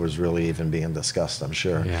stuff was really even being discussed, I'm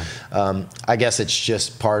sure. Yeah. I guess it's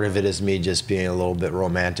just part of it is me just being a little bit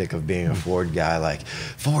romantic of being a Ford guy. Like,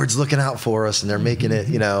 Ford's looking out for us, and they're making it,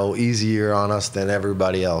 you know, easier on us than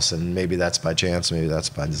everybody else. And maybe that's by chance, maybe that's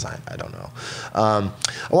by design. I don't know. I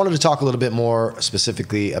wanted to talk a little bit more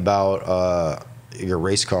specifically about your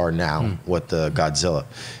race car now with the Godzilla.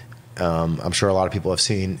 I'm sure a lot of people have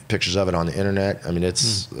seen pictures of it on the internet. I mean,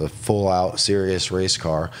 it's a full-out, serious race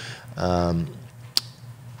car. I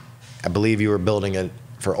believe you were building it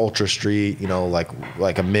for Ultra Street, you know,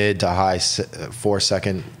 like a mid to high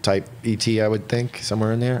 4-second type ET, I would think,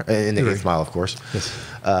 somewhere in there, in the 8th mile, of course. Yes.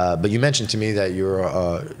 But you mentioned to me that you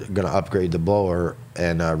were going to upgrade the blower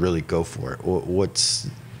and really go for it. What's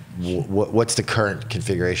the current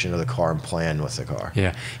configuration of the car and plan with the car?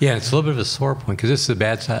 Yeah, it's a little bit of a sore point, because this is the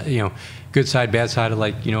bad side, you know, good side, bad side of,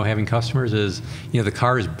 like, you know, having customers is, you know, the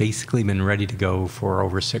car has basically been ready to go for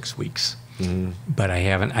over 6 weeks. But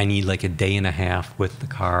I need like a day and a half with the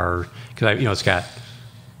car, because you know, it's got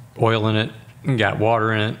oil in it, and got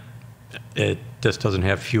water in it, it just doesn't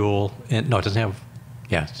have fuel. And no, it doesn't have.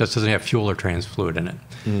 Yeah, it just doesn't have fuel or trans fluid in it.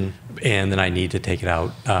 And then I need to take it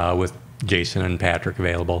out with Jason and Patrick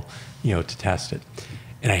available, to test it.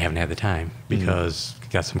 And I haven't had the time because I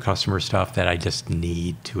got some customer stuff that I just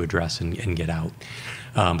need to address and get out.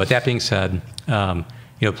 But that being said, the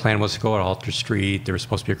plan was to go at Alter Street. There was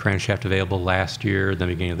supposed to be a crankshaft available last year, the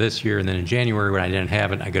beginning of this year, and then in January when I didn't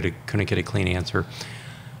have it, I couldn't get a clean answer.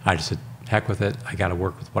 I just said, heck with it. I got to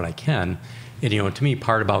work with what I can. And, to me,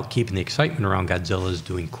 part about keeping the excitement around Godzilla is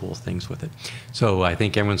doing cool things with it. So I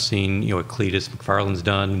think everyone's seen, what Cletus McFarland's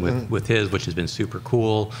done with his, which has been super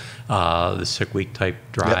cool, the Sick Week type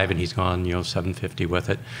drive, and he's gone, 750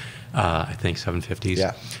 with it. I think 750s.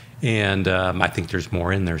 Yeah. And I think there's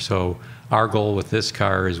more in there. So our goal with this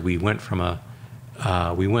car is we went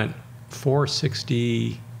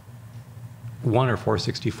 461 or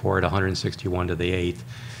 464 at 161 to the 8th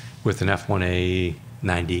with an F1A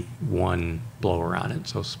 91 blower on it,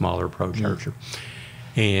 so smaller Pro Charger.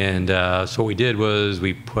 And so what we did was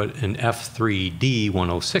we put an F3D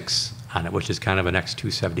 106 on it, which is kind of an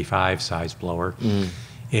X275 size blower,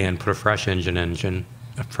 and put a fresh engine in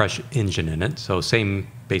it. So same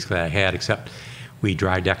basically that I had, except we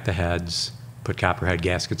dry decked the heads, put copperhead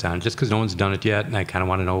gaskets on it, just because no one's done it yet, and I kind of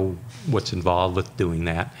want to know what's involved with doing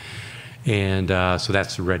that. And so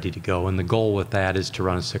that's ready to go. And the goal with that is to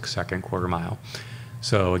run a 6-second quarter mile.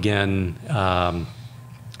 So again,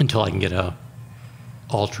 until I can get a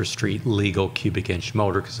Ultra Street legal cubic inch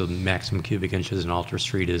motor, because the maximum cubic inches in Ultra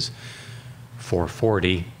Street is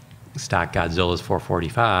 440. Stock Godzilla is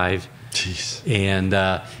 445. Jeez. And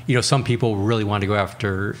some people really want to go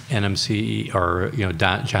after NMC or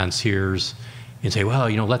John Sears and say, well,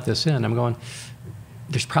 let this in. I'm going,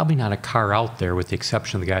 there's probably not a car out there, with the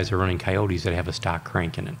exception of the guys that are running Coyotes, that have a stock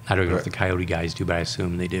crank in it. I don't know if the Coyote guys do, but I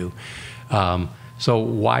assume they do. So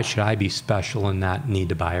why should I be special and not need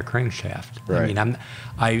to buy a crankshaft? Right. I mean,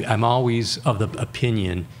 I'm always of the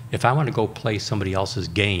opinion, if I want to go play somebody else's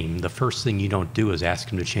game, the first thing you don't do is ask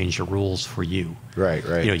them to change the rules for you. Right.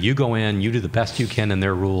 You go in, you do the best you can in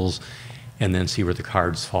their rules, and then see where the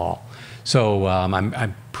cards fall. So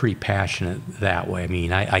I'm pretty passionate that way. I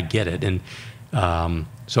mean, I get it. And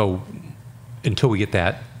so until we get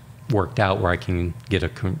that worked out where I can get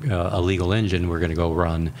a legal engine, we're going to go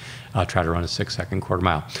try to run a 6-second quarter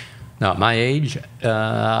mile. Now, at my age,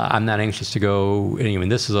 I'm not anxious to go. I mean,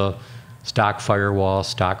 this is a stock firewall,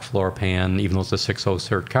 stock floor pan, even though it's a 6.0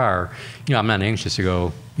 cert car. I'm not anxious to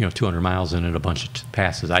go 200 miles in it, a bunch of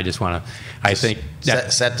passes. I just want to. I think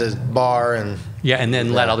set the bar and and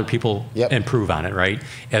then let other people improve on it, right,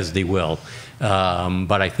 as they will.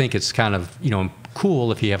 But I think it's kind of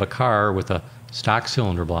cool if you have a car with a stock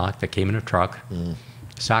cylinder block that came in a truck,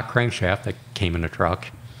 stock crankshaft that came in a truck,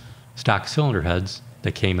 stock cylinder heads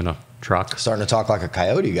that came in a truck. Starting to talk like a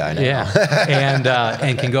Coyote guy now. Yeah,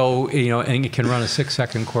 and can go, and it can run a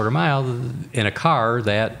 6-second quarter mile in a car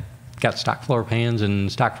that got stock floor pans and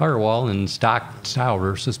stock firewall and stock style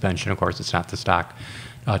rear suspension. Of course, it's not the stock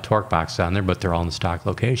torque box on there, but they're all in the stock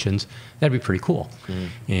locations. That'd be pretty cool.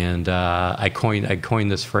 And I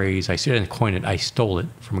coined this phrase. I didn't coin it. I stole it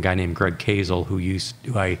from a guy named Greg Kazel, who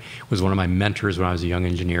was one of my mentors when I was a young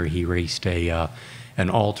engineer. He raced an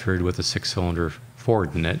altered with a 6-cylinder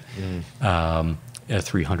Ford in it, a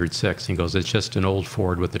 306. He goes, it's just an old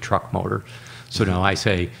Ford with a truck motor. So now I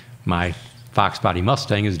say my Fox body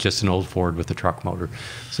Mustang is just an old Ford with a truck motor.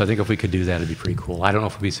 So I think if we could do that, it'd be pretty cool. I don't know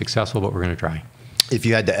if we'll be successful, but we're going to try. If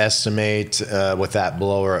you had to estimate with that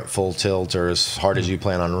blower at full tilt, or as hard as you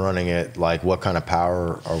plan on running it, like what kind of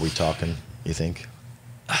power are we talking, you think?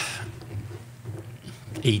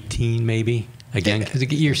 18 maybe. Again, because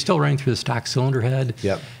you're still running through the stock cylinder head.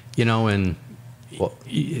 Yep. And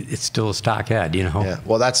it's still a stock head, Yeah.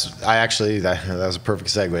 Well, that was a perfect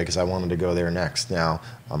segue, because I wanted to go there next. Now,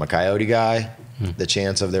 I'm a Coyote guy. The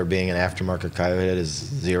chance of there being an aftermarket Coyote head is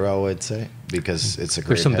 0, I'd say, because it's a great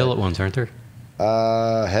There's some head. billet ones, aren't there?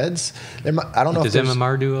 Heads. I don't know. Does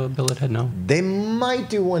MMR do a billet head? No. They might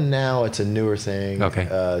do one now. It's a newer thing.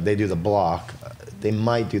 Okay. They do the block. They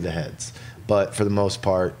might do the heads, but for the most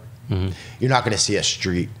part, you're not going to see a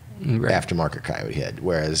street aftermarket Coyote head.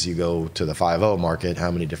 Whereas you go to the 5.0 market,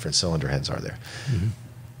 how many different cylinder heads are there?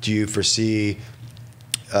 Do you foresee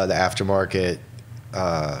the aftermarket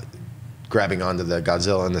grabbing onto the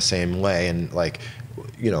Godzilla in the same way? And like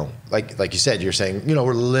you said, you're saying,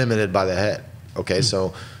 we're limited by the head. Okay,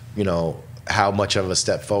 so, how much of a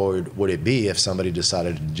step forward would it be if somebody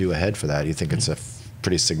decided to do a head for that? Do you think it's a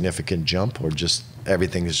pretty significant jump, or just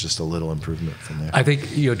everything is just a little improvement from there? I think,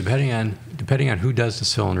 depending on who does the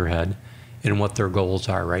cylinder head and what their goals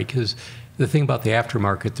are, right? Because the thing about the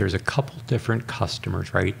aftermarket, there's a couple different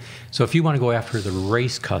customers, right? So if you want to go after the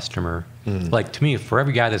race customer, like to me, for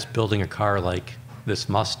every guy that's building a car like this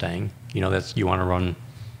Mustang, that's you want to run,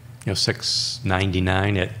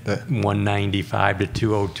 699 at 195 to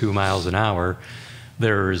 202 miles an hour,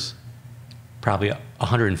 there's probably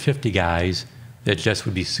 150 guys that just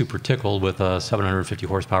would be super tickled with a 750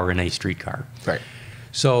 horsepower in a street car. Right.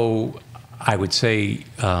 So I would say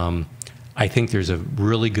I think there's a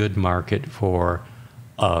really good market for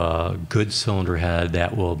a good cylinder head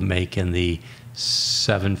that will make in the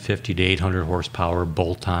 750 to 800 horsepower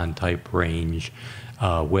bolt-on type range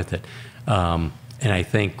with it. And I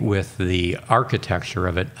think with the architecture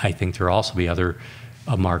of it, I think there'll also be a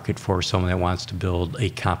market for someone that wants to build a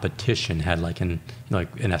competition head, like an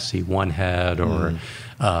SC1 head or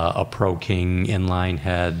a Pro King inline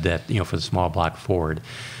head that for the small block Ford.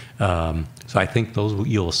 So I think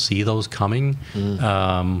you'll see those coming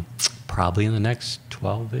probably in the next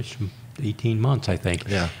 12-ish, 18 months. I think.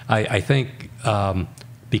 Yeah. I think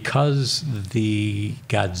because the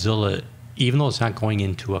Godzilla, even though it's not going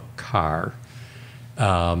into a car.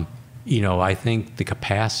 I think the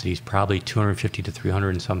capacity is probably 250 to 300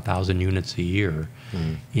 and some thousand units a year,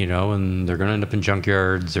 and they're going to end up in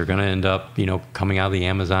junkyards. They're going to end up, coming out of the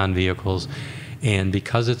Amazon vehicles. And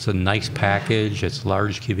because it's a nice package, it's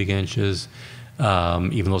large cubic inches,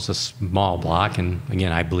 even though it's a small block, and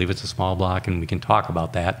again, I believe it's a small block, and we can talk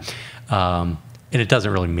about that. And it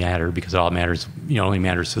doesn't really matter because it all matters, only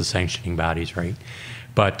matters to the sanctioning bodies, right?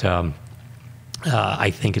 But I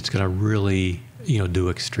think it's going to really do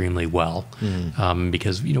extremely well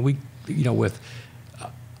because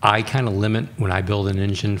I kind of limit when I build an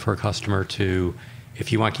engine for a customer to,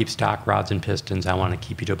 if you want to keep stock rods and pistons, I want to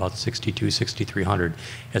keep you to about 62, 6300.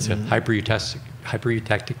 It's a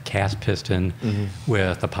hyper-eutectic cast piston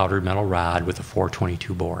with a powdered metal rod with a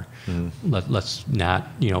 422 bore. Let's not,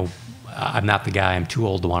 I'm not the guy. I'm too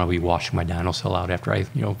old to want to be washing my dyno cell out after I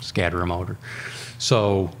scatter a motor.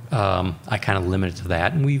 So I kind of limit it to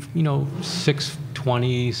that, and we've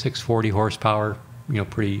 620, 640 horsepower. I'm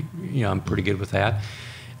pretty good with that.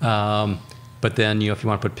 But then if you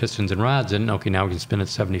want to put pistons and rods in, okay, now we can spin at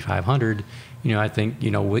 7,500. I think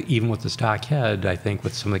even with the stock head, I think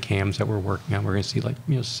with some of the cams that we're working on, we're going to see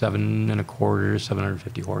 7.25,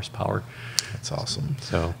 750 horsepower. That's awesome.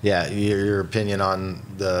 So yeah, your opinion on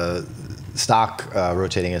the stock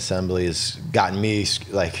rotating assembly has gotten me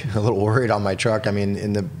a little worried on my truck. I mean,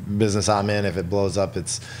 in the business I'm in, if it blows up,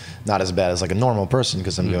 it's not as bad as a normal person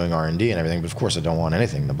because I'm doing R&D and everything. But of course, I don't want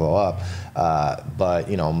anything to blow up. But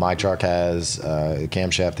my truck has a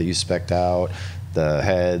camshaft that you spec'd out, the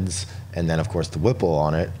heads, and then of course the Whipple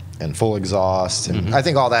on it, and full exhaust, and I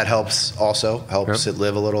think all that helps it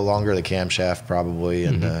live a little longer. The camshaft probably,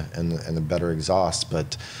 and the better exhaust.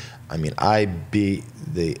 But I mean, I beat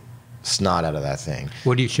the snot out of that thing.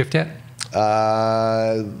 What do you shift at?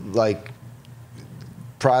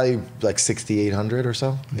 Probably 6,800 or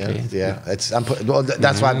so. Okay. Yeah. That's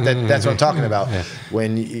what I'm talking about. Yeah.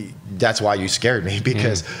 That's why you scared me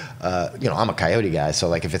because I'm a Coyote guy.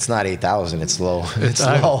 So if it's not 8,000, it's low. It's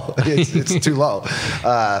low. It's too low.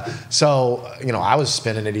 So I was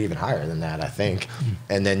spinning it even higher than that, I think.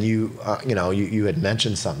 And then you had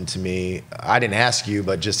mentioned something to me. I didn't ask you,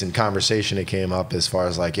 but just in conversation it came up as far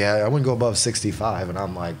as I wouldn't go above 65, and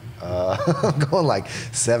I'm I'm going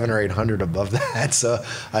 700 or 800 above that. So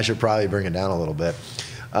I should probably bring it down a little bit.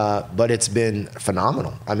 But it's been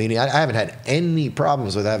phenomenal. I mean, I haven't had any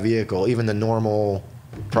problems with that vehicle, even the normal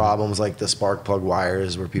problems like the spark plug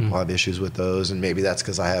wires where people have issues with those. And maybe that's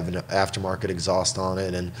because I have an aftermarket exhaust on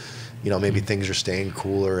it, and maybe things are staying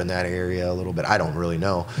cooler in that area a little bit. I don't really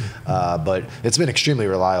know. But it's been extremely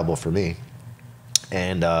reliable for me.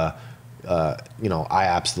 And I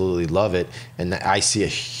absolutely love it, and I see a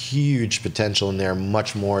huge potential in there,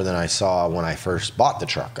 much more than I saw when I first bought the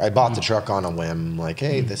truck. I bought the truck on a whim,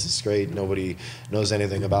 hey, this is great. Nobody knows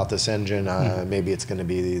anything about this engine. Maybe it's going to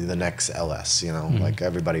be the next LS.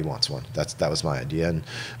 Everybody wants one. That was my idea, and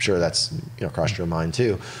I'm sure that's crossed your mind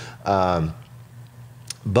too.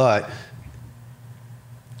 But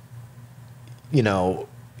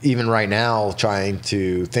even right now, trying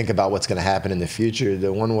to think about what's going to happen in the future,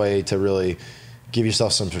 the one way to really give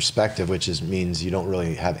yourself some perspective, which means you don't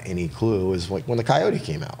really have any clue, is when the Coyote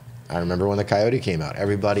came out. I remember when the Coyote came out,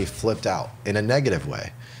 everybody flipped out in a negative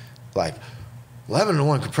way.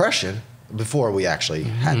 11-to-1 compression before we actually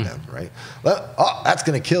had them, right? That's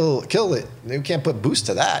going to kill it. We can't put boost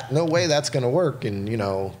to that. No way that's going to work. And,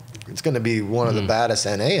 it's going to be one of the baddest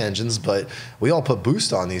NA engines, but we all put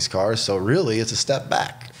boost on these cars, so really it's a step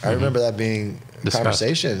back. I remember that being a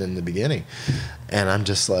conversation in the beginning. And I'm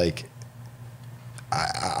just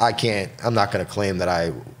I'm not going to claim that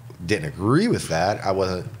I didn't agree with that. I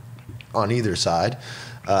wasn't on either side.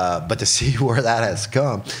 But to see where that has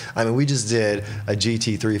come, I mean, we just did a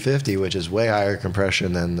GT350, which is way higher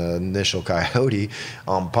compression than the initial Coyote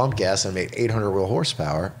on pump gas, and made 800 real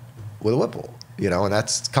horsepower with a Whipple, and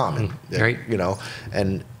that's common, right?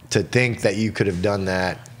 And to think that you could have done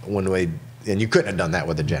that and you couldn't have done that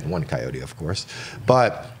with a Gen 1 Coyote, of course,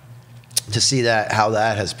 but to see how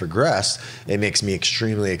that has progressed, it makes me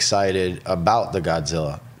extremely excited about the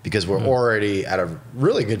Godzilla. Because we're already at a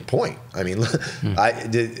really good point. I mean,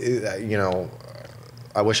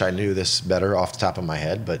 I wish I knew this better off the top of my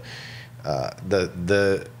head, but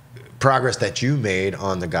the progress that you made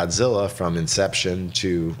on the Godzilla from inception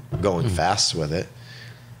to going fast with it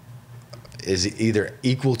is either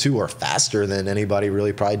equal to or faster than anybody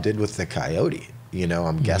really probably did with the Coyote.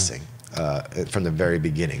 I'm guessing. From the very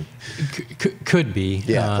beginning. Could be.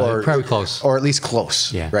 Yeah, or probably close. Or at least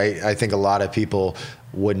close, yeah. Right? I think a lot of people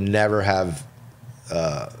would never have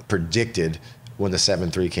predicted when the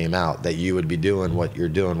 7.3 came out that you would be doing what you're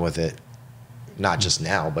doing with it, not just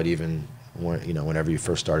now, but even whenever you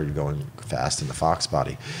first started going fast in the Fox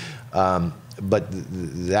body. But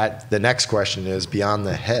the next question is, beyond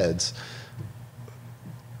the heads,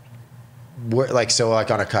 like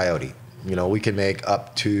on a Coyote, we can make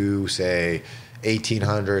up to, say,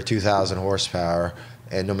 1,800, 2,000 horsepower,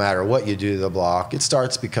 and no matter what you do to the block, it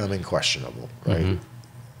starts becoming questionable, right? Mm-hmm.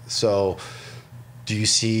 So do you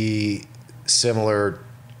see similar,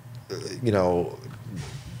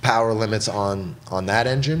 power limits on that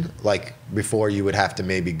engine? Like before you would have to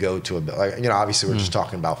maybe go to obviously we're just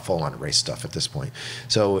talking about full-on race stuff at this point.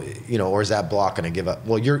 So, or is that block going to give up?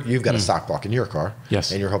 Well, you've got a stock block in your car.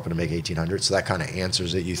 Yes. And you're hoping to make 1,800. So that kind of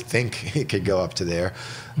answers it. You think it could go up to there.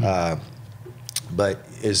 But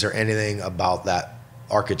is there anything about that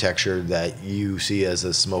architecture that you see as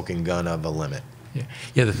a smoking gun of a limit?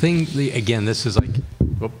 Yeah. The thing, again, this is like,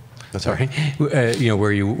 that's all right.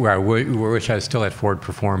 Where I wish I was still at Ford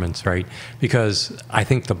Performance, right? Because I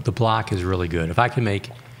think the block is really good. If I can make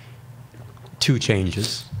 2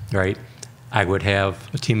 changes, right, I would have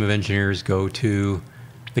a team of engineers go to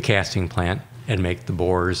the casting plant and make the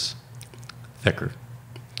bores thicker.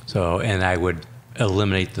 And I would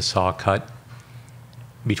eliminate the saw cut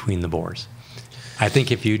between the bores. I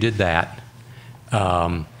think if you did that,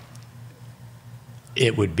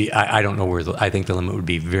 it would be, I don't know where, I think the limit would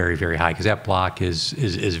be very, very high, because that block is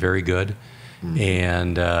very good. Mm-hmm.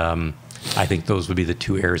 And I think those would be the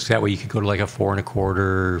 2 areas. That way you could go to like a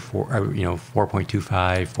 4.25,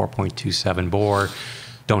 4.25, 4.27 bore.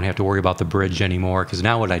 Don't have to worry about the bridge anymore. Because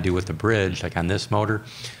now what I do with the bridge, like on this motor,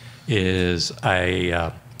 is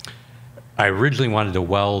I originally wanted to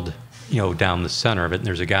weld, down the center of it. And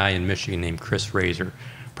there's a guy in Michigan named Chris Razor,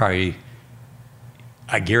 probably,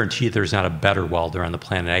 I guarantee there's not a better welder on the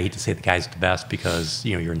planet. I hate to say the guy's the best because,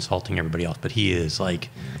 you're insulting everybody else, but he is like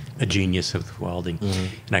a genius of welding.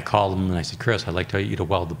 Mm-hmm. And I called him and I said, Chris, I'd like you to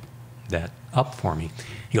weld that up for me.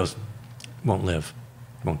 He goes, won't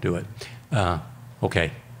do it.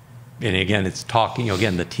 Okay. And again, it's talking,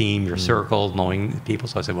 again, the team, your circle, knowing people.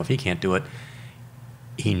 So I said, well, if he can't do it,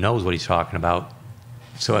 he knows what he's talking about.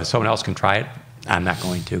 So if someone else can try it, I'm not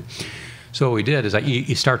going to. So what we did is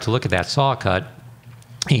you start to look at that saw cut,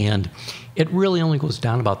 and it really only goes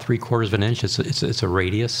down about 3/4 of an inch. It's a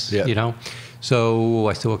radius, So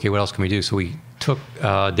I said, okay, what else can we do? So we took,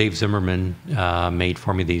 Dave Zimmerman made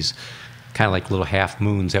for me these kind of like little half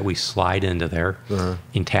moons that we slide into there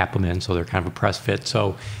and tap them in, so they're kind of a press fit.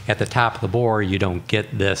 So at the top of the bore, you don't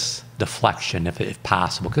get this deflection if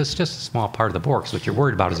possible, because it's just a small part of the bore. Because what you're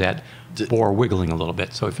worried about is that bore wiggling a little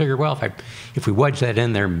bit. So we figured, well, if we wedge that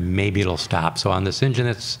in there, maybe it'll stop. So on this engine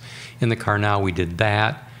that's in the car now, we did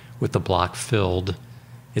that with the block filled.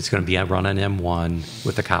 It's going to be run on M1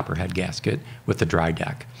 with the copperhead gasket with the dry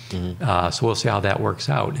deck. Mm-hmm. So we'll see how that works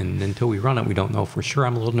out. And until we run it, we don't know for sure.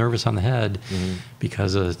 I'm a little nervous on the head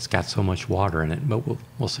because it's got so much water in it, but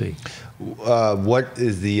we'll see. What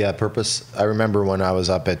is the purpose? I remember when I was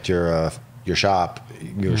up at your shop,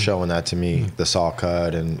 you were showing that to me, the saw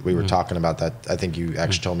cut, and we were talking about that. I think you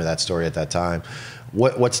actually told me that story at that time.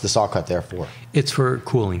 What's the saw cut there for? It's for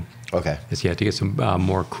cooling. Okay. It's to get some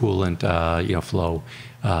more coolant, flow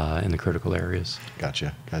in the critical areas.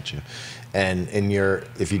 Gotcha. And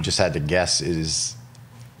if you just had to guess, is,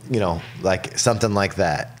 like something like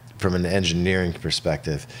that from an engineering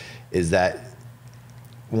perspective, is that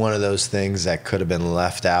one of those things that could have been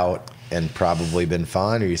left out and probably been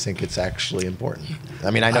fun, or you think it's actually important?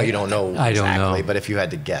 I mean, I know you don't know exactly, I don't know. But if you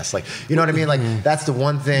had to guess, like, you know what I mean? Like, that's the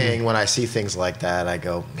one thing when I see things like that, I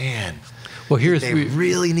go, man. Well, they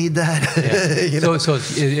really need that. Yeah. You know? So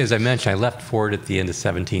as I mentioned, I left Ford at the end of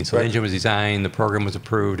 17. So the engine was designed, the program was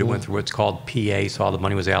approved, it went through what's called PA, so all the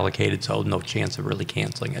money was allocated, so no chance of really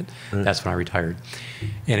canceling it. That's when I retired,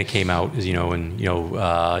 and it came out as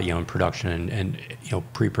in production and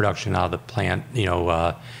pre-production out of the plant,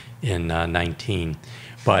 in 19.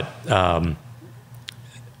 But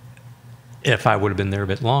if I would have been there a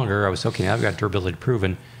bit longer, I was okay. Now I've got durability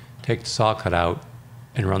proven. Take the saw cut out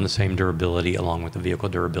and run the same durability along with the vehicle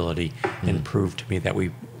durability, and prove to me that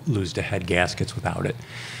we lose the head gaskets without it,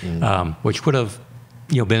 which would have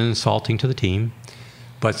been insulting to the team.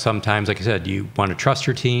 But sometimes, like I said, you want to trust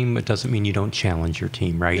your team. It doesn't mean you don't challenge your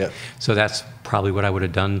team, right? Yep. So that's probably what I would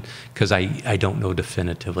have done, because I don't know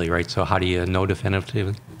definitively, right? So how do you know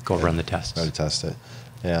definitively? Go run the tests. Go to test it.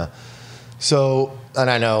 Yeah. So, and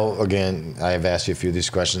I know, again, I've asked you a few of these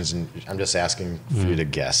questions, and I'm just asking for you to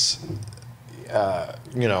guess.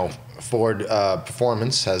 Ford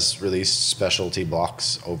Performance has released specialty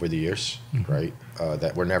blocks over the years, right?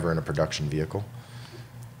 That were never in a production vehicle.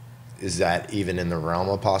 Is that even in the realm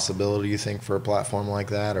of possibility, you think, for a platform like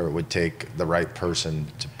that, or it would take the right person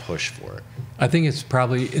to push for it? I think it's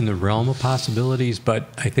probably in the realm of possibilities, but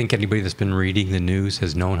I think anybody that's been reading the news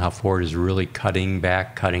has known how Ford is really cutting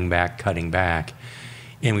back.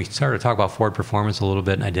 And we started to talk about Ford Performance a little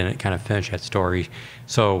bit, and I didn't kind of finish that story.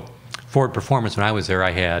 So Ford Performance, when I was there, I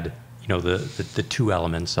had the two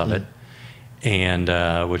elements of it, and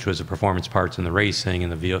which was the performance parts and the racing,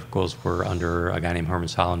 and the vehicles were under a guy named Herman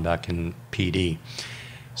Sollenbeck in PD.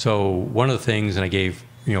 So one of the things, and I gave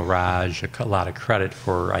Raj a lot of credit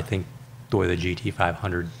for, I think, the way the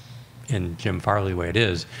GT500 and Jim Farley, the way it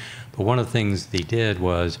is, but one of the things they did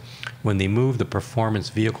was when they moved the performance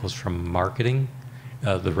vehicles from marketing,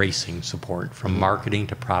 the racing support, from marketing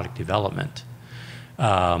to product development,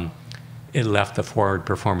 it left the Ford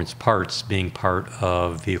Performance Parts being part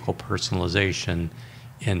of vehicle personalization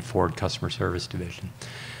in Ford Customer Service Division.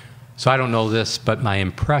 So I don't know this, but my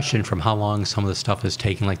impression from how long some of the stuff is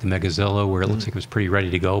taking, like the Megazilla, where it looks like it was pretty ready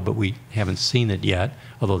to go, but we haven't seen it yet,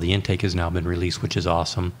 although the intake has now been released, which is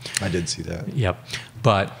awesome. I did see that. Yep.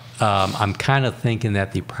 But I'm kind of thinking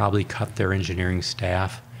that they probably cut their engineering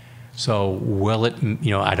staff. So will it,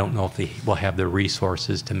 I don't know if they will have the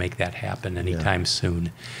resources to make that happen anytime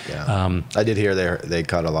soon. Yeah. I did hear they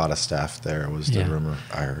cut a lot of staff there, was the rumor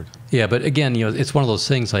I heard. Yeah, but again, it's one of those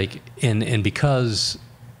things, like, and because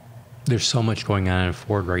there's so much going on in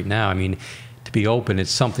Ford right now, I mean, to be open, it's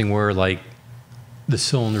something where, like, the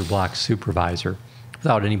cylinder block supervisor,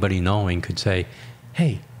 without anybody knowing, could say,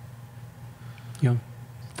 hey,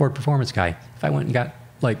 Ford Performance guy, if I went and got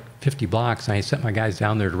like 50 blocks and I sent my guys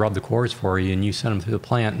down there to rub the cores for you, and you sent them through the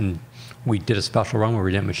plant and we did a special run where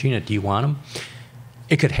we didn't machine it, do you want them?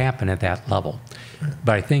 It could happen at that level.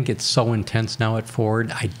 But I think it's so intense now at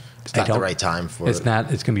Ford, it's not the right time for it. It's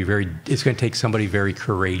not. It's going to take somebody very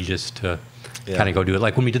courageous to kind of go do it.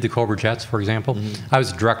 Like when we did the Cobra Jets, for example, I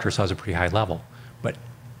was a director, so I was a pretty high level. But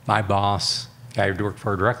my boss, guy who worked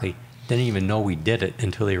for directly, didn't even know we did it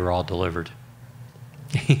until they were all delivered.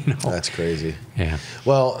 That's crazy. Yeah.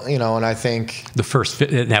 Well, and I think the first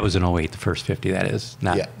that was in 08, the first 50, that is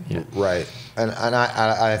not. Yeah. Right. And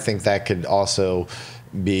I think that could also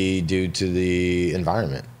be due to the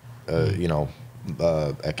environment. Economic,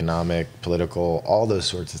 political, all those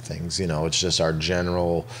sorts of things. It's just our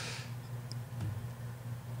general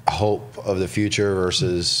hope of the future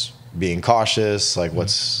versus being cautious, like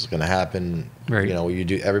what's going to happen. Right.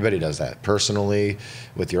 Everybody does that personally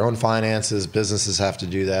with your own finances. Businesses have to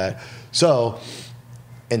do that. So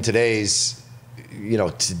in today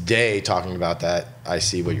talking about that, I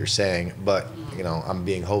see what you're saying, but I'm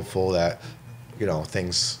being hopeful that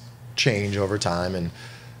things change over time. And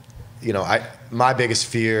my biggest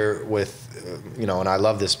fear with and I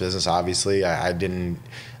love this business, obviously. I'm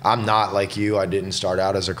not like you. I didn't start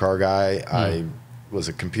out as a car guy. I was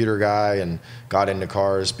a computer guy and got into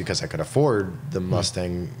cars because I could afford the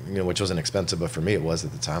Mustang, which wasn't expensive, but for me it was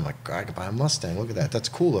at the time. Like, I could buy a Mustang. Look at that. That's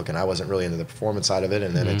cool looking. I wasn't really into the performance side of it,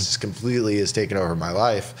 and then it just completely has taken over my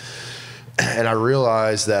life. And I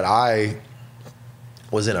realized that I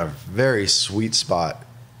was in a very sweet spot.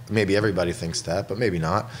 Maybe everybody thinks that, but maybe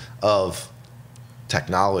not, of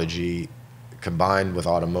technology combined with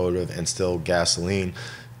automotive and still gasoline,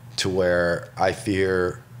 to where I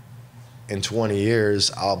fear in 20 years,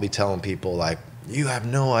 I'll be telling people, like, you have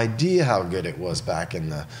no idea how good it was back in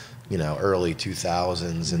the, early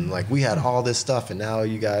 2000s. And, like, we had all this stuff, and now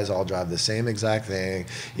you guys all drive the same exact thing.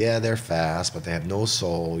 Yeah, they're fast, but they have no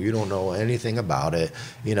soul. You don't know anything about it.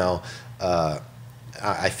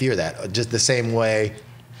 I fear that. Just the same way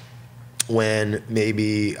when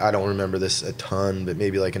maybe, I don't remember this a ton, but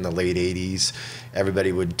maybe like in the late 80s,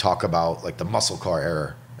 everybody would talk about like the muscle car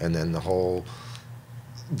era, and then the whole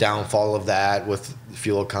downfall of that with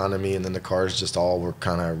fuel economy, and then the cars just all were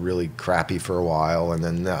kind of really crappy for a while, and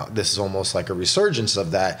then now this is almost like a resurgence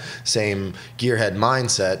of that same gearhead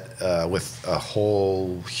mindset with a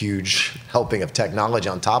whole huge helping of technology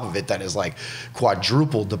on top of it that is like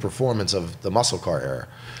quadrupled the performance of the muscle car era.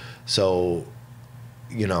 So,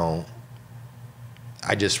 you know,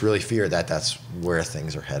 I just really fear that that's where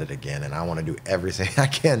things are headed again, and I want to do everything I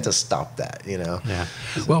can to stop that, you know? Yeah.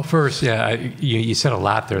 Well, first, you said a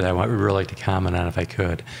lot there that I would really like to comment on if I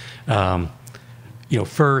could. You know,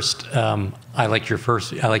 first, I like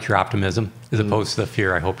your optimism as opposed to the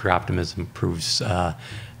fear. I hope your optimism proves to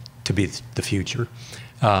be the future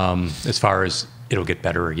as far as it'll get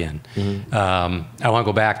better again. I want to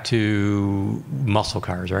go back to muscle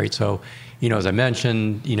cars, right? So, you know, as I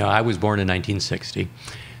mentioned, you know, I was born in 1960.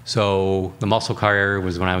 So the muscle car era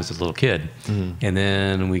was when I was a little kid. And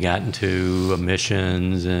then we got into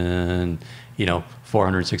emissions and, you know,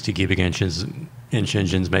 460 cubic inch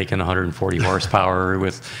engines making 140 horsepower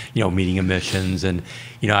with, you know, meeting emissions. And,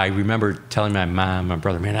 you know, I remember telling my mom, my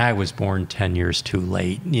brother, man, I was born 10 years too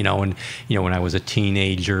late, you know, and, you know, when I was a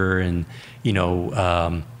teenager and, you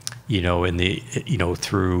know, in the, you know,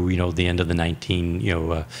 through, you know, the end of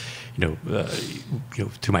the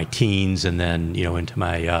to my teens and then, you know, into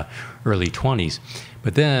my early 20s.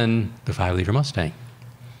 But then the 5-liter Mustang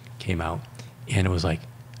came out, and it was like,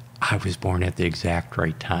 I was born at the exact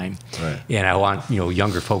right time. Right. And I want, you know,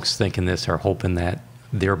 younger folks thinking this are hoping that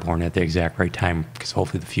they're born at the exact right time, because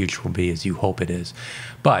hopefully the future will be as you hope it is.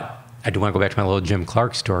 But I do want to go back to my little Jim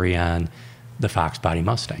Clark story on the Fox body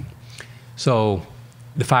Mustang. So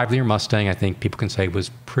the 5-liter Mustang, I think people can say, was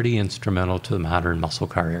pretty instrumental to the modern muscle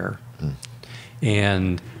car era.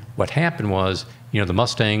 And what happened was, you know, the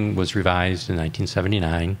Mustang was revised in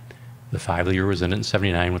 1979. The 5-liter was in it in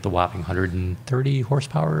 79 with a whopping 130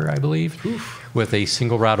 horsepower, I believe, with a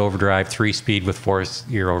single rod overdrive, 3-speed with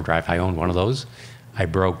 4-gear overdrive. I owned one of those. I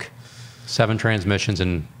broke 7 transmissions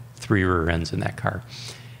and 3 rear ends in that car.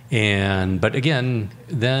 But again,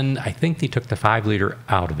 then I think they took the 5-liter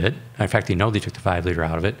out of it. In fact, they know they took the 5-liter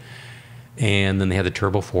out of it. And then they had the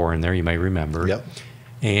Turbo 4 in there, you may remember. Yep.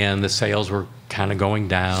 And the sales were kind of going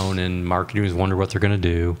down, and marketing was wondering what they're going to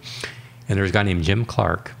do. And there was a guy named Jim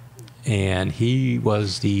Clark, and he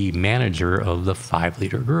was the manager of the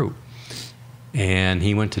 5-liter group. And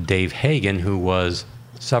he went to Dave Hagen, who was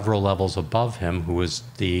several levels above him, who was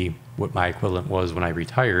what my equivalent was when I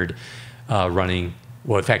retired, running.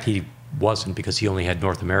 Well, in fact, he wasn't, because he only had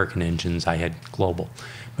North American engines. I had global,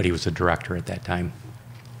 but he was a director at that time.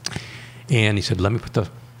 And he said, let me put the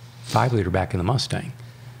 5-liter back in the Mustang.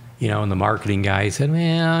 You know, and the marketing guy said,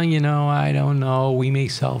 well, you know, I don't know. We may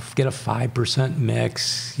get a 5%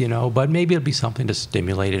 mix, you know, but maybe it'll be something to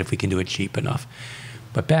stimulate it if we can do it cheap enough.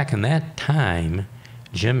 But back in that time,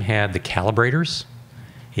 Jim had the calibrators.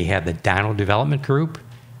 He had the dyno development group.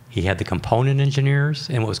 He had the component engineers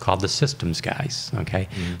and what was called the systems guys, okay?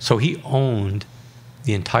 So he owned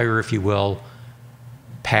the entire, if you will,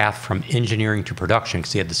 path from engineering to production,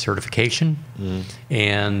 because he had the certification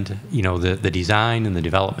and, you know, the design and the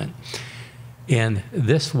development. And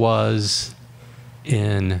this was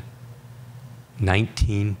in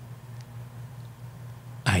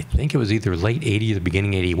I think it was either late 80 or the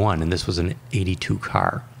beginning 81, and this was an 82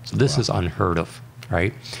 car. So this is unheard of,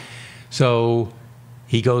 right? So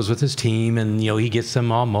he goes with his team, and, you know, he gets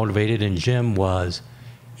them all motivated, and Jim was,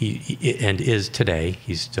 and is today,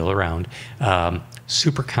 he's still around,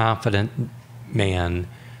 super confident man,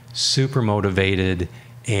 super motivated,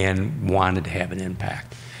 and wanted to have an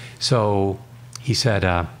impact. So he said,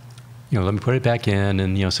 you know, let me put it back in,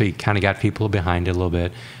 and, you know, so he kind of got people behind it a little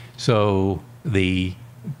bit. So they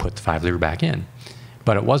put the 5-liter back in.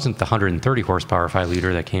 But it wasn't the 130 horsepower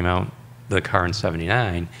 5-liter that came out the car in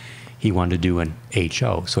 79. He wanted to do an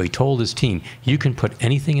HO. So he told his team, you can put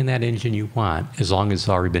anything in that engine you want as long as it's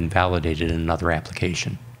already been validated in another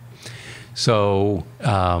application. So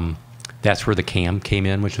that's where the cam came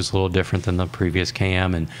in, which was a little different than the previous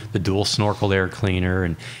cam, and the dual snorkel air cleaner.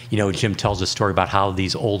 And, you know, Jim tells a story about how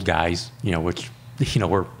these old guys, you know, which, you know,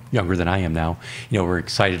 were younger than I am now, you know, were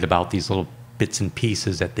excited about these little bits and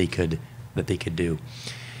pieces that they could do.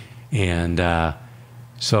 And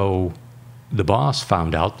so the boss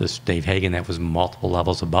found out, this Dave Hagen that was multiple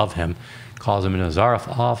levels above him, calls him in his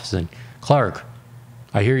office, and, Clark,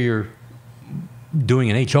 I hear you're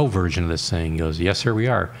doing an HO version of this thing. He goes, yes, sir, we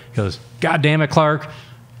are. He goes, God damn it, Clark,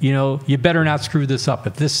 you know, you better not screw this up.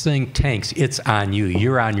 If this thing tanks, it's on you.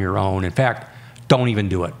 You're on your own. In fact, don't even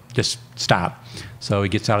do it. Just stop. So he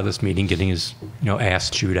gets out of this meeting, getting his ass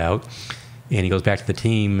chewed out. And he goes back to the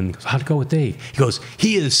team and goes, how'd it go with Dave? He goes,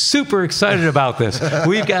 he is super excited about this.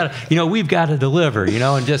 We've got to deliver,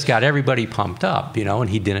 and just got everybody pumped up, and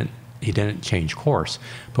he didn't change course.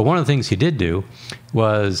 But one of the things he did do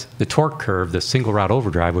was the torque curve, the single rod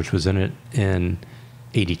overdrive, which was in it in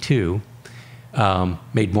 82,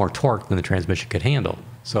 made more torque than the transmission could handle.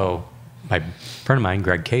 So my friend of mine,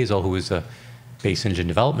 Greg Kazel, who was a base engine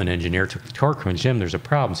development engineer, took the torque curve and Jim, there's a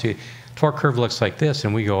problem. See, torque curve looks like this,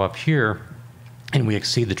 and we go up here, and we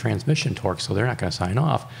exceed the transmission torque, so they're not going to sign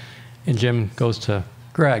off. And Jim goes to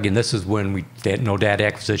Greg, and this is when we did no data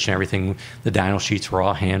acquisition, everything, the dyno sheets were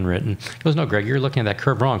all handwritten. He goes, no, Greg, you're looking at that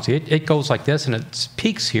curve wrong. See, it goes like this, and it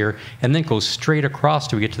peaks here, and then goes straight across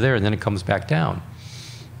till we get to there, and then it comes back down.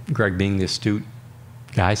 Greg, being the astute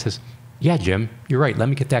guy, says, yeah, Jim, you're right. Let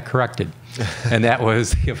me get that corrected. And that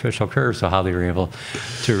was the official curve, so how they were able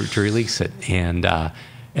to release it. And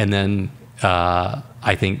then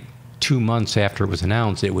I think 2 months after it was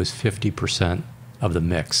announced, it was 50% of the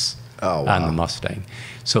mix on the Mustang.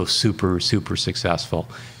 So super, super successful.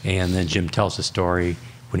 And then Jim tells the story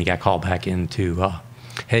when he got called back into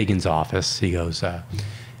Hagen's office. He goes,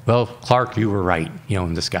 well, Clark, you were right.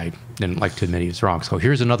 And this guy didn't like to admit he was wrong. So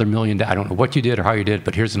here's another $1 million. I don't know what you did or how you did,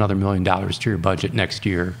 but here's another $1 million to your budget next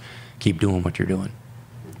year. Keep doing what you're doing.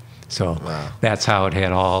 So that's how it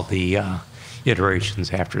had all the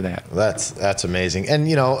iterations after that. That's amazing. And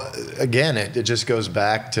again, it just goes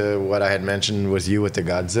back to what I had mentioned with you with the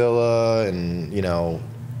Godzilla, and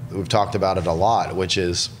we've talked about it a lot, which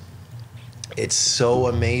is it's so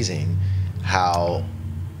amazing how,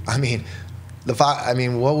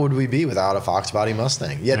 what would we be without a Fox body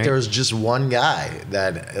Mustang? Yet right. There was just one guy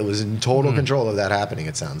that was in total control of that happening.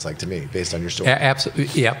 It sounds like to me, based on your story.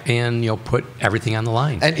 Absolutely, yep. And put everything on the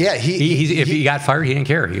line. And yeah, if he got fired, he didn't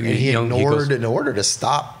care. He ignored in order to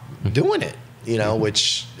stop doing it.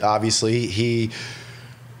 Which obviously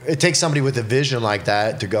it takes somebody with a vision like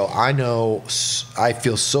that to go, I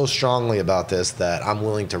feel so strongly about this that I'm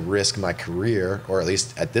willing to risk my career, or at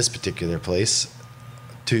least at this particular place,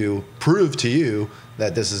 to prove to you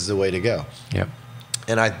that this is the way to go. Yep.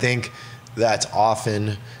 And I think that's often,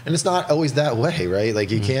 and it's not always that way, right?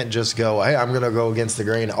 Like you can't just go, hey, I'm going to go against the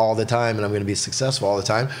grain all the time and I'm going to be successful all the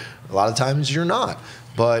time. A lot of times you're not.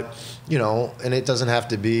 But, and it doesn't have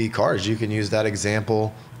to be cars. You can use that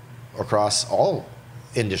example across all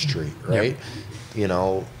industry, right? Yep.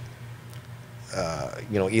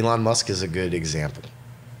 Elon Musk is a good example.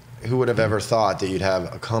 Who would have ever thought that you'd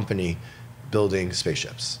have a company building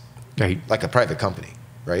spaceships, right? Like a private company,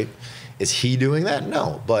 right? Is he doing that?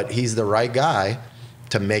 No, but he's the right guy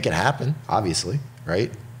to make it happen, obviously,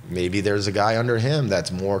 right? Maybe there's a guy under him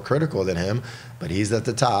that's more critical than him, but he's at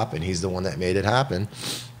the top and he's the one that made it happen.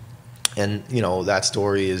 And, that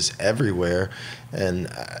story is everywhere. And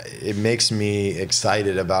it makes me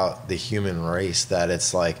excited about the human race, that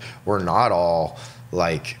it's like, we're not all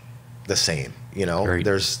like the same, Right.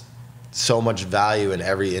 There's so much value in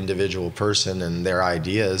every individual person and their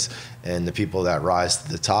ideas, and the people that rise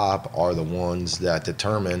to the top are the ones that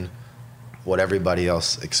determine what everybody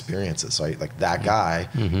else experiences. So like that guy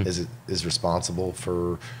is responsible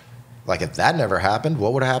for, like, if that never happened,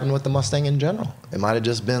 what would have happened with the Mustang in general? It might have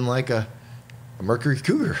just been like a Mercury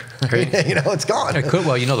Cougar. Right? It's gone. It could.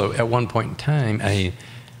 Well, though, at one point in time, I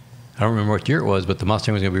don't remember what year it was, but the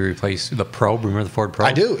Mustang was going to be replaced. The Probe, remember the Ford Probe?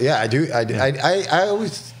 I do, yeah, I do. I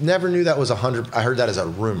always never knew that was 100. I heard that as a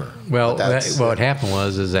rumor. Well, what happened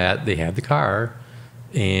was that they had the car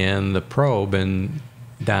and the Probe, and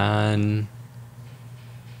Don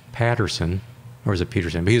Patterson, or was it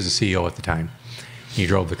Peterson? But he was the CEO at the time. He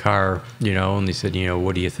drove the car, and they said,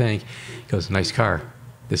 what do you think? He goes, nice car.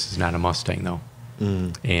 This is not a Mustang, though.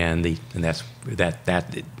 And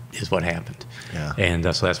that is what happened. Yeah. And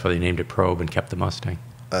so that's why they named it Probe and kept the Mustang.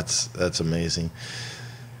 That's amazing.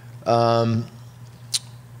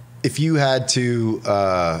 If you had to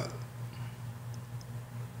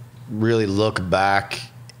really look back,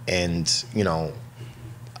 and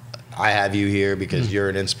I have you here because you're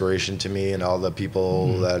an inspiration to me and all the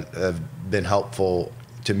people that have been helpful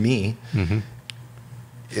to me.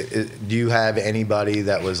 Do you have anybody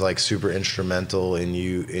that was like super instrumental in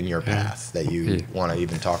your path that you want to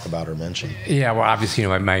even talk about or mention? Yeah, well, obviously,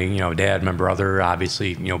 my dad, my brother,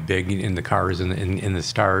 obviously, big in the cars in the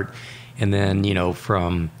start, and then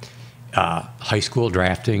from high school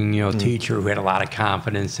drafting, teacher who had a lot of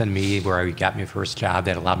confidence in me, where he got me a first job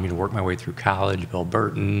that allowed me to work my way through college. Bill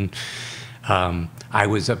Burton. I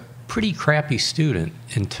was a pretty crappy student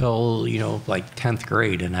until, like 10th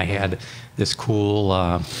grade. And I had this cool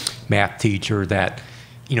math teacher that,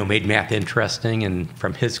 made math interesting. And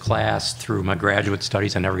from his class through my graduate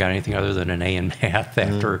studies, I never got anything other than an A in math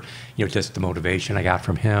after, just the motivation I got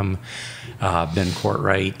from him. Ben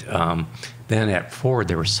Courtwright. Then at Ford,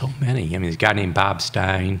 there were so many. I mean, there's a guy named Bob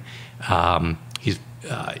Stein.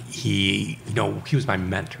 He was my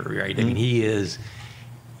mentor, right? I mean, he is,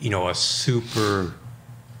 a super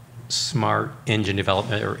smart engine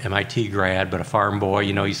development or MIT grad, but a farm boy.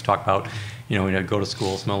 He used to talk about, he'd go to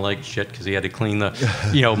school, smell like shit because he had to clean the,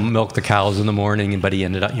 milk the cows in the morning. But he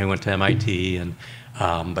ended up, went to MIT, and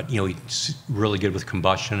but he's really good with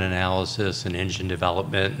combustion analysis and engine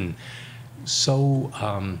development, and so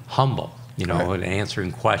humble. Right. And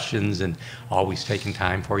answering questions and always taking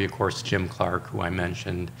time for you. Of course, Jim Clark, who I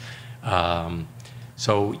mentioned.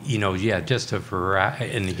 So, just a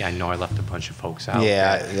variety. And I know I left a bunch of folks out.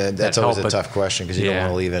 Yeah, that's always a tough question because you don't want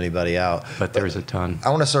to leave anybody out. But there's a ton. I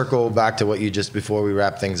want to circle back to what you just, before we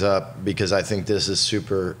wrap things up, because I think this is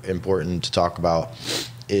super important to talk about,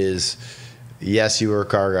 is, yes, you were a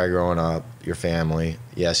car guy growing up, your family.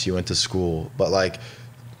 Yes, you went to school. But, like,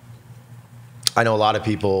 I know a lot of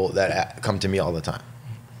people that come to me all the time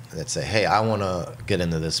that say, hey, I want to get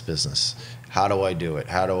into this business. How do I do it?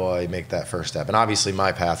 How do I make that first step? And obviously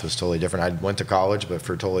my path was totally different. I went to college, but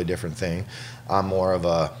for a totally different thing. I'm more of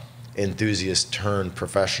a enthusiast turned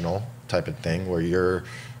professional type of thing, where you're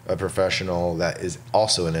a professional that is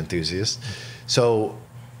also an enthusiast. So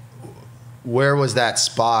where was that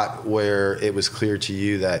spot where it was clear to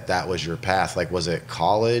you that that was your path? Like, was it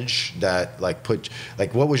college that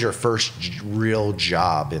what was your first real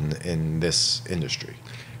job in this industry?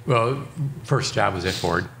 Well, first job was at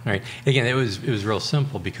Ford, right? Again, it was real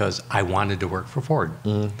simple because I wanted to work for Ford.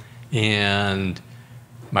 And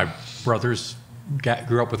my brothers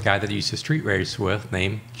grew up with a guy that I used to street race with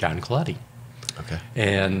named John Coletti. Okay.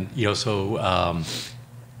 And,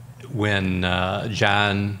 when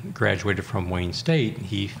John graduated from Wayne State,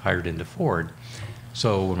 he hired into Ford.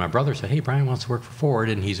 So when my brother said, hey, Brian wants to work for Ford,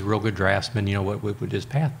 and he's a real good draftsman, what would his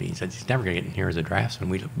path be? He said, he's never going to get in here as a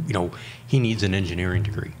draftsman. He needs an engineering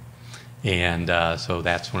degree. And so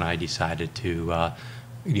that's when I decided to,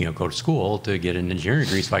 go to school to get an engineering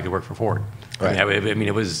degree so I could work for Ford. Right. I mean,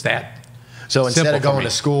 it was that. So instead of going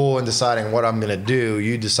to school and deciding what I'm going to do,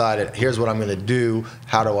 you decided, here's what I'm going to do.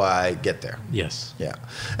 How do I get there? Yes. Yeah.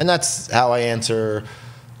 And that's how I answer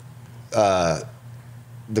the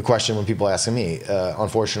question when people ask me.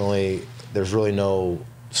 Unfortunately, there's really no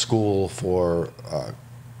school for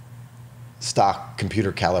stock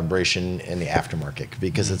computer calibration in the aftermarket,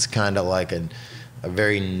 because it's kind of like a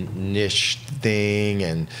very niche thing,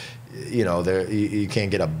 and you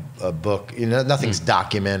can't get a book. Nothing's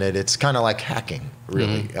documented. It's kind of like hacking,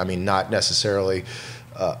 really. I mean, not necessarily.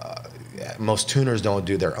 Most tuners don't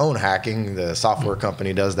do their own hacking. The software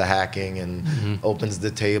company does the hacking and opens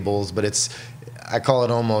the tables. But I call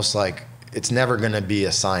it almost like it's never going to be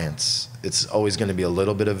a science. It's always going to be a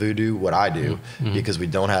little bit of voodoo, what I do, because we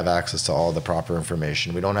don't have access to all the proper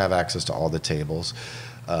information. We don't have access to all the tables.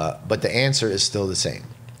 But the answer is still the same,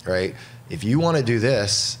 right? If you want to do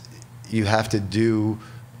this, you have to do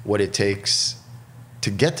what it takes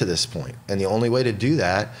to get to this point. And the only way to do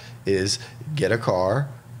that is get a car,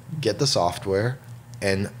 get the software,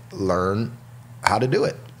 and learn how to do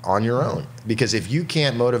it on your own. Because if you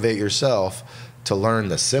can't motivate yourself to learn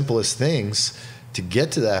the simplest things to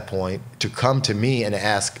get to that point, to come to me and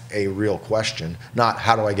ask a real question, not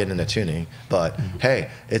how do I get into tuning, but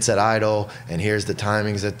hey, it's at idle, and here's the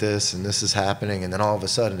timings at this, and this is happening, and then all of a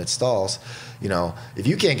sudden it stalls. If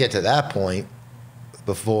you can't get to that point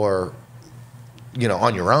before,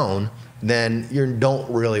 on your own, then you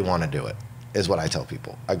don't really want to do it, is what I tell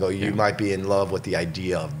people. I go, you might be in love with the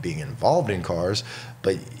idea of being involved in cars,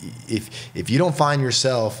 but if you don't find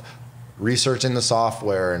yourself researching the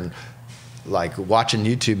software and like watching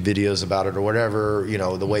YouTube videos about it or whatever,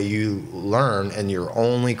 the way you learn, and your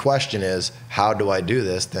only question is, how do I do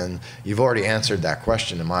this? Then you've already answered that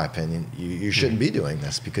question, in my opinion. You shouldn't be doing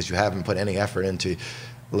this because you haven't put any effort into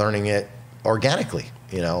learning it organically,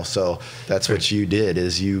 So that's what you did,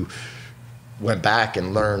 is you went back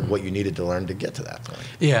and learned what you needed to learn to get to that point.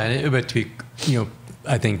 Yeah, but to be,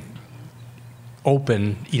 I think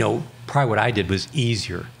open, probably what I did was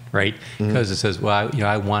easier. Right? Because it says, well,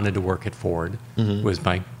 I wanted to work at Ford was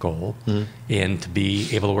my goal. And to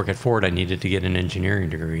be able to work at Ford, I needed to get an engineering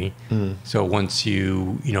degree. So once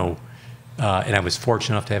and I was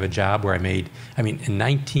fortunate enough to have a job where in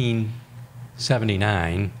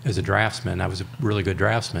 1979, as a draftsman, I was a really good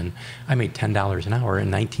draftsman. I made $10 an hour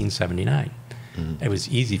in 1979. it was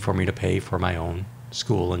easy for me to pay for my own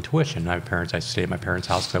school and tuition. I stayed at my parents'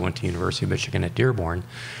 house because I went to University of Michigan at Dearborn.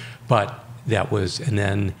 But that was, and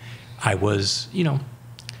then I was,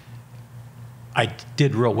 I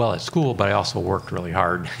did real well at school, but I also worked really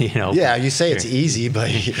hard, Yeah, you say it's easy, but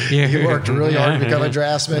you worked really hard to become a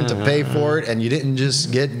draftsman, to pay for it, and you didn't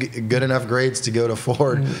just get good enough grades to go to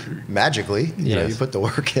Ford magically. You put the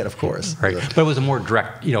work in, of course. Right, but it was a more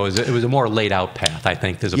direct, it was a more laid out path, I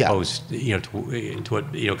think, as opposed, to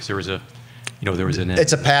it, because there was a, there was an.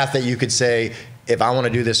 It's a path that you could say, if I want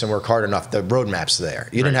to do this and work hard enough, the roadmap's there.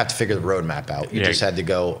 You didn't have to figure the roadmap out. You just had to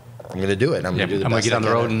go, I'm going to do it. I'm going to do the best. I'm going to get on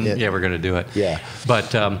the road and we're going to do it. Yeah.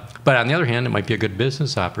 But on the other hand, it might be a good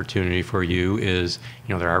business opportunity for you. Is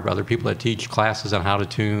there are other people that teach classes on how to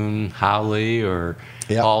tune Holley or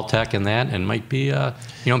All Tech and that, and might be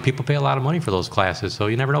people pay a lot of money for those classes. So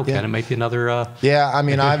you never know, Ken. It might be another. Yeah, I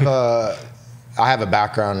mean, I have a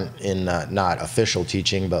background in not official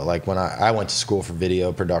teaching, but like when I went to school for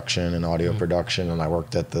video production and audio production, and I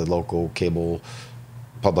worked at the local cable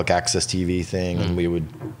public access TV thing, and we would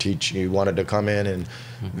teach. You wanted to come in and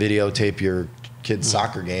videotape your kid's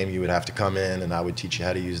soccer game, you would have to come in, and I would teach you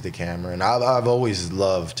how to use the camera. And I've always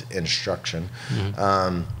loved instruction,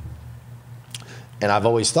 and I've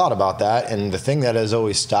always thought about that. And the thing that has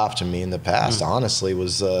always stopped me in the past, honestly,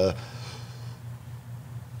 was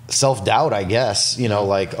self-doubt, I guess.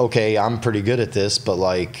 Like, okay, I'm pretty good at this, but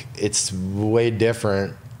like, it's way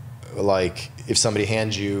different. Like, if somebody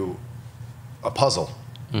hands you a puzzle,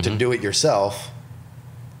 to do it yourself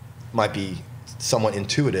might be somewhat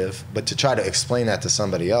intuitive, but to try to explain that to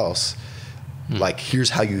somebody else, like,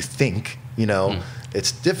 here's how you think,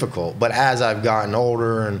 it's difficult. But as I've gotten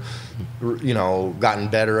older and, gotten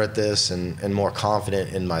better at this and more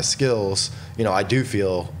confident in my skills, I do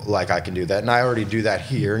feel like I can do that. And I already do that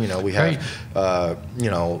here. We have,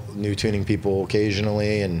 new tuning people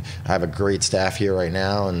occasionally, and I have a great staff here right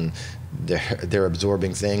now, and they're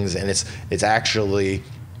absorbing things. And it's actually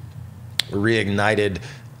reignited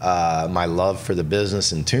my love for the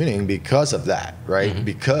business and tuning because of that, right?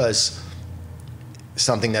 Because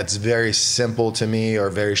something that's very simple to me or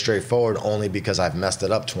very straightforward, only because I've messed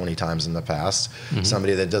it up 20 times in the past,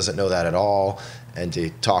 somebody that doesn't know that at all, and to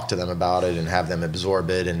talk to them about it and have them absorb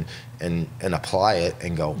it and apply it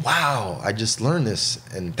and go, wow, I just learned this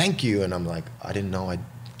and thank you. And I'm like, I didn't know I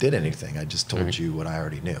did anything. I just told you what I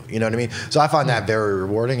already knew. You know what I mean? So I find that very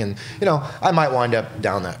rewarding, and I might wind up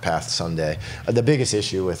down that path someday. The biggest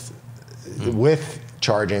issue with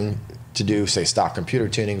charging to do, say, stock computer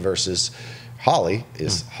tuning versus Holley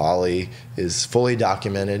is fully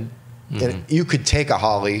documented, and you could take a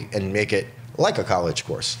Holley and make it like a college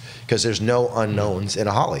course because there's no unknowns in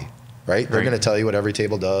a Holley, right? They're going to tell you what every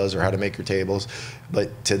table does or how to make your tables,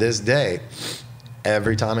 but to this day,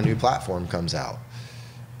 every time a new platform comes out,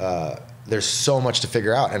 there's so much to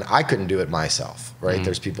figure out, and I couldn't do it myself, right?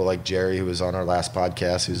 There's people like Jerry, who was on our last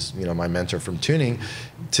podcast, who's my mentor from tuning.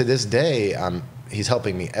 To this day, he's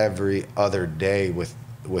helping me every other day with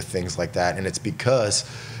things like that, and it's because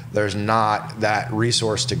there's not that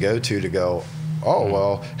resource to go, oh,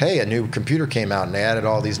 well, hey, a new computer came out and they added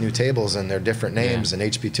all these new tables and they're different names, and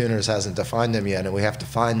HP Tuners hasn't defined them yet, and we have to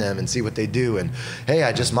find them and see what they do. And hey,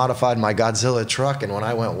 I just modified my Godzilla truck, and when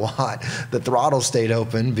I went watt, the throttle stayed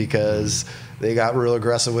open because they got real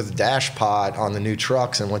aggressive with dash pod on the new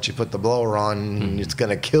trucks, and once you put the blower on, it's going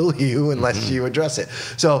to kill you unless you address it.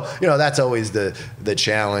 So, that's always the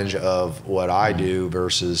challenge of what I do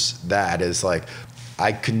versus that is like,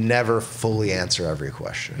 I could never fully answer every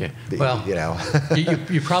question. Yeah. Well,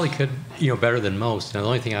 you probably could, better than most. And the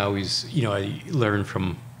only thing I always, I learned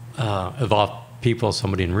from, of all people,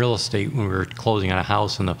 somebody in real estate, when we were closing on a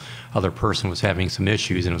house and the other person was having some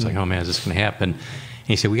issues, and it was like, oh man, is this going to happen? And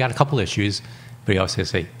he said, we got a couple issues, but he always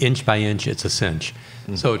say, inch by inch, it's a cinch.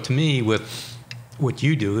 So to me, with what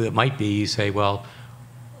you do, it might be, you say, well,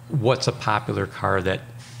 what's a popular car that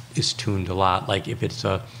is tuned a lot? Like if it's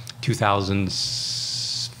a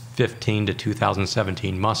 2015 to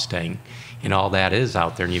 2017 Mustang, and all that is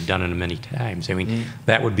out there, and you've done it many times. I mean,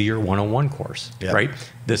 that would be your 101 course, right?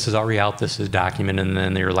 This is already out, this is documented, and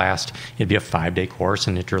then it'd be a 5-day course,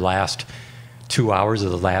 and at your last 2 hours of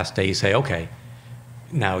the last day, you say, okay,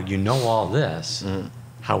 now you know all this.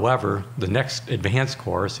 However, the next advanced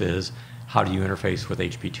course is how do you interface with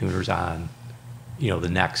HP tuners on, the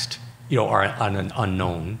next, or on an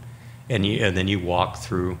unknown, and then you walk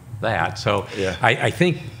through that. So I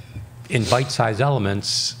think in bite-sized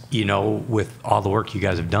elements, with all the work you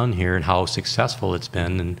guys have done here and how successful it's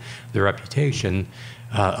been and the reputation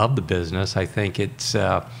of the business, I think it's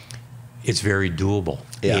it's very doable.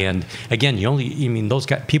 Yeah. And again, those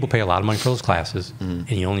guys, people pay a lot of money for those classes, and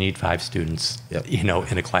you only need 5 students, in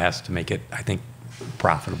a class to make it, I think,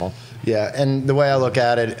 profitable. Yeah, and the way I look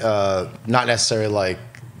at it, not necessarily like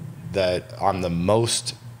that I'm the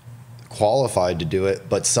most qualified to do it,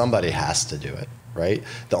 but somebody has to do it, right?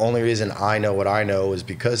 The only reason I know what I know is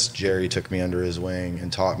because Jerry took me under his wing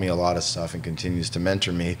and taught me a lot of stuff and continues to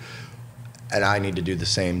mentor me, and I need to do the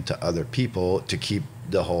same to other people to keep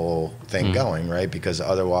the whole thing going, right? Because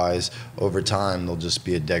otherwise, over time, there'll just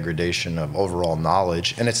be a degradation of overall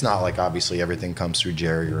knowledge. And it's not like obviously everything comes through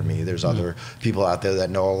Jerry or me. There's other people out there that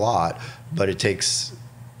know a lot, but it takes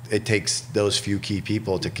those few key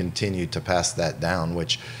people to continue to pass that down,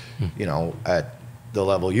 which, at the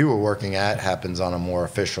level you were working at happens on a more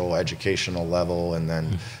official educational level, and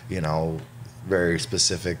then, very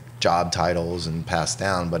specific job titles and passed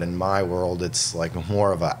down. But in my world, it's like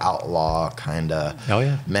more of an outlaw kind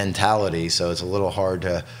of mentality. So it's a little hard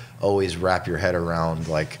to always wrap your head around,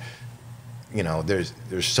 like, there's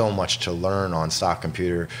so much to learn on stock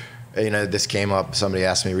computer. This came up, somebody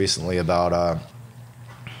asked me recently about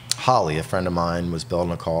Holly. A friend of mine was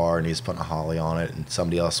building a car and he's putting a Holly on it, and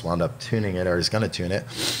somebody else wound up tuning it, or he's going to tune it.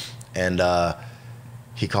 And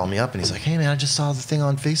he called me up and he's like, "Hey man, I just saw the thing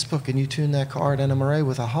on Facebook and you tuned that car at NMRA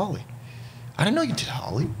with a Holly. I didn't know you did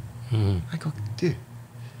Holly." I go, "Dude,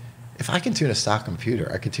 if I can tune a stock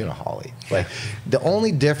computer, I can tune a Holly." Like, the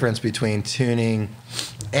only difference between tuning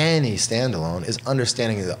any standalone is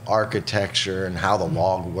understanding the architecture and how the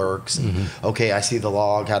log works. And, okay, I see the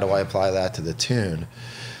log, how do I apply that to the tune?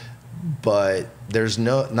 But there's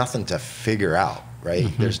nothing to figure out.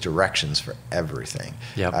 Right? There's directions for everything.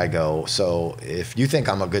 I go, so if you think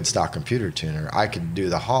I'm a good stock computer tuner, I could do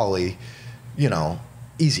the Holly,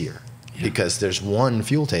 easier, because there's one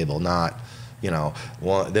fuel table, not,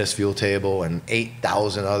 this fuel table and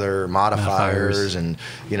 8,000 other modifiers and,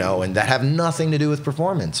 and that have nothing to do with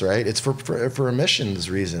performance, right? It's for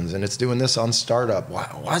emissions reasons, and it's doing this on startup. Why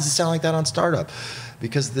does it sound like that on startup?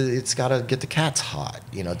 Because it's got to get the cats hot,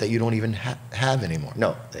 that you don't even have anymore.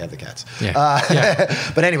 No, they have the cats.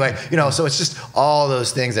 But anyway, so it's just all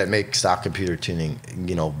those things that make stock computer tuning,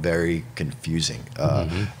 very confusing.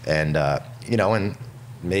 And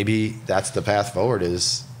maybe that's the path forward,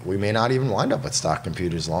 is we may not even wind up with stock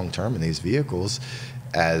computers long term in these vehicles,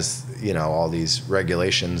 as, all these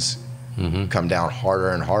regulations come down harder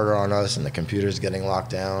and harder on us, and the computer's getting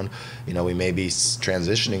locked down. We may be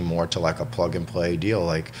transitioning more to like a plug and play deal.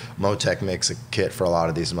 Like Motec makes a kit for a lot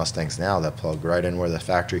of these Mustangs now that plug right in where the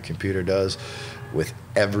factory computer does, with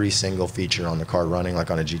every single feature on the car running,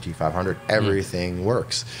 like on a GT500, everything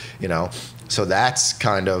works, So that's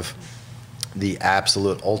kind of the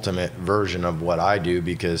absolute ultimate version of what I do,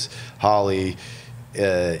 because Holly,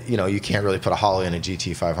 you can't really put a Holly in a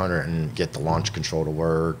GT500 and get the launch control to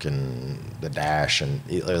work and the dash and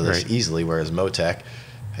easily, whereas Motec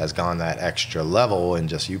has gone that extra level, and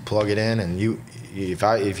just you plug it in, and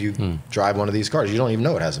if you drive one of these cars, you don't even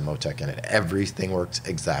know it has a Motec in it. Everything works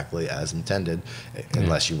exactly as intended,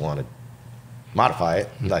 unless you want to modify it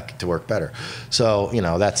like to work better. So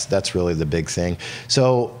that's really the big thing.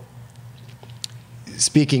 So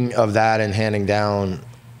speaking of that and handing down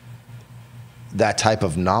that type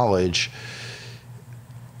of knowledge,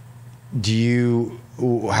 do you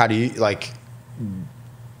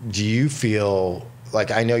feel like,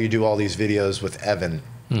 I know you do all these videos with Evan,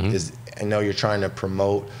 I know you're trying to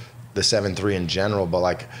promote the 7.3 in general, but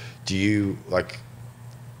like, do you like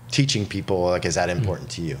teaching people, like, is that important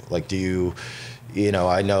to you? Like, do you,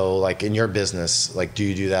 I know, like, in your business, like, do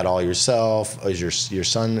you do that all yourself? Is your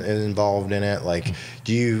son involved in it? Like,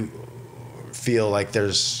 do you feel like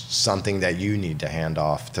there's something that you need to hand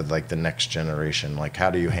off to like the next generation? Like,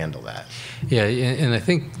 how do you handle that? Yeah, and I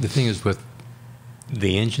think the thing is with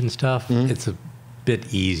the engine stuff, it's a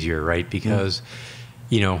bit easier, right? Because,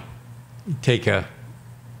 take a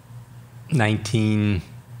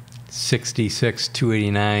 1966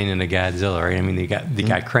 289 and a Godzilla, right? I mean, they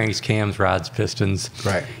got cranks, cams, rods, pistons,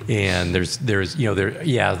 right? And there's there's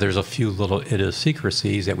a few little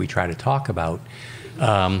idiosyncrasies that we try to talk about.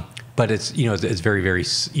 But it's it's very, very,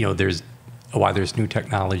 there's new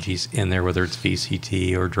technologies in there, whether it's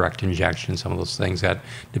VCT or direct injection, some of those things that,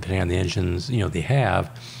 depending on the engines they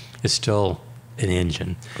have, is still an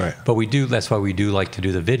engine. Right. But that's why we do like to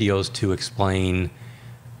do the videos to explain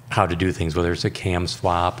how to do things, whether it's a cam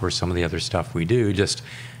swap or some of the other stuff we do. Just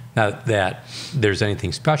not that there's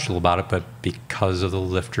anything special about it, but because of the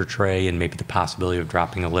lifter tray and maybe the possibility of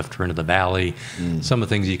dropping a lifter into the valley, some of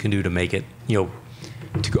the things you can do to make it, to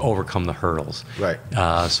overcome the hurdles. Right.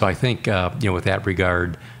 So I think, with that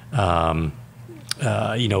regard,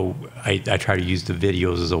 you know, I try to use the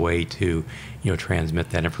videos as a way to, you know,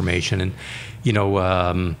 transmit that information. And, you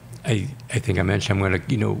know, I think I mentioned I'm going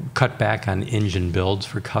to, you know, cut back on engine builds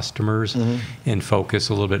for customers and focus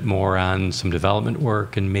a little bit more on some development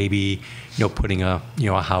work and maybe, you know, putting a, you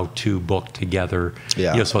know, a how-to book together, you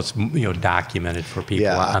know, so it's, you know, documented for people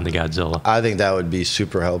on the Godzilla. I think that would be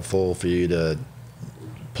super helpful for you to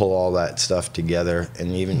pull all that stuff together,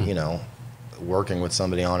 and even, you know, working with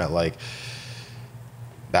somebody on it, like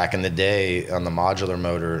back in the day on the modular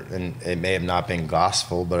motor, and it may have not been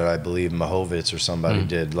gospel, but I believe Mahovitz or somebody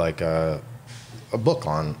did like a book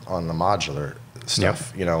on the modular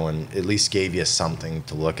stuff, you know, and at least gave you something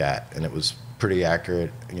to look at, and it was pretty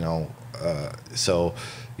accurate, you know. So,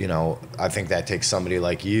 you know, I think that takes somebody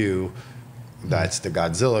like you, that's the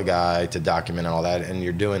Godzilla guy, to document all that, and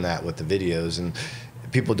you're doing that with the videos. And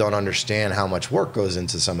people don't understand how much work goes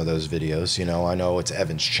into some of those videos. You know, I know it's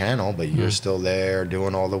Evan's channel, but you're still there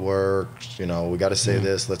doing all the work. You know, we got to say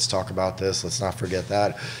this, let's talk about this, let's not forget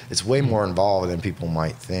that. It's way more involved than people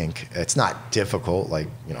might think. It's not difficult, like,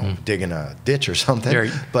 you know, digging a ditch or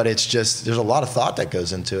something, but it's just, there's a lot of thought that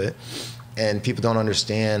goes into it, and people don't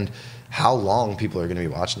understand how long people are going to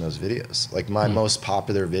be watching those videos. Like my most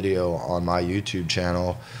popular video on my YouTube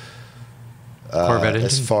channel,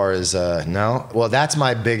 as far as no, well, that's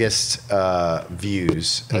my biggest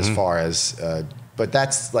views as far as, but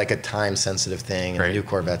that's like a time sensitive thing, and the new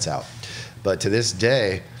Corvette's out. But to this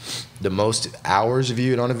day, the most hours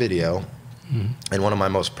viewed on a video, and one of my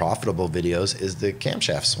most profitable videos, is the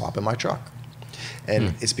camshaft swap in my truck.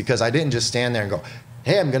 And it's because I didn't just stand there and go,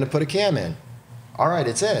 hey, I'm going to put a cam in. All right,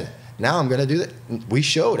 it's in. Now I'm going to do that. We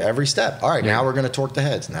showed every step. All right, now we're going to torque the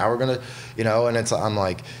heads. Now we're going to, you know, and it's, I'm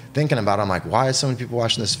like thinking about it. I'm like, why is so many people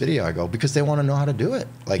watching this video? I go, because they want to know how to do it.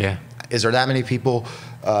 Like, is there that many people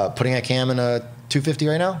putting a cam in a 250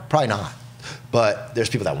 right now? Probably not. But there's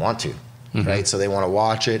people that want to, right? So they want to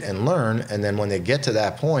watch it and learn. And then when they get to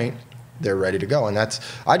that point, they're ready to go. And that's,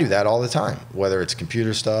 I do that all the time, whether it's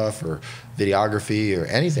computer stuff or videography or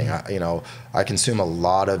anything. You know, I consume a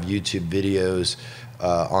lot of YouTube videos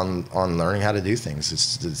on learning how to do things.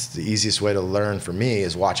 It's the easiest way to learn for me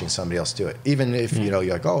is watching somebody else do it. Even if, you know,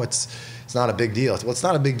 you're like, oh, it's not a big deal. Well, it's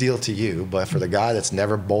not a big deal to you, but for the guy that's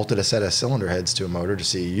never bolted a set of cylinder heads to a motor, to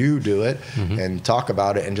see you do it and talk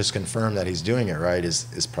about it and just confirm that he's doing it right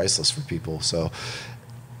is priceless for people. So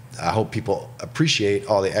I hope people appreciate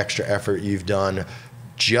all the extra effort you've done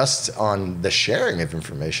just on the sharing of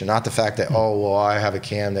information, not the fact that, oh, well, I have a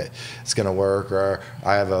cam that's going to work, or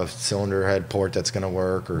I have a cylinder head port that's going to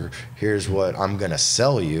work, or here's what I'm going to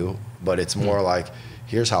sell you. But it's more like,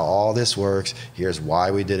 here's how all this works, here's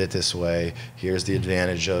why we did it this way, here's the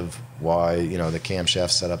advantage of why, you know, the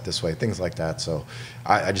camshaft's set up this way, things like that. So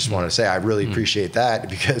I just wanted to say I really appreciate that,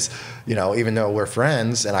 because, you know, even though we're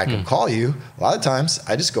friends and I can call you, a lot of times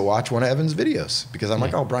I just go watch one of Evan's videos, because I'm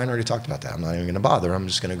like, oh, Brian already talked about that, I'm not even going to bother, I'm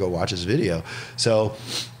just going to go watch his video. So,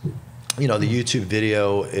 you know, the YouTube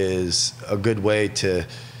video is a good way to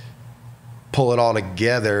pull it all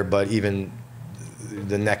together, but even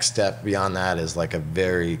the next step beyond that is like a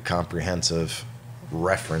very comprehensive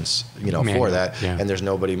reference, you know, for that. And there's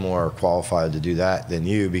nobody more qualified to do that than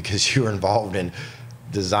you, because you're involved in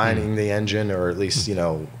designing the engine, or at least, you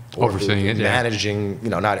know, overseeing it, managing, you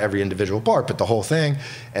know, not every individual part, but the whole thing.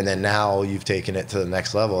 And then now you've taken it to the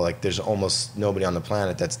next level. Like, there's almost nobody on the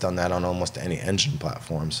planet that's done that on almost any engine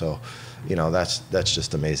platform. So, you know, that's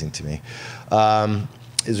just amazing to me.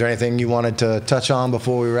 Is there anything you wanted to touch on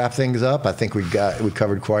before we wrap things up? I think we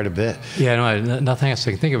covered quite a bit. Yeah, no, nothing else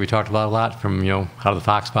I can think of. We talked about a lot, from, you know, how the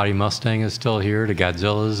Fox body Mustang is still here, to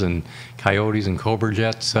Godzillas and Coyotes and Cobra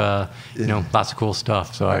Jets. You know, lots of cool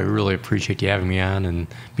stuff. So I really appreciate you having me on and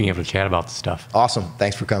being able to chat about the stuff. Awesome.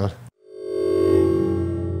 Thanks for coming.